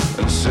love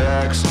and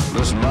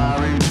sexless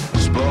marriage.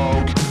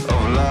 Spoke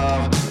of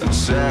love and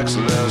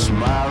sexless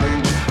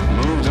marriage.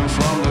 Moved him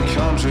from the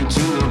country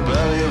to the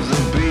belly of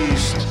the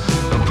beast.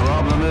 The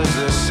problem is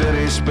this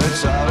city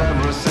spits out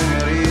everything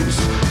it eats.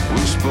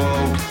 We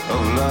spoke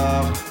of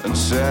love and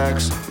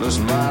sexless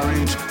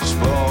marriage.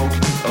 Spoke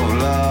of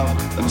love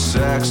and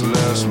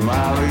sexless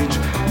marriage.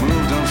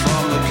 Moved him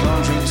from the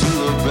country to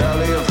the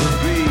belly of the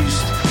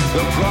beast.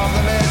 The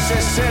problem is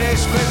this city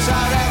spits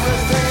out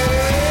everything it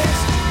is.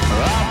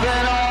 I've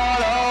been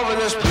all over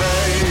this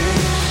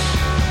place,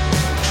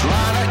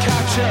 trying to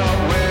catch up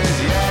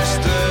with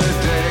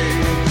yesterday.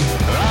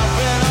 I've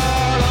been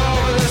all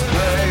over this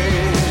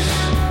place,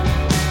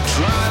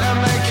 trying to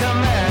make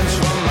amends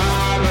for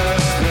my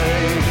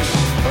mistakes.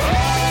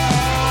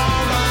 Oh,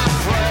 my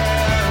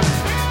friend,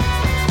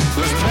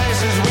 there's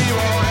places we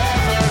won't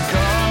ever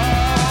go.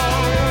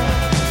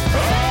 Oh,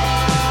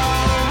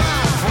 my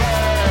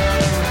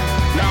friend,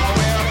 now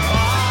we're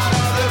part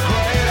of the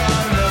great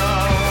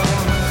unknown.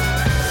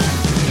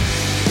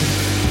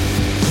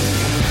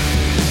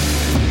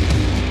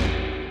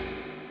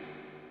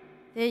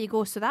 There you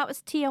go. So that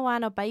was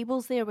Tijuana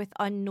Bibles there with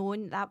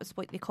Unknown. That was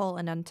what they call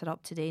an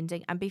interrupted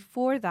ending. And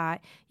before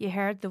that, you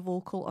heard the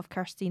vocal of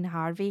Kirstine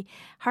Harvey.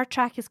 Her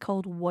track is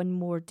called One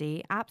More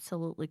Day.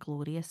 Absolutely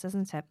glorious,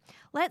 isn't it?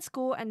 Let's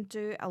go and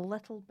do a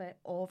little bit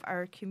of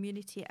our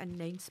community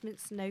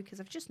announcements now, because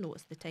I've just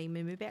noticed the time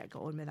and we better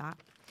get on with that.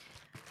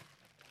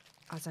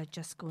 As I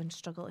just go and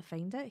struggle to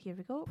find it. Here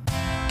we go.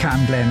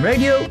 Cam Glen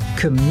Radio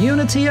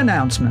Community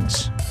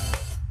Announcements.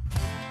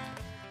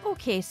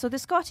 Okay, so the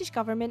Scottish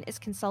Government is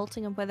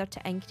consulting on whether to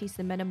increase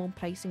the minimum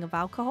pricing of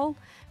alcohol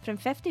from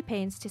 50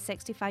 pence to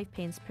 65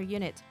 pence per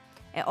unit.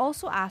 It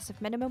also asks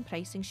if minimum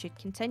pricing should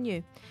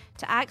continue.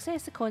 To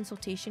access the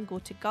consultation, go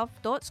to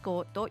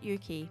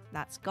gov.scot.uk.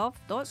 That's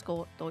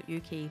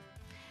gov.scot.uk.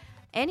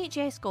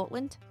 NHS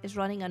Scotland is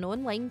running an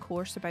online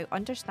course about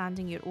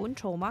understanding your own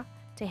trauma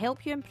to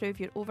help you improve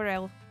your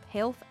overall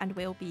health and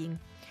well-being.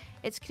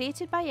 It's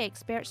created by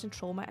experts in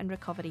trauma and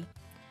recovery.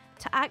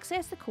 To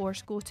access the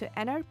course, go to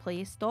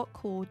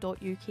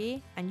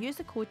innerplace.co.uk and use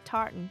the code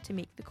TARTAN to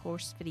make the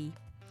course free.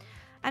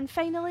 And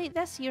finally,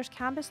 this year's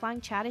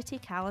Cambuslang Charity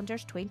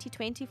Calendars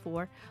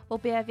 2024 will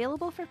be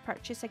available for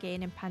purchase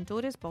again in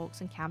Pandora's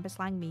Box in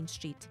Cambuslang Main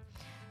Street.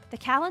 The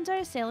calendar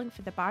is selling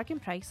for the bargain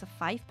price of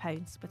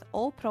 £5, with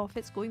all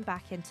profits going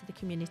back into the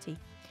community.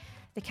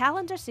 The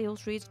calendar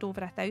sales raised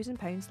over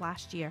 £1,000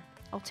 last year.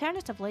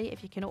 Alternatively,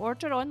 if you can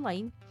order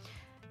online,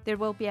 there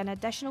will be an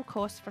additional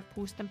cost for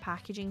post and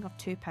packaging of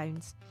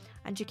 £2,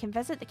 and you can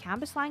visit the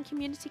Cambuslang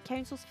Community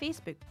Council's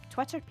Facebook,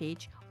 Twitter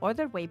page or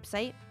their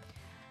website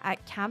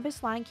at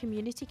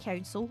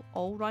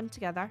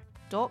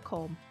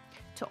cambuslangcommunitycouncil.com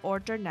to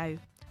order now.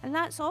 And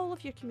that's all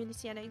of your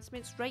community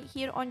announcements right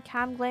here on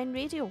Cam Glen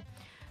Radio.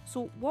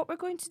 So what we're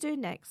going to do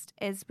next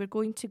is we're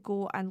going to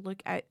go and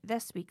look at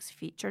this week's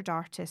featured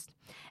artist.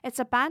 It's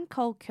a band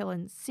called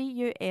Cullen,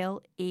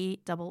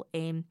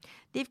 Cullam.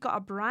 They've got a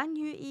brand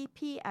new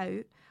EP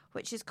out,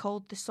 which is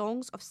called The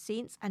Songs of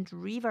Saints and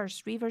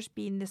Reivers. Reivers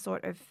being the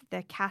sort of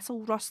the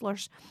castle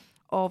rustlers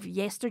of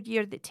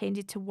yesteryear that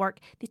tended to work.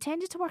 They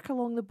tended to work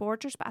along the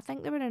borders, but I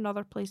think they were in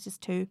other places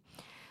too.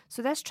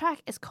 So this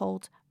track is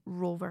called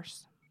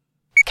Rovers.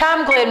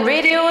 Cam Glen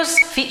Radio's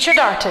featured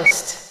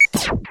artist.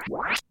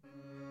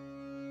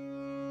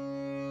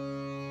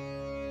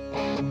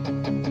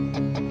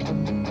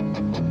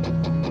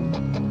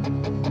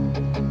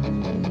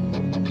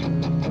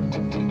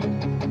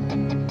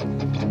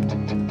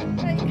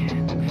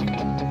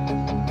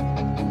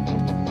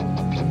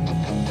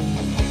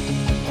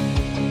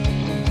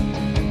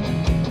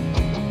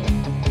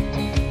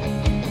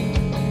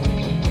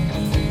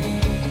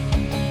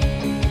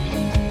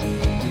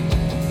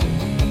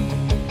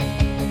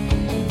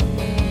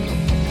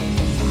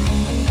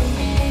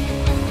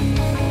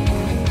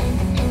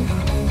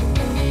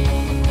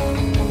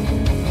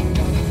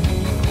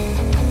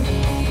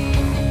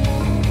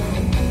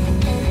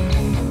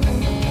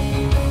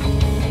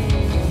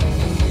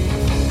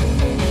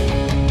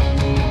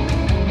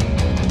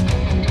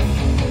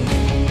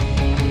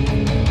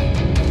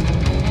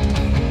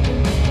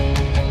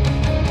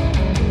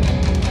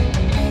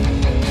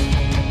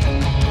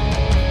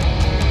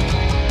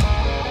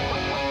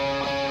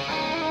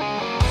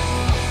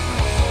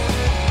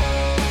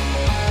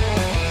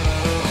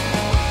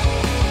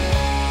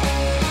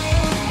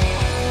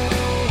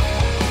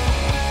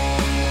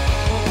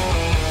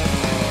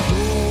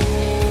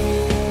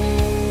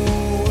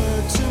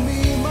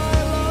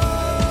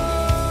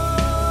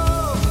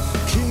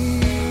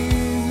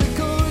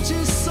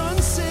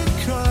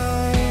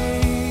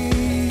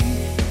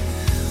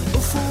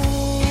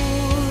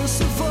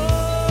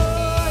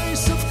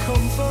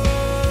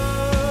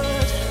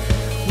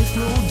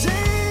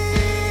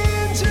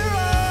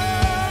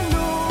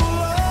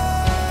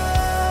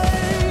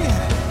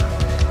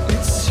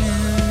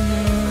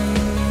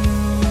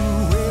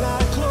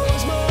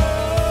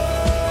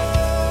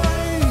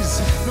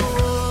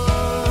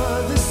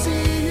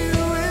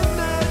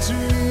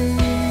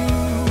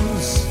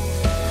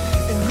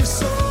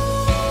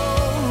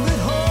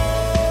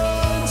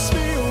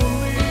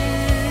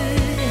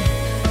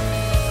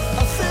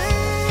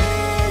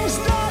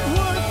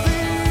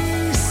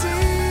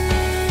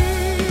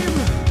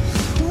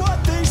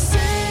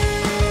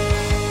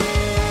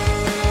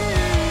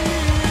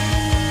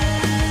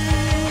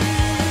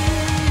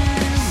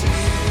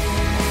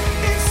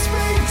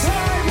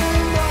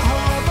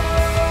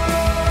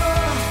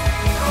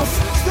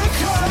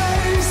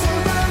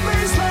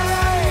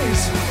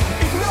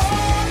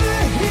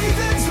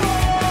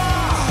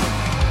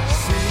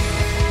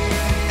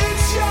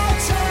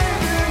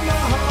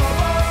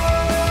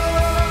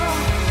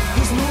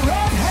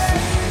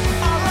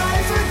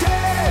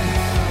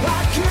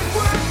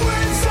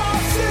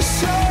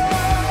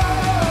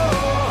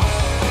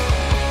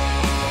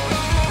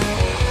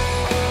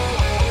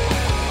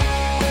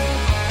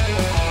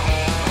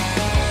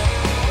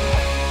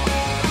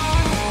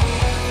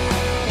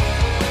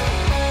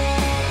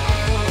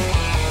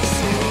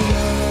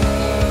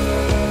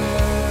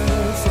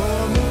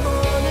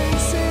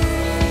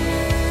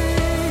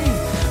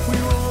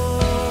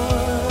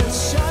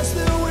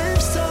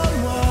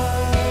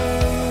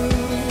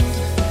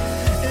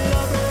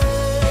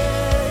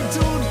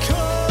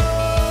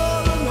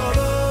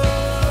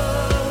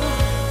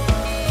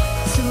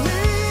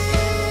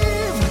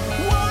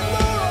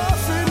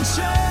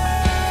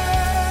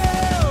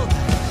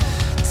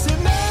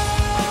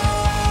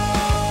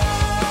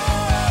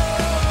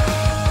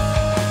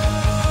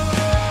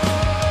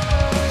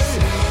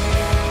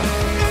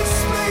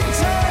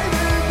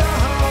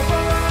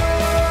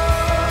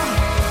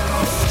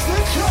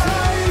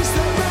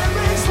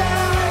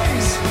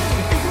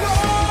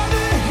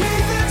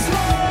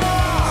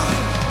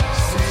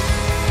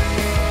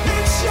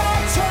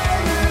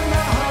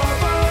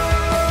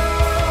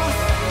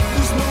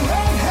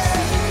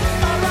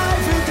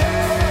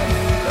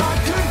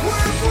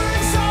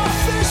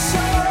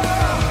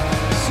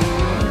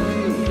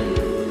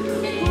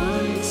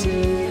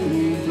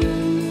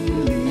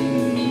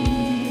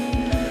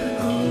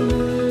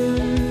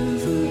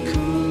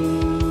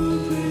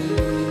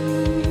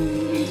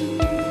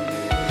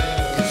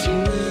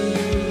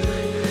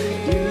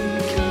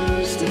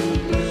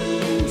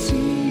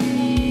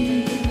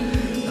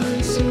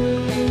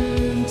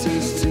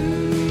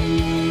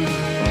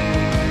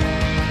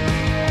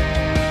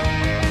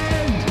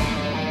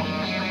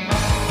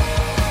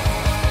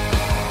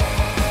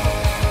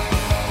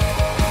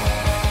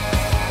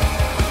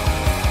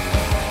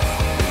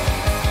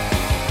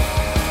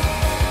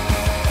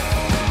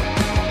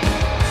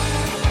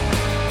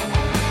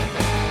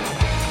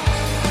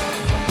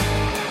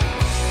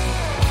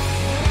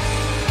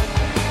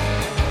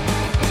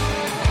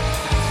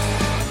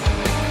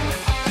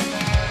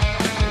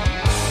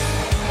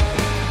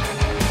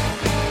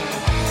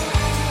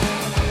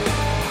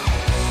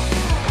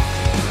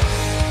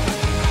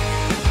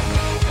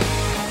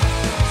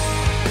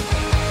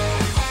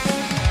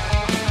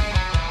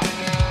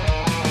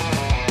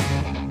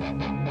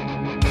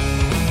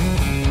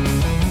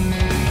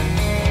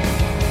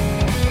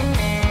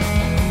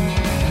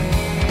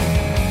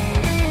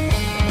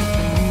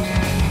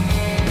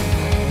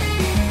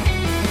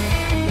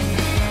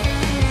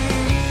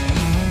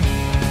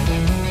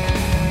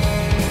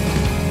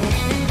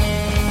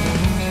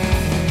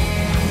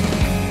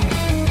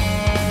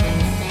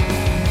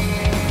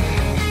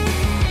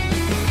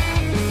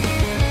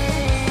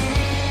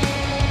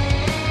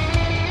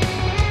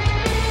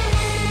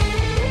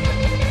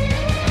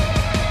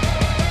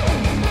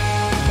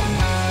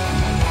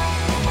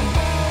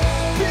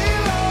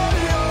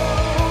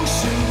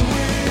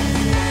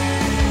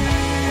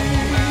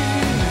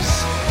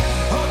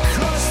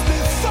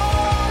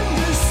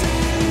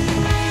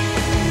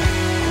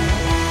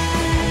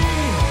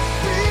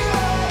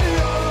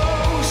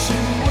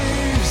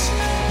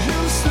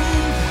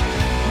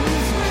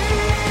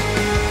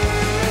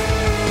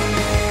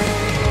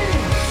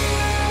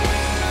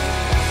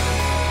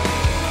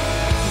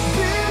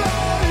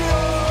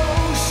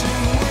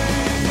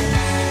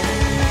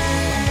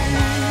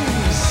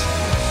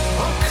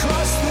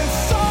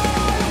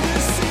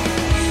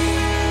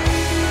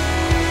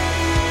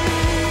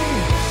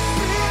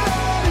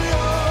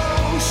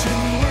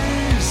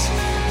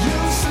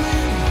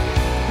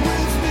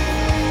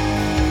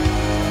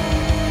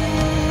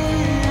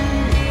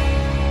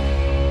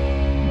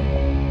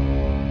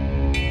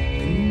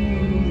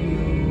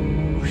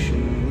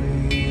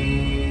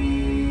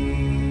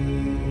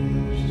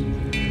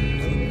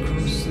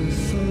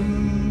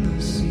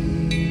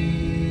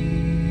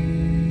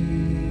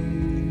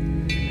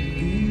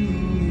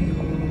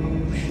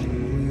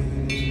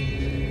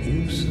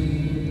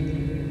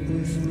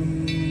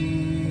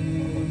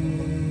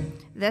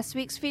 This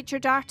week's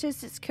featured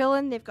artist is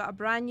Cullen. They've got a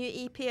brand new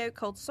EP out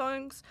called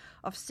Songs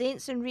of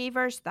Saints and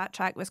Reavers. That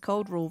track was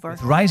called Rover.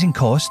 With rising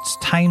costs,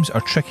 times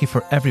are tricky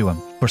for everyone.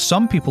 For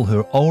some people who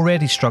are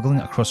already struggling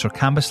across our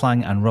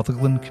Cambuslang and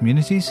Rutherglen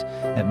communities,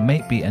 it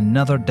might be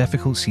another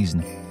difficult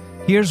season.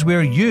 Here's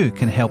where you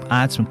can help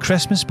add some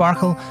Christmas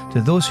sparkle to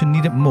those who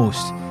need it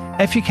most.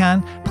 If you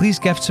can, please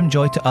gift some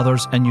joy to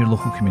others in your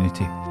local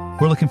community.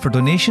 We're looking for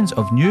donations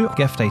of new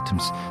gift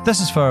items. This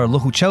is for our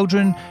local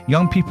children,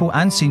 young people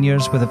and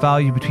seniors with a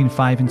value between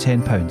 £5 and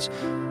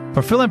 £10.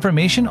 For full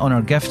information on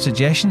our gift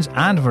suggestions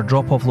and our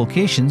drop-off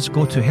locations,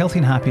 go to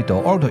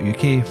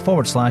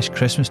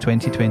healthyandhappy.org.uk/Christmas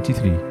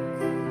 2023.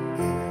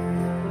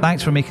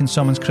 Thanks for making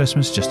someone's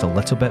Christmas just a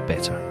little bit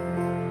better.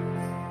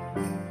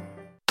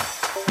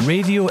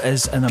 Radio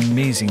is an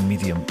amazing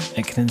medium.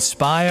 It can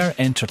inspire,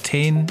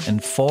 entertain,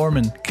 inform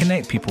and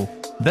connect people.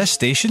 This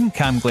station,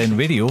 Cam Glen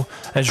Radio,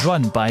 is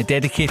run by a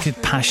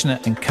dedicated,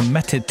 passionate and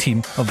committed team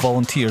of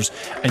volunteers,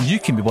 and you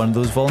can be one of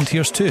those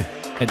volunteers too.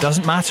 It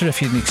doesn't matter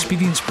if you're an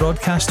experienced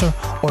broadcaster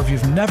or if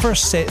you've never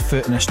set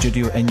foot in a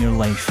studio in your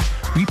life.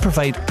 We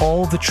provide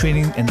all the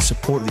training and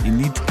support that you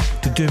need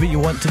to do what you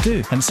want to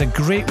do. And it's a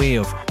great way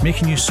of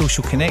making new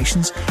social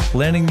connections,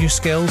 learning new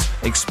skills,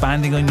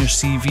 expanding on your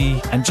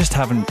CV and just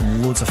having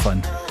loads of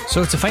fun.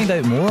 So to find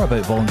out more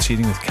about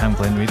volunteering with Cam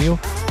Glen Radio,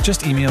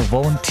 just email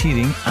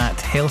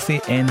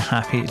volunteering@healthyanhappy.org.uk.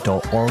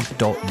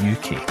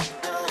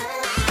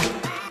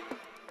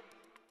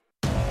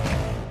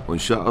 On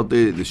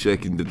Saturday, the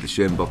 2nd of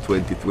December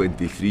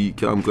 2023,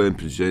 Cam Glen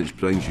Presents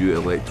brings you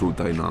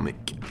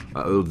Electrodynamic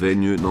at our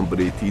venue at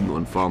number 18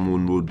 on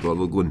Farmlone Road,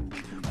 Rutherglen.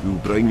 We will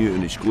bring you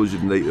an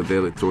exclusive night of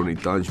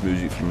electronic dance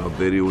music from our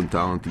very own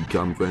talented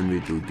Cam Glen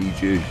Radio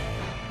DJs.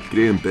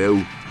 Graham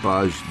Bell,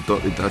 Baz,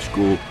 Dirty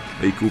Disco,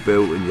 Michael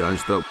Bell and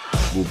Janster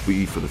will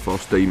be for the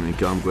first time in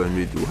Cam Glen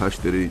Radio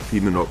history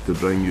teaming up to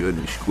bring you an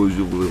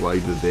exclusively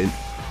live event,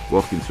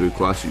 working through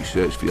classic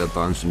sets for your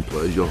dancing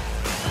pleasure.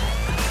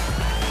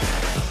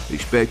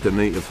 Expect a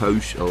night of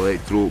house,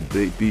 electro,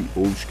 breakbeat,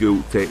 old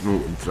school, techno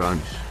and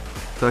trance.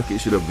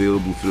 Tickets are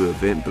available through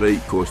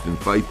Eventbrite, costing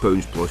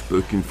 £5 plus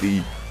booking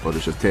fee, or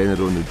it's a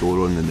tenner on the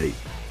door on the night.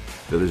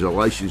 There is a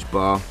licensed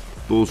bar,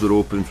 doors are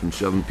open from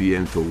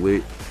 7pm till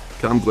late.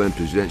 Cam Glen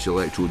Presents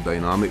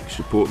Electrodynamic,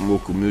 supporting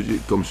local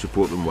music, come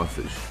support them with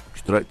us.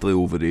 Strictly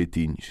over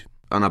 18s.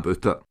 And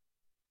about it.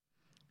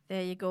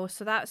 There you go.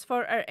 So that's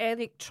for our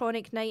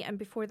electronic night, and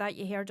before that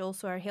you heard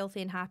also our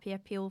Healthy and Happy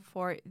appeal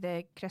for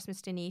the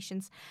Christmas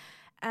donations.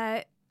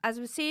 As I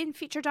was saying,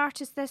 featured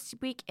artist this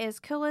week is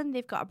Cullen.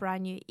 They've got a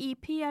brand new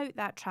EP out.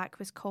 That track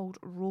was called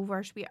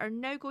Rovers. We are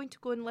now going to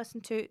go and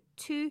listen to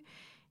two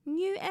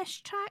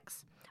new-ish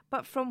tracks,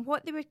 but from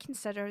what they would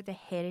consider the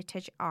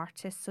heritage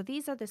artists. So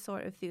these are the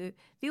sort of the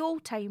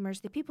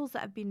old-timers, the people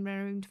that have been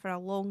around for a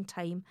long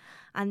time,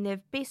 and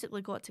they've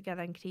basically got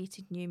together and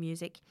created new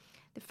music.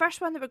 The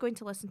first one that we're going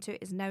to listen to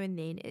is Now and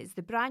Then. It is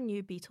the brand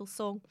new Beatles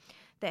song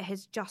that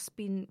has just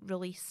been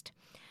released.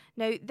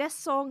 Now, this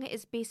song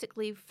is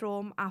basically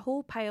from a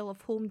whole pile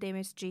of home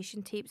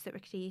demonstration tapes that were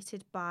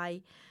created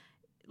by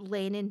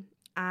Lennon,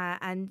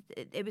 and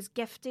it was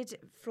gifted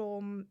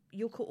from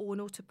Yoko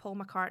Ono to Paul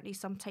McCartney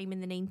sometime in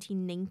the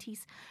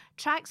 1990s.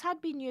 Tracks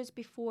had been used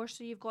before,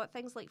 so you've got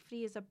things like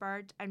Free as a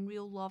Bird and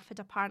Real Love had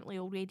apparently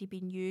already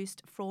been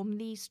used from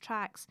these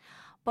tracks.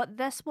 But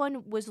this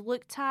one was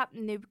looked at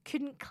and they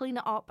couldn't clean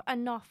it up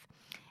enough.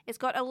 It's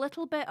got a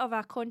little bit of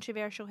a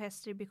controversial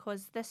history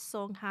because this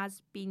song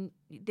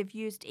they've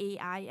used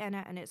AI in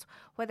it, and it's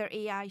whether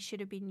AI should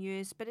have been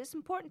used. But it's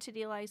important to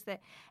realise that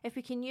if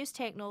we can use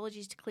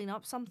technologies to clean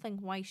up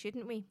something, why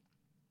shouldn't we?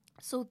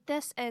 So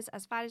this is,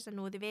 as far as I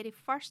know, the very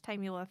first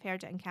time you'll have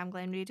heard it in Cam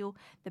Glen Radio,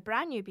 the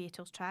brand new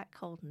Beatles track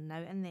called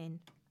Now and Then.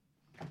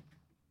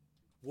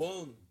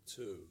 1,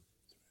 2,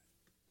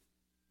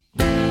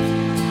 3.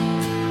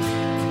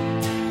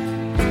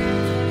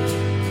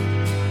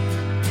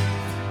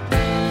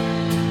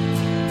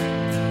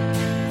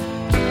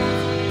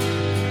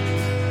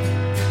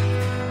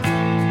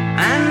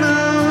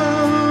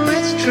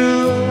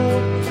 True,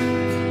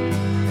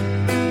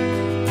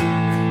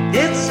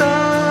 it's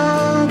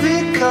all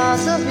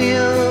because of you.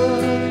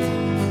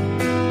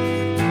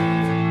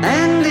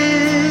 And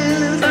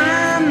if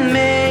I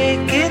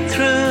make it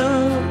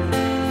through,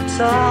 it's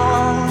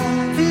all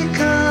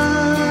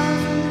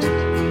because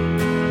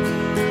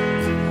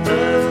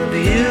of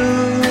you.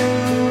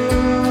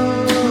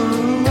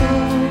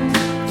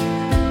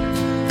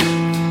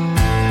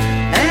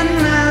 And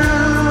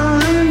now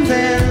and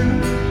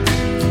then,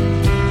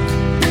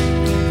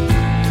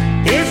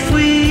 if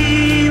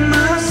we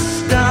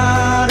must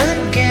start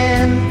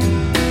again,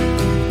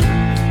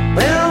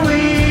 well,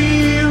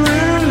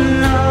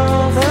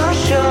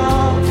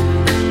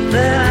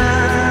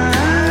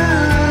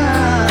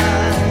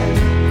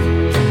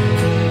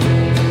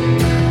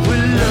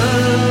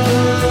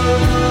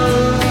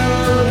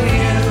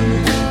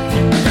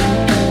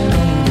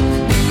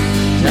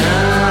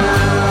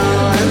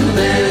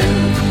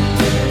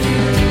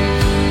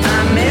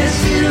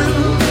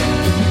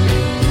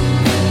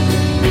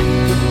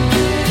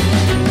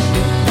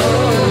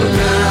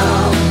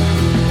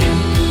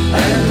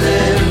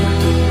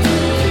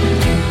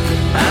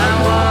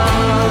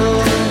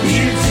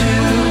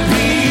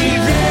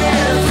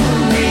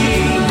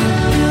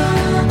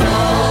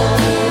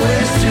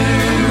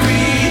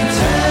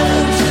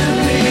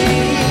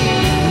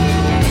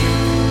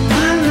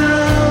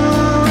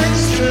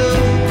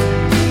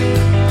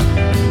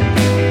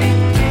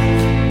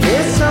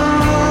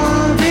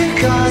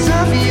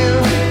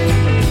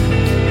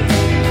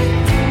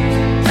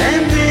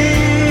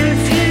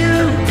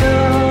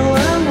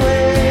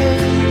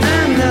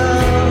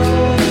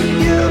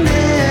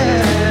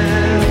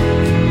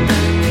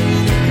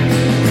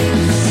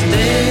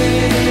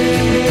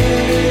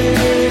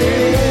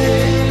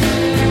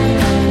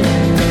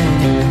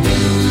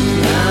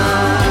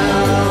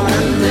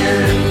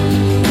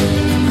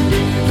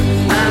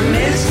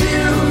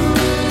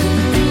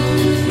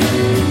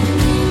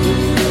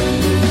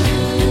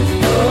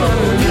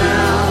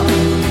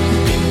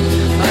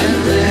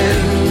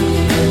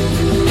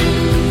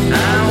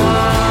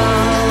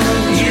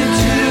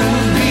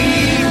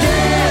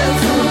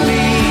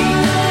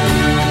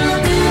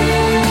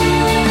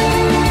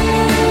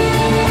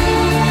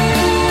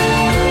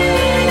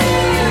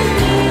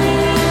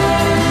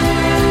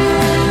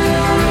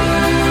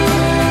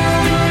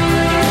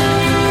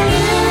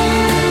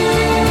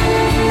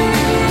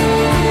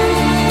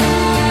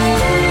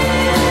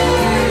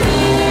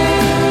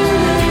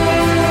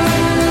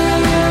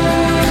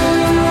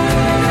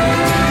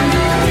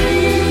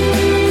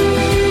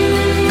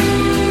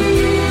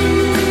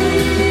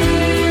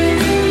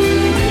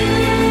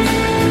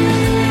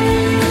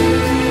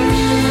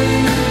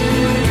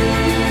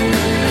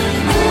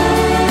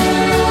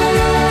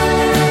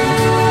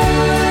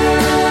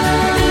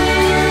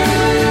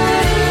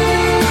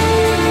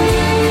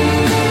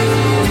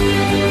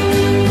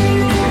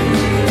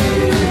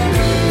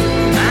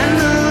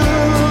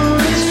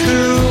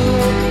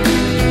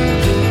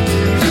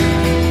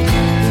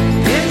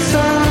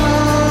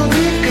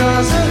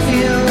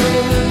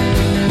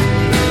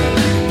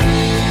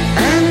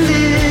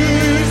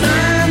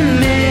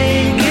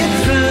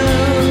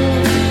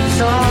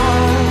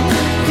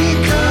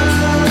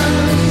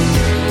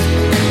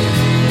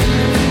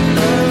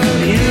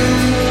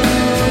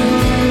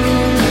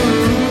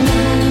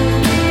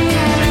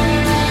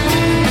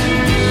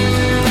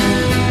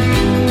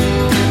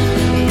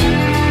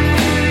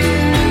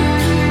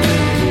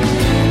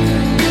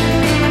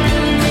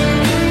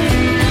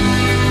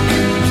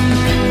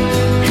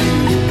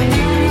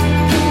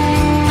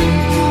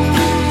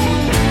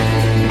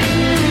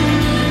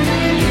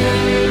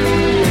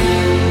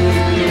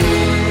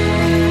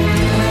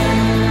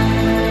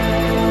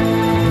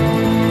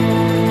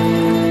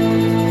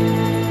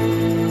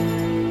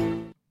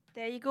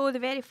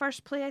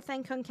 first play, I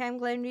think, on Cam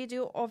Glen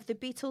Radio of the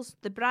Beatles,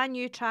 the brand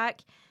new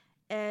track,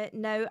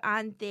 Now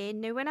and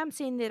Then. Now, when I'm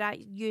saying that I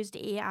used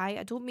AI,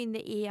 I don't mean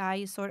the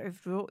AI sort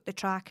of wrote the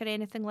track or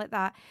anything like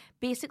that.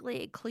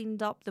 Basically, it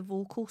cleaned up the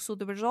vocal, so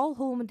there was all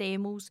home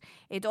demos.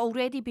 It'd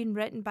already been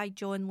written by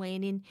John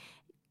Lennon.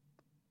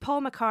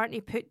 Paul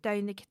McCartney put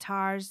down the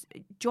guitars.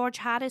 George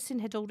Harrison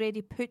had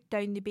already put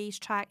down the bass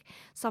track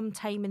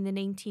sometime in the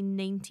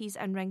 1990s,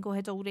 and Ringo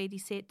had already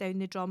set down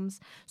the drums.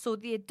 So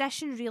the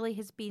addition really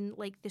has been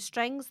like the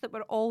strings that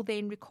were all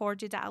then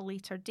recorded at a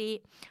later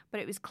date,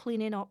 but it was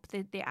cleaning up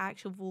the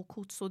actual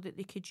vocal so that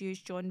they could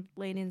use John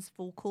Lennon's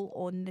vocal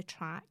on the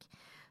track.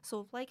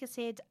 So like I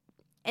said,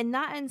 in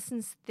that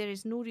instance, there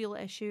is no real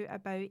issue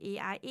about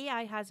AI.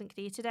 AI hasn't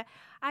created it.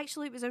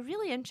 Actually, it was a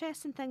really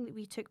interesting thing that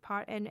we took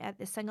part in at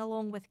the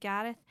sing-along with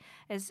Gareth,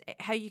 is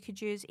how you could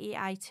use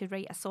AI to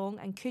write a song.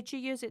 And could you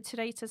use it to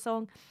write a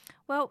song?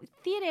 Well,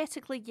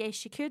 theoretically,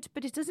 yes, you could,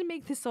 but it doesn't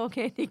make the song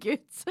any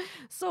good.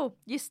 So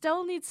you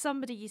still need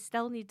somebody, you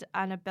still need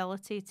an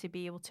ability to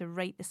be able to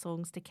write the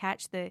songs, to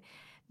catch the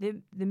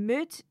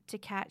mood, to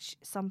catch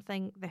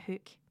something, the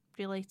hook,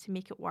 really, to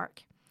make it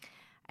work.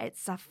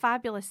 It's a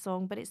fabulous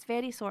song, but it's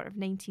very sort of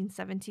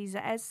 1970s.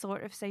 It is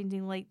sort of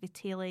sounding like the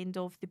tail end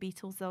of the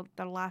Beatles,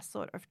 their last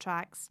sort of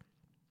tracks.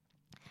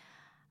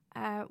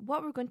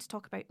 What we're going to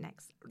talk about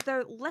next,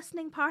 the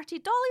listening party,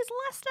 Dolly's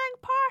listening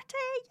party,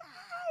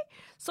 yay!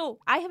 So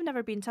I have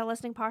never been to a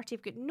listening party.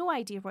 I've got no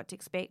idea what to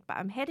expect, but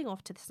I'm heading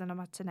off to the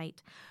cinema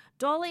tonight.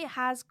 Dolly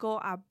has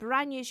got a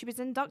brand new, she was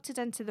inducted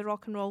into the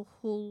Rock and Roll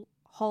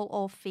Hall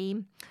of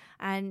Fame,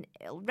 and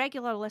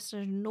regular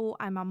listeners know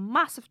I'm a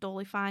massive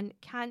Dolly fan.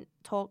 Can't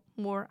talk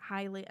more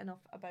highly enough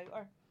about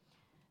her.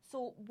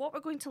 So what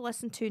we're going to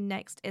listen to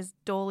next is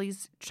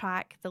Dolly's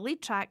track, the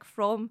lead track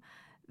from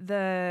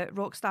the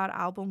Rockstar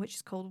album, which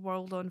is called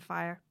World on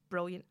Fire.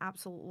 Brilliant,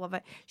 absolutely love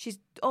it. She's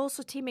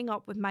also teaming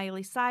up with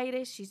Miley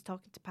Cyrus. She's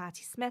talking to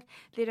Patti Smith.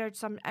 There are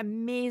some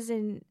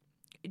amazing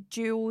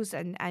duos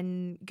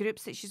and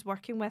groups that she's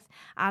working with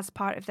as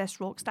part of this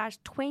Rockstars.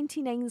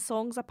 29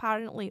 songs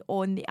apparently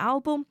on the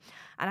album,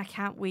 and I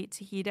can't wait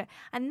to hear it.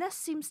 And this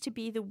seems to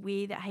be the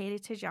way that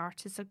heritage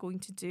artists are going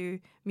to do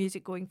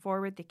music going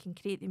forward. They can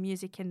create the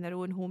music in their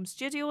own home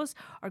studios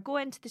or go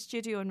into the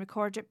studio and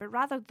record it, but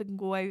rather than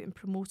go out and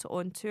promote it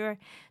on tour,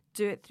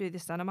 do it through the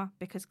cinema,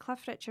 because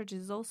Cliff Richard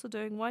is also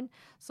doing one.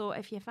 So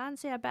if you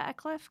fancy a bit of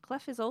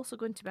Cliff is also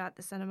going to be at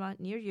the cinema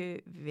near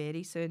you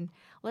very soon.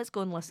 Let's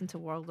go and listen to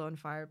World on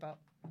Fire, but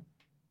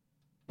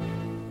I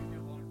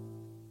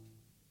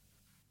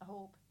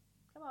hope.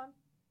 Come on.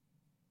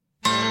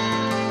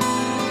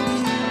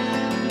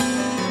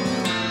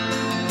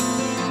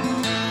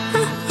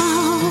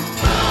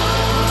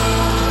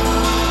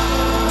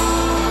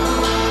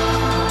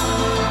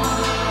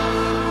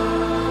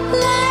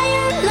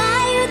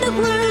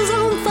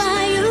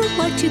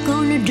 What you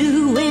gonna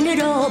do when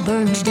it all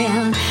burns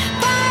down?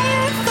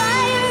 Fire,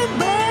 fire,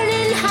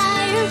 burning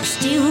higher.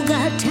 Still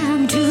got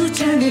time to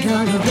turn it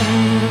all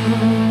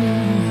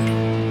around.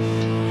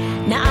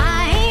 Now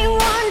I ain't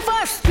one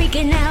for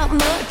speaking out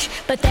much,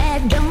 but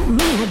that don't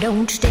mean I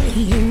don't stay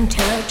in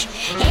touch.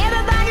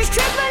 Everybody's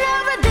tripping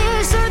over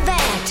this or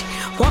that.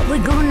 What we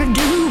gonna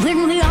do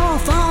when we all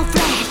fall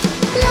flat?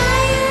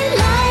 Liar,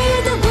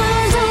 liar, the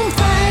world's on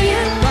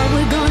fire. What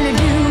we gonna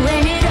do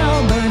when it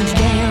all burns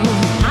down?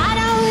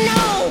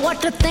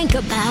 What to think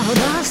about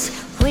us?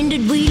 When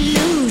did we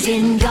lose?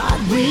 In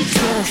God we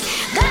trust.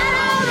 God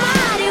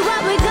Almighty,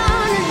 what we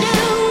gonna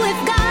do if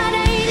God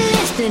ain't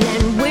listening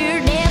and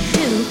we're deaf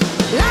too?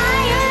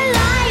 Liar,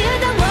 liar,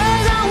 the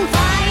world's on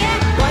fire.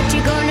 What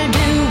you gonna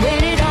do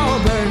when it all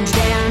burns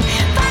down?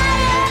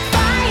 Fire,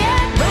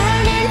 fire,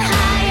 burning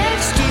higher.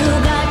 Still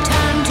got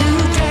time to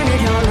turn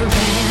it all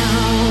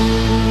around.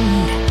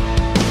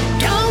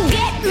 Don't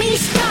get me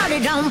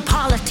started on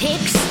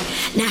politics.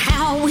 Now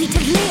how are we to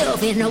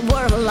live in a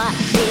world like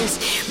this?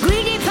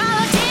 Greedy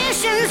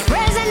politicians,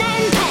 present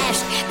and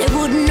past, they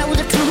wouldn't know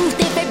the truth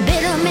if it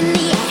bit them in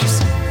the ass.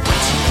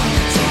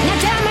 Now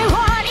tell me,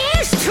 what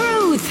is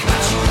truth?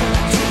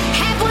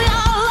 Have we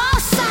all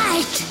lost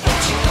sight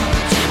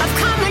of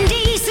common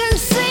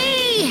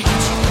decency,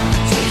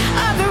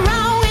 of the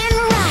wrong and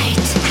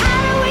right? How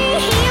do we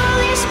heal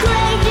this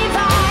great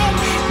divide?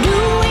 Do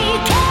we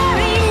care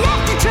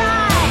enough to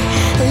try?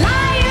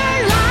 Liar,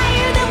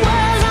 liar, the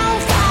world's on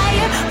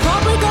fire.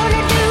 What we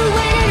gonna do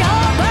when it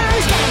all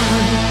burns down?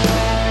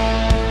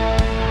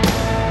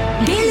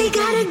 Billy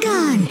got a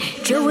gun,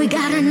 Joey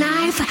got a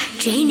knife,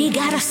 Janie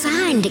got a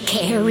sign to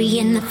carry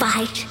in the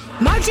fight.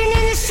 Marching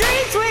in the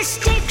streets with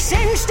sticks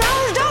and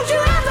stones. Don't you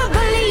ever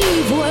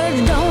believe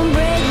words don't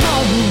break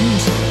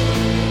bones.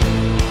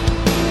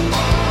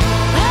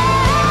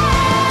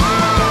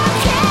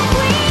 Can't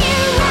we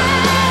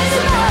rise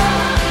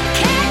above?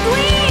 Can't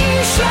we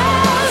show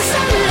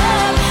some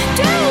love?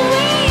 Do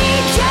we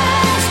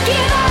just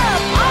give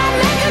up or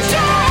make a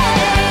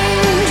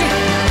change?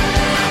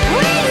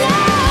 We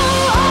know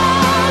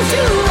all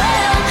too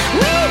well,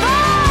 we've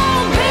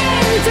all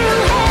been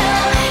through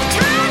hell.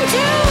 Time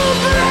to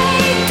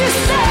break the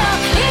spell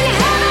in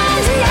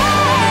heaven's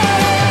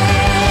name.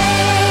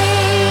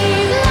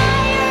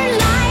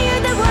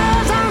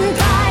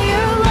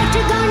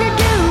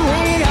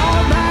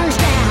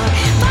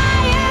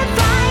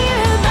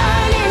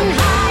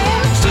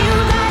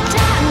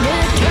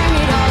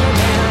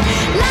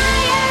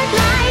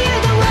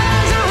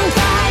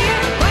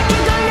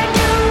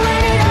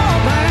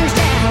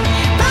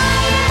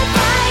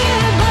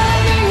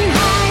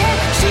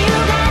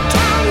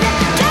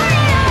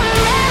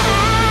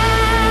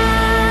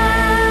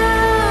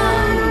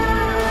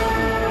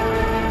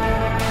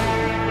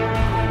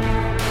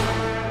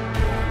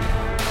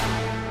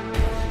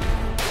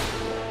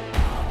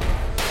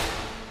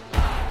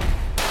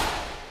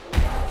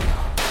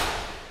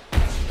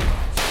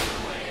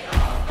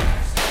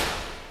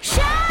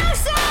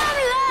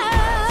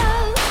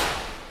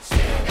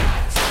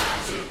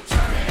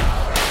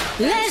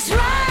 Let's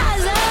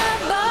rise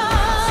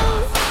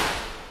above.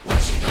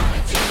 What you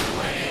gonna do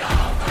when it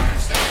all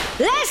burns down?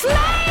 Let's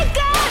make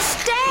a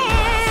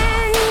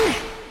stand.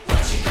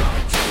 What you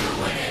gonna do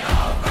when it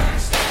all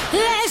burns down?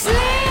 Let's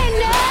lend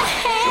a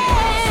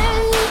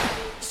hand.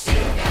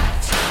 Still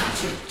got time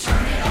to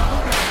turn it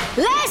all around.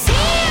 Let's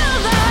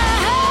heal the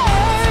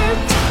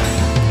hurt.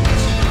 What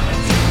you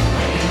gonna do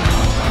when it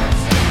all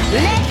burns down?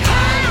 Let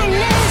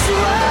kindness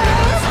work.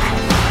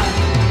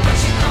 What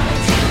you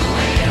gonna do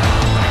when it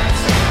all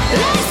burns down?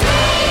 Let's be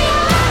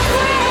your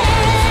friend.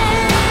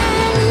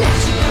 What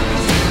you gonna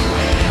do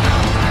when it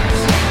all burns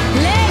down?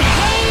 Let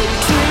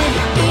hatred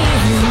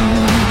in.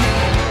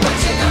 What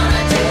you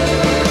gonna do?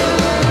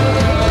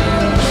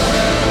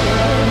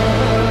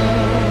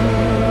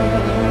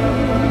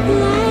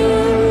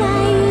 Liar,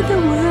 liar, the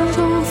world's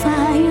on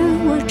fire.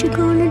 What you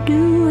gonna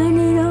do when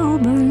it all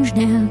burns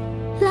down?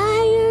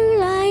 Liar,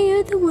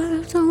 liar, the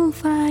world's on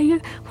fire.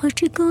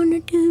 What you gonna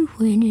do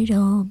when it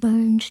all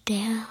burns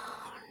down?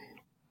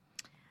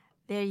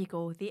 There you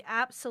go. The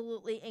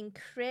absolutely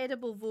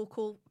incredible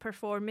vocal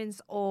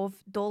performance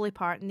of Dolly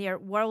Parton there,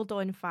 World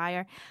on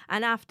Fire.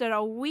 And after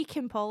a week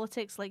in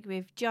politics like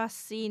we've just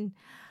seen,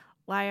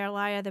 liar,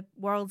 liar, the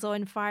world's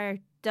on fire,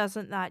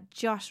 doesn't that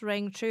just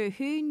ring true?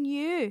 Who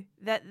knew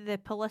that the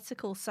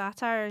political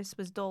satirist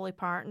was Dolly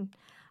Parton?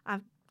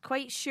 I'm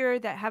quite sure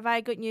that Have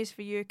I Got News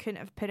For You couldn't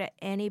have put it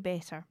any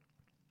better.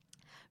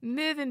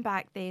 Moving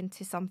back then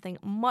to something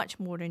much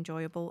more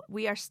enjoyable,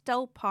 we are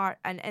still part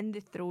and in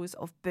the throes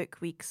of Book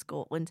Week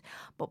Scotland.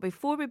 But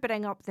before we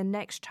bring up the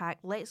next track,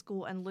 let's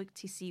go and look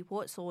to see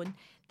what's on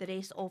the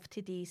rest of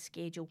today's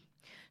schedule.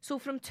 So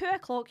from 2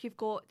 o'clock, you've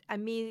got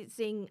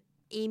amazing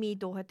Amy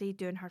Doherty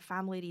doing her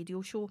family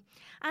radio show.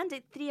 And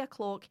at 3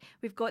 o'clock,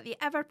 we've got the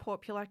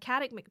ever-popular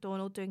Carrick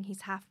MacDonald doing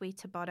his Halfway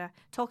to Borough,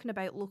 talking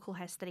about local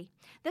history.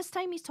 This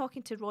time he's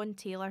talking to Ron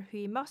Taylor, who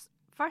he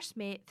first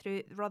met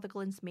through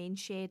Rutherglen's main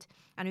shed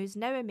and who's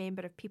now a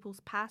member of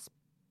People's Past,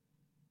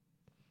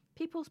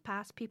 People's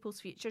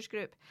Futures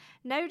group.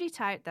 Now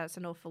retired, that's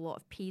an awful lot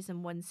of P's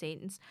in one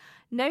sentence.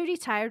 Now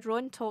retired,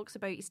 Ron talks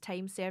about his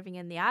time serving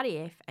in the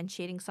RAF and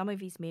sharing some of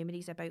his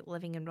memories about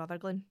living in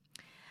Rutherglen.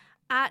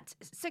 At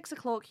 6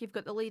 o'clock, you've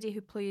got the lady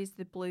who plays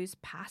the blues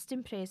past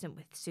and present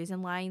with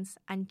Susan Lyons.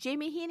 And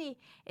Jamie Heaney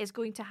is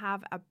going to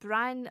have a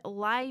brand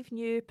live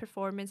new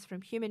performance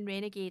from Human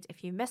Renegade.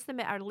 If you missed them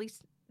at our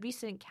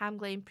recent Cam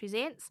Glen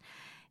Presents,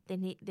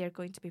 then they're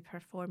going to be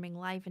performing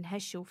live in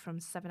his show from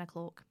 7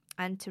 o'clock.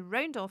 And to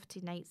round off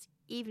tonight's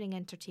evening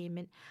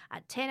entertainment,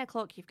 at 10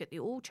 o'clock you've got the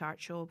Old Chart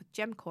Show with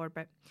Jim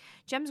Corbett.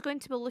 Jim's going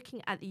to be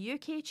looking at the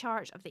UK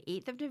charts of the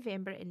 8th of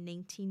November in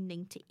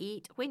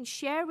 1998 when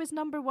Cher was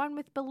number 1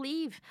 with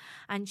Believe,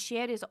 and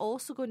Cher is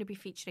also going to be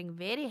featuring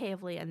very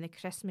heavily in the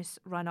Christmas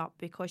run-up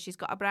because she's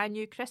got a brand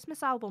new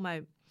Christmas album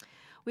out.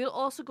 We're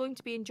also going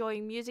to be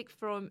enjoying music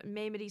from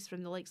memories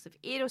from the likes of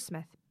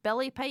Aerosmith,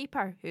 Billy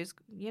Piper, who's,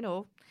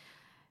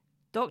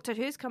 Doctor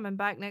Who's coming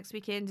back next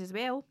weekend as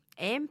well,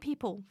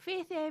 People,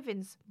 Faith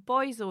Evans,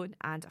 Boyzone,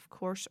 and of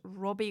course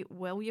Robbie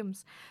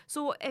Williams.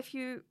 So if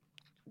you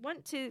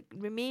want to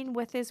remain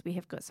with us, we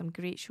have got some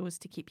great shows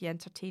to keep you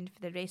entertained for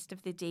the rest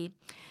of the day.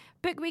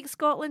 Book Week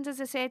Scotland, as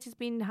I said, has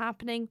been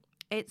happening.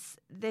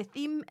 The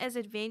theme is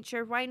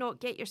adventure. Why not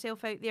get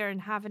yourself out there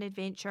and have an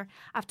adventure?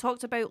 I've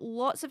talked about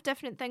lots of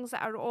different things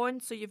that are on.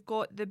 So you've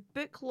got the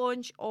book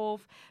launch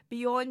of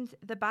Beyond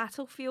the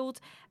Battlefield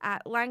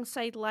at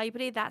Langside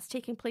Library. That's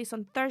taking place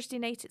on Thursday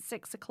night at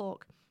 6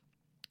 o'clock.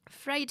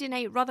 Friday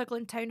night,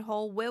 Rutherglen Town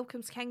Hall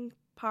welcomes King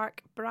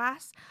Park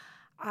Brass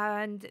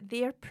and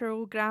their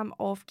programme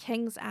of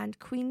Kings and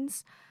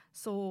Queens.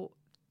 So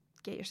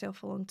get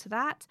yourself along to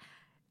that.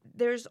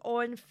 There's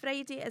on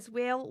Friday as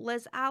well,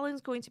 Liz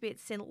Allen's going to be at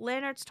St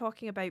Leonard's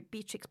talking about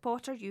Beatrix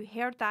Potter. You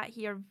heard that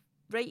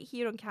right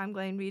here on Cam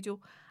Glen Radio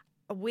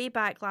way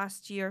back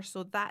last year,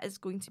 so that is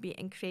going to be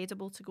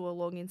incredible to go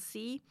along and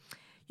see.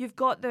 You've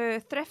got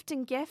the Thrift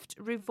and Gift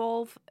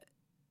Revolve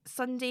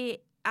Sunday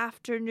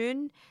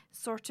afternoon,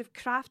 sort of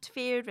craft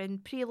fair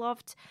and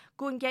pre-loved.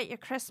 Go and get your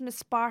Christmas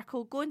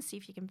sparkle. Go and see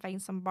if you can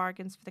find some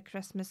bargains for the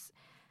Christmas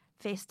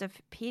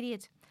festive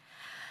period.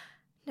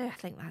 Now, I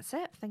think that's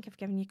it. I think I've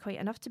given you quite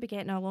enough to be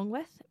getting along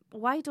with.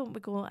 Why don't we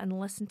go and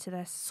listen to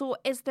this? So,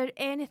 is there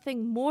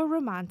anything more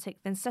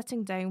romantic than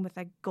sitting down with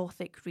a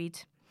gothic read?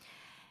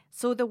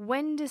 So, the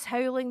wind is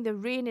howling, the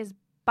rain is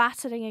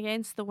battering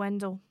against the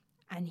window,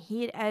 and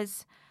here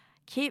is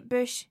Kate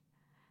Bush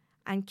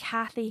and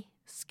Kathy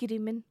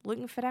screaming,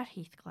 looking for her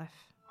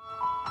Heathcliff.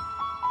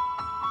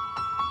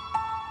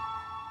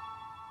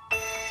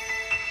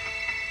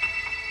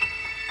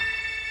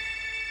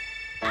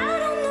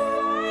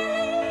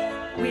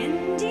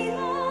 Windy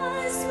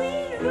moors,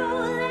 we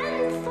roll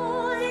and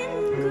fall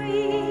in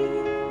green.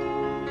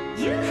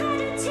 You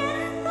had a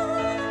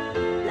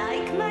telephone,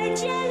 like my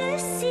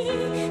jealousy,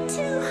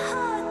 too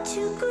hot,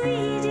 too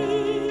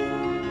greedy.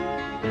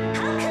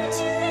 How could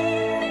you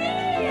leave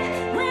me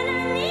when I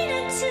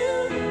needed to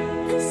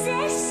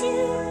possess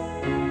you?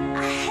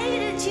 I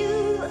hated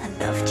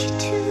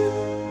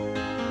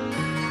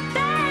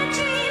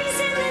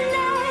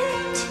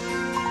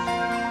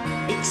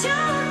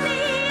picture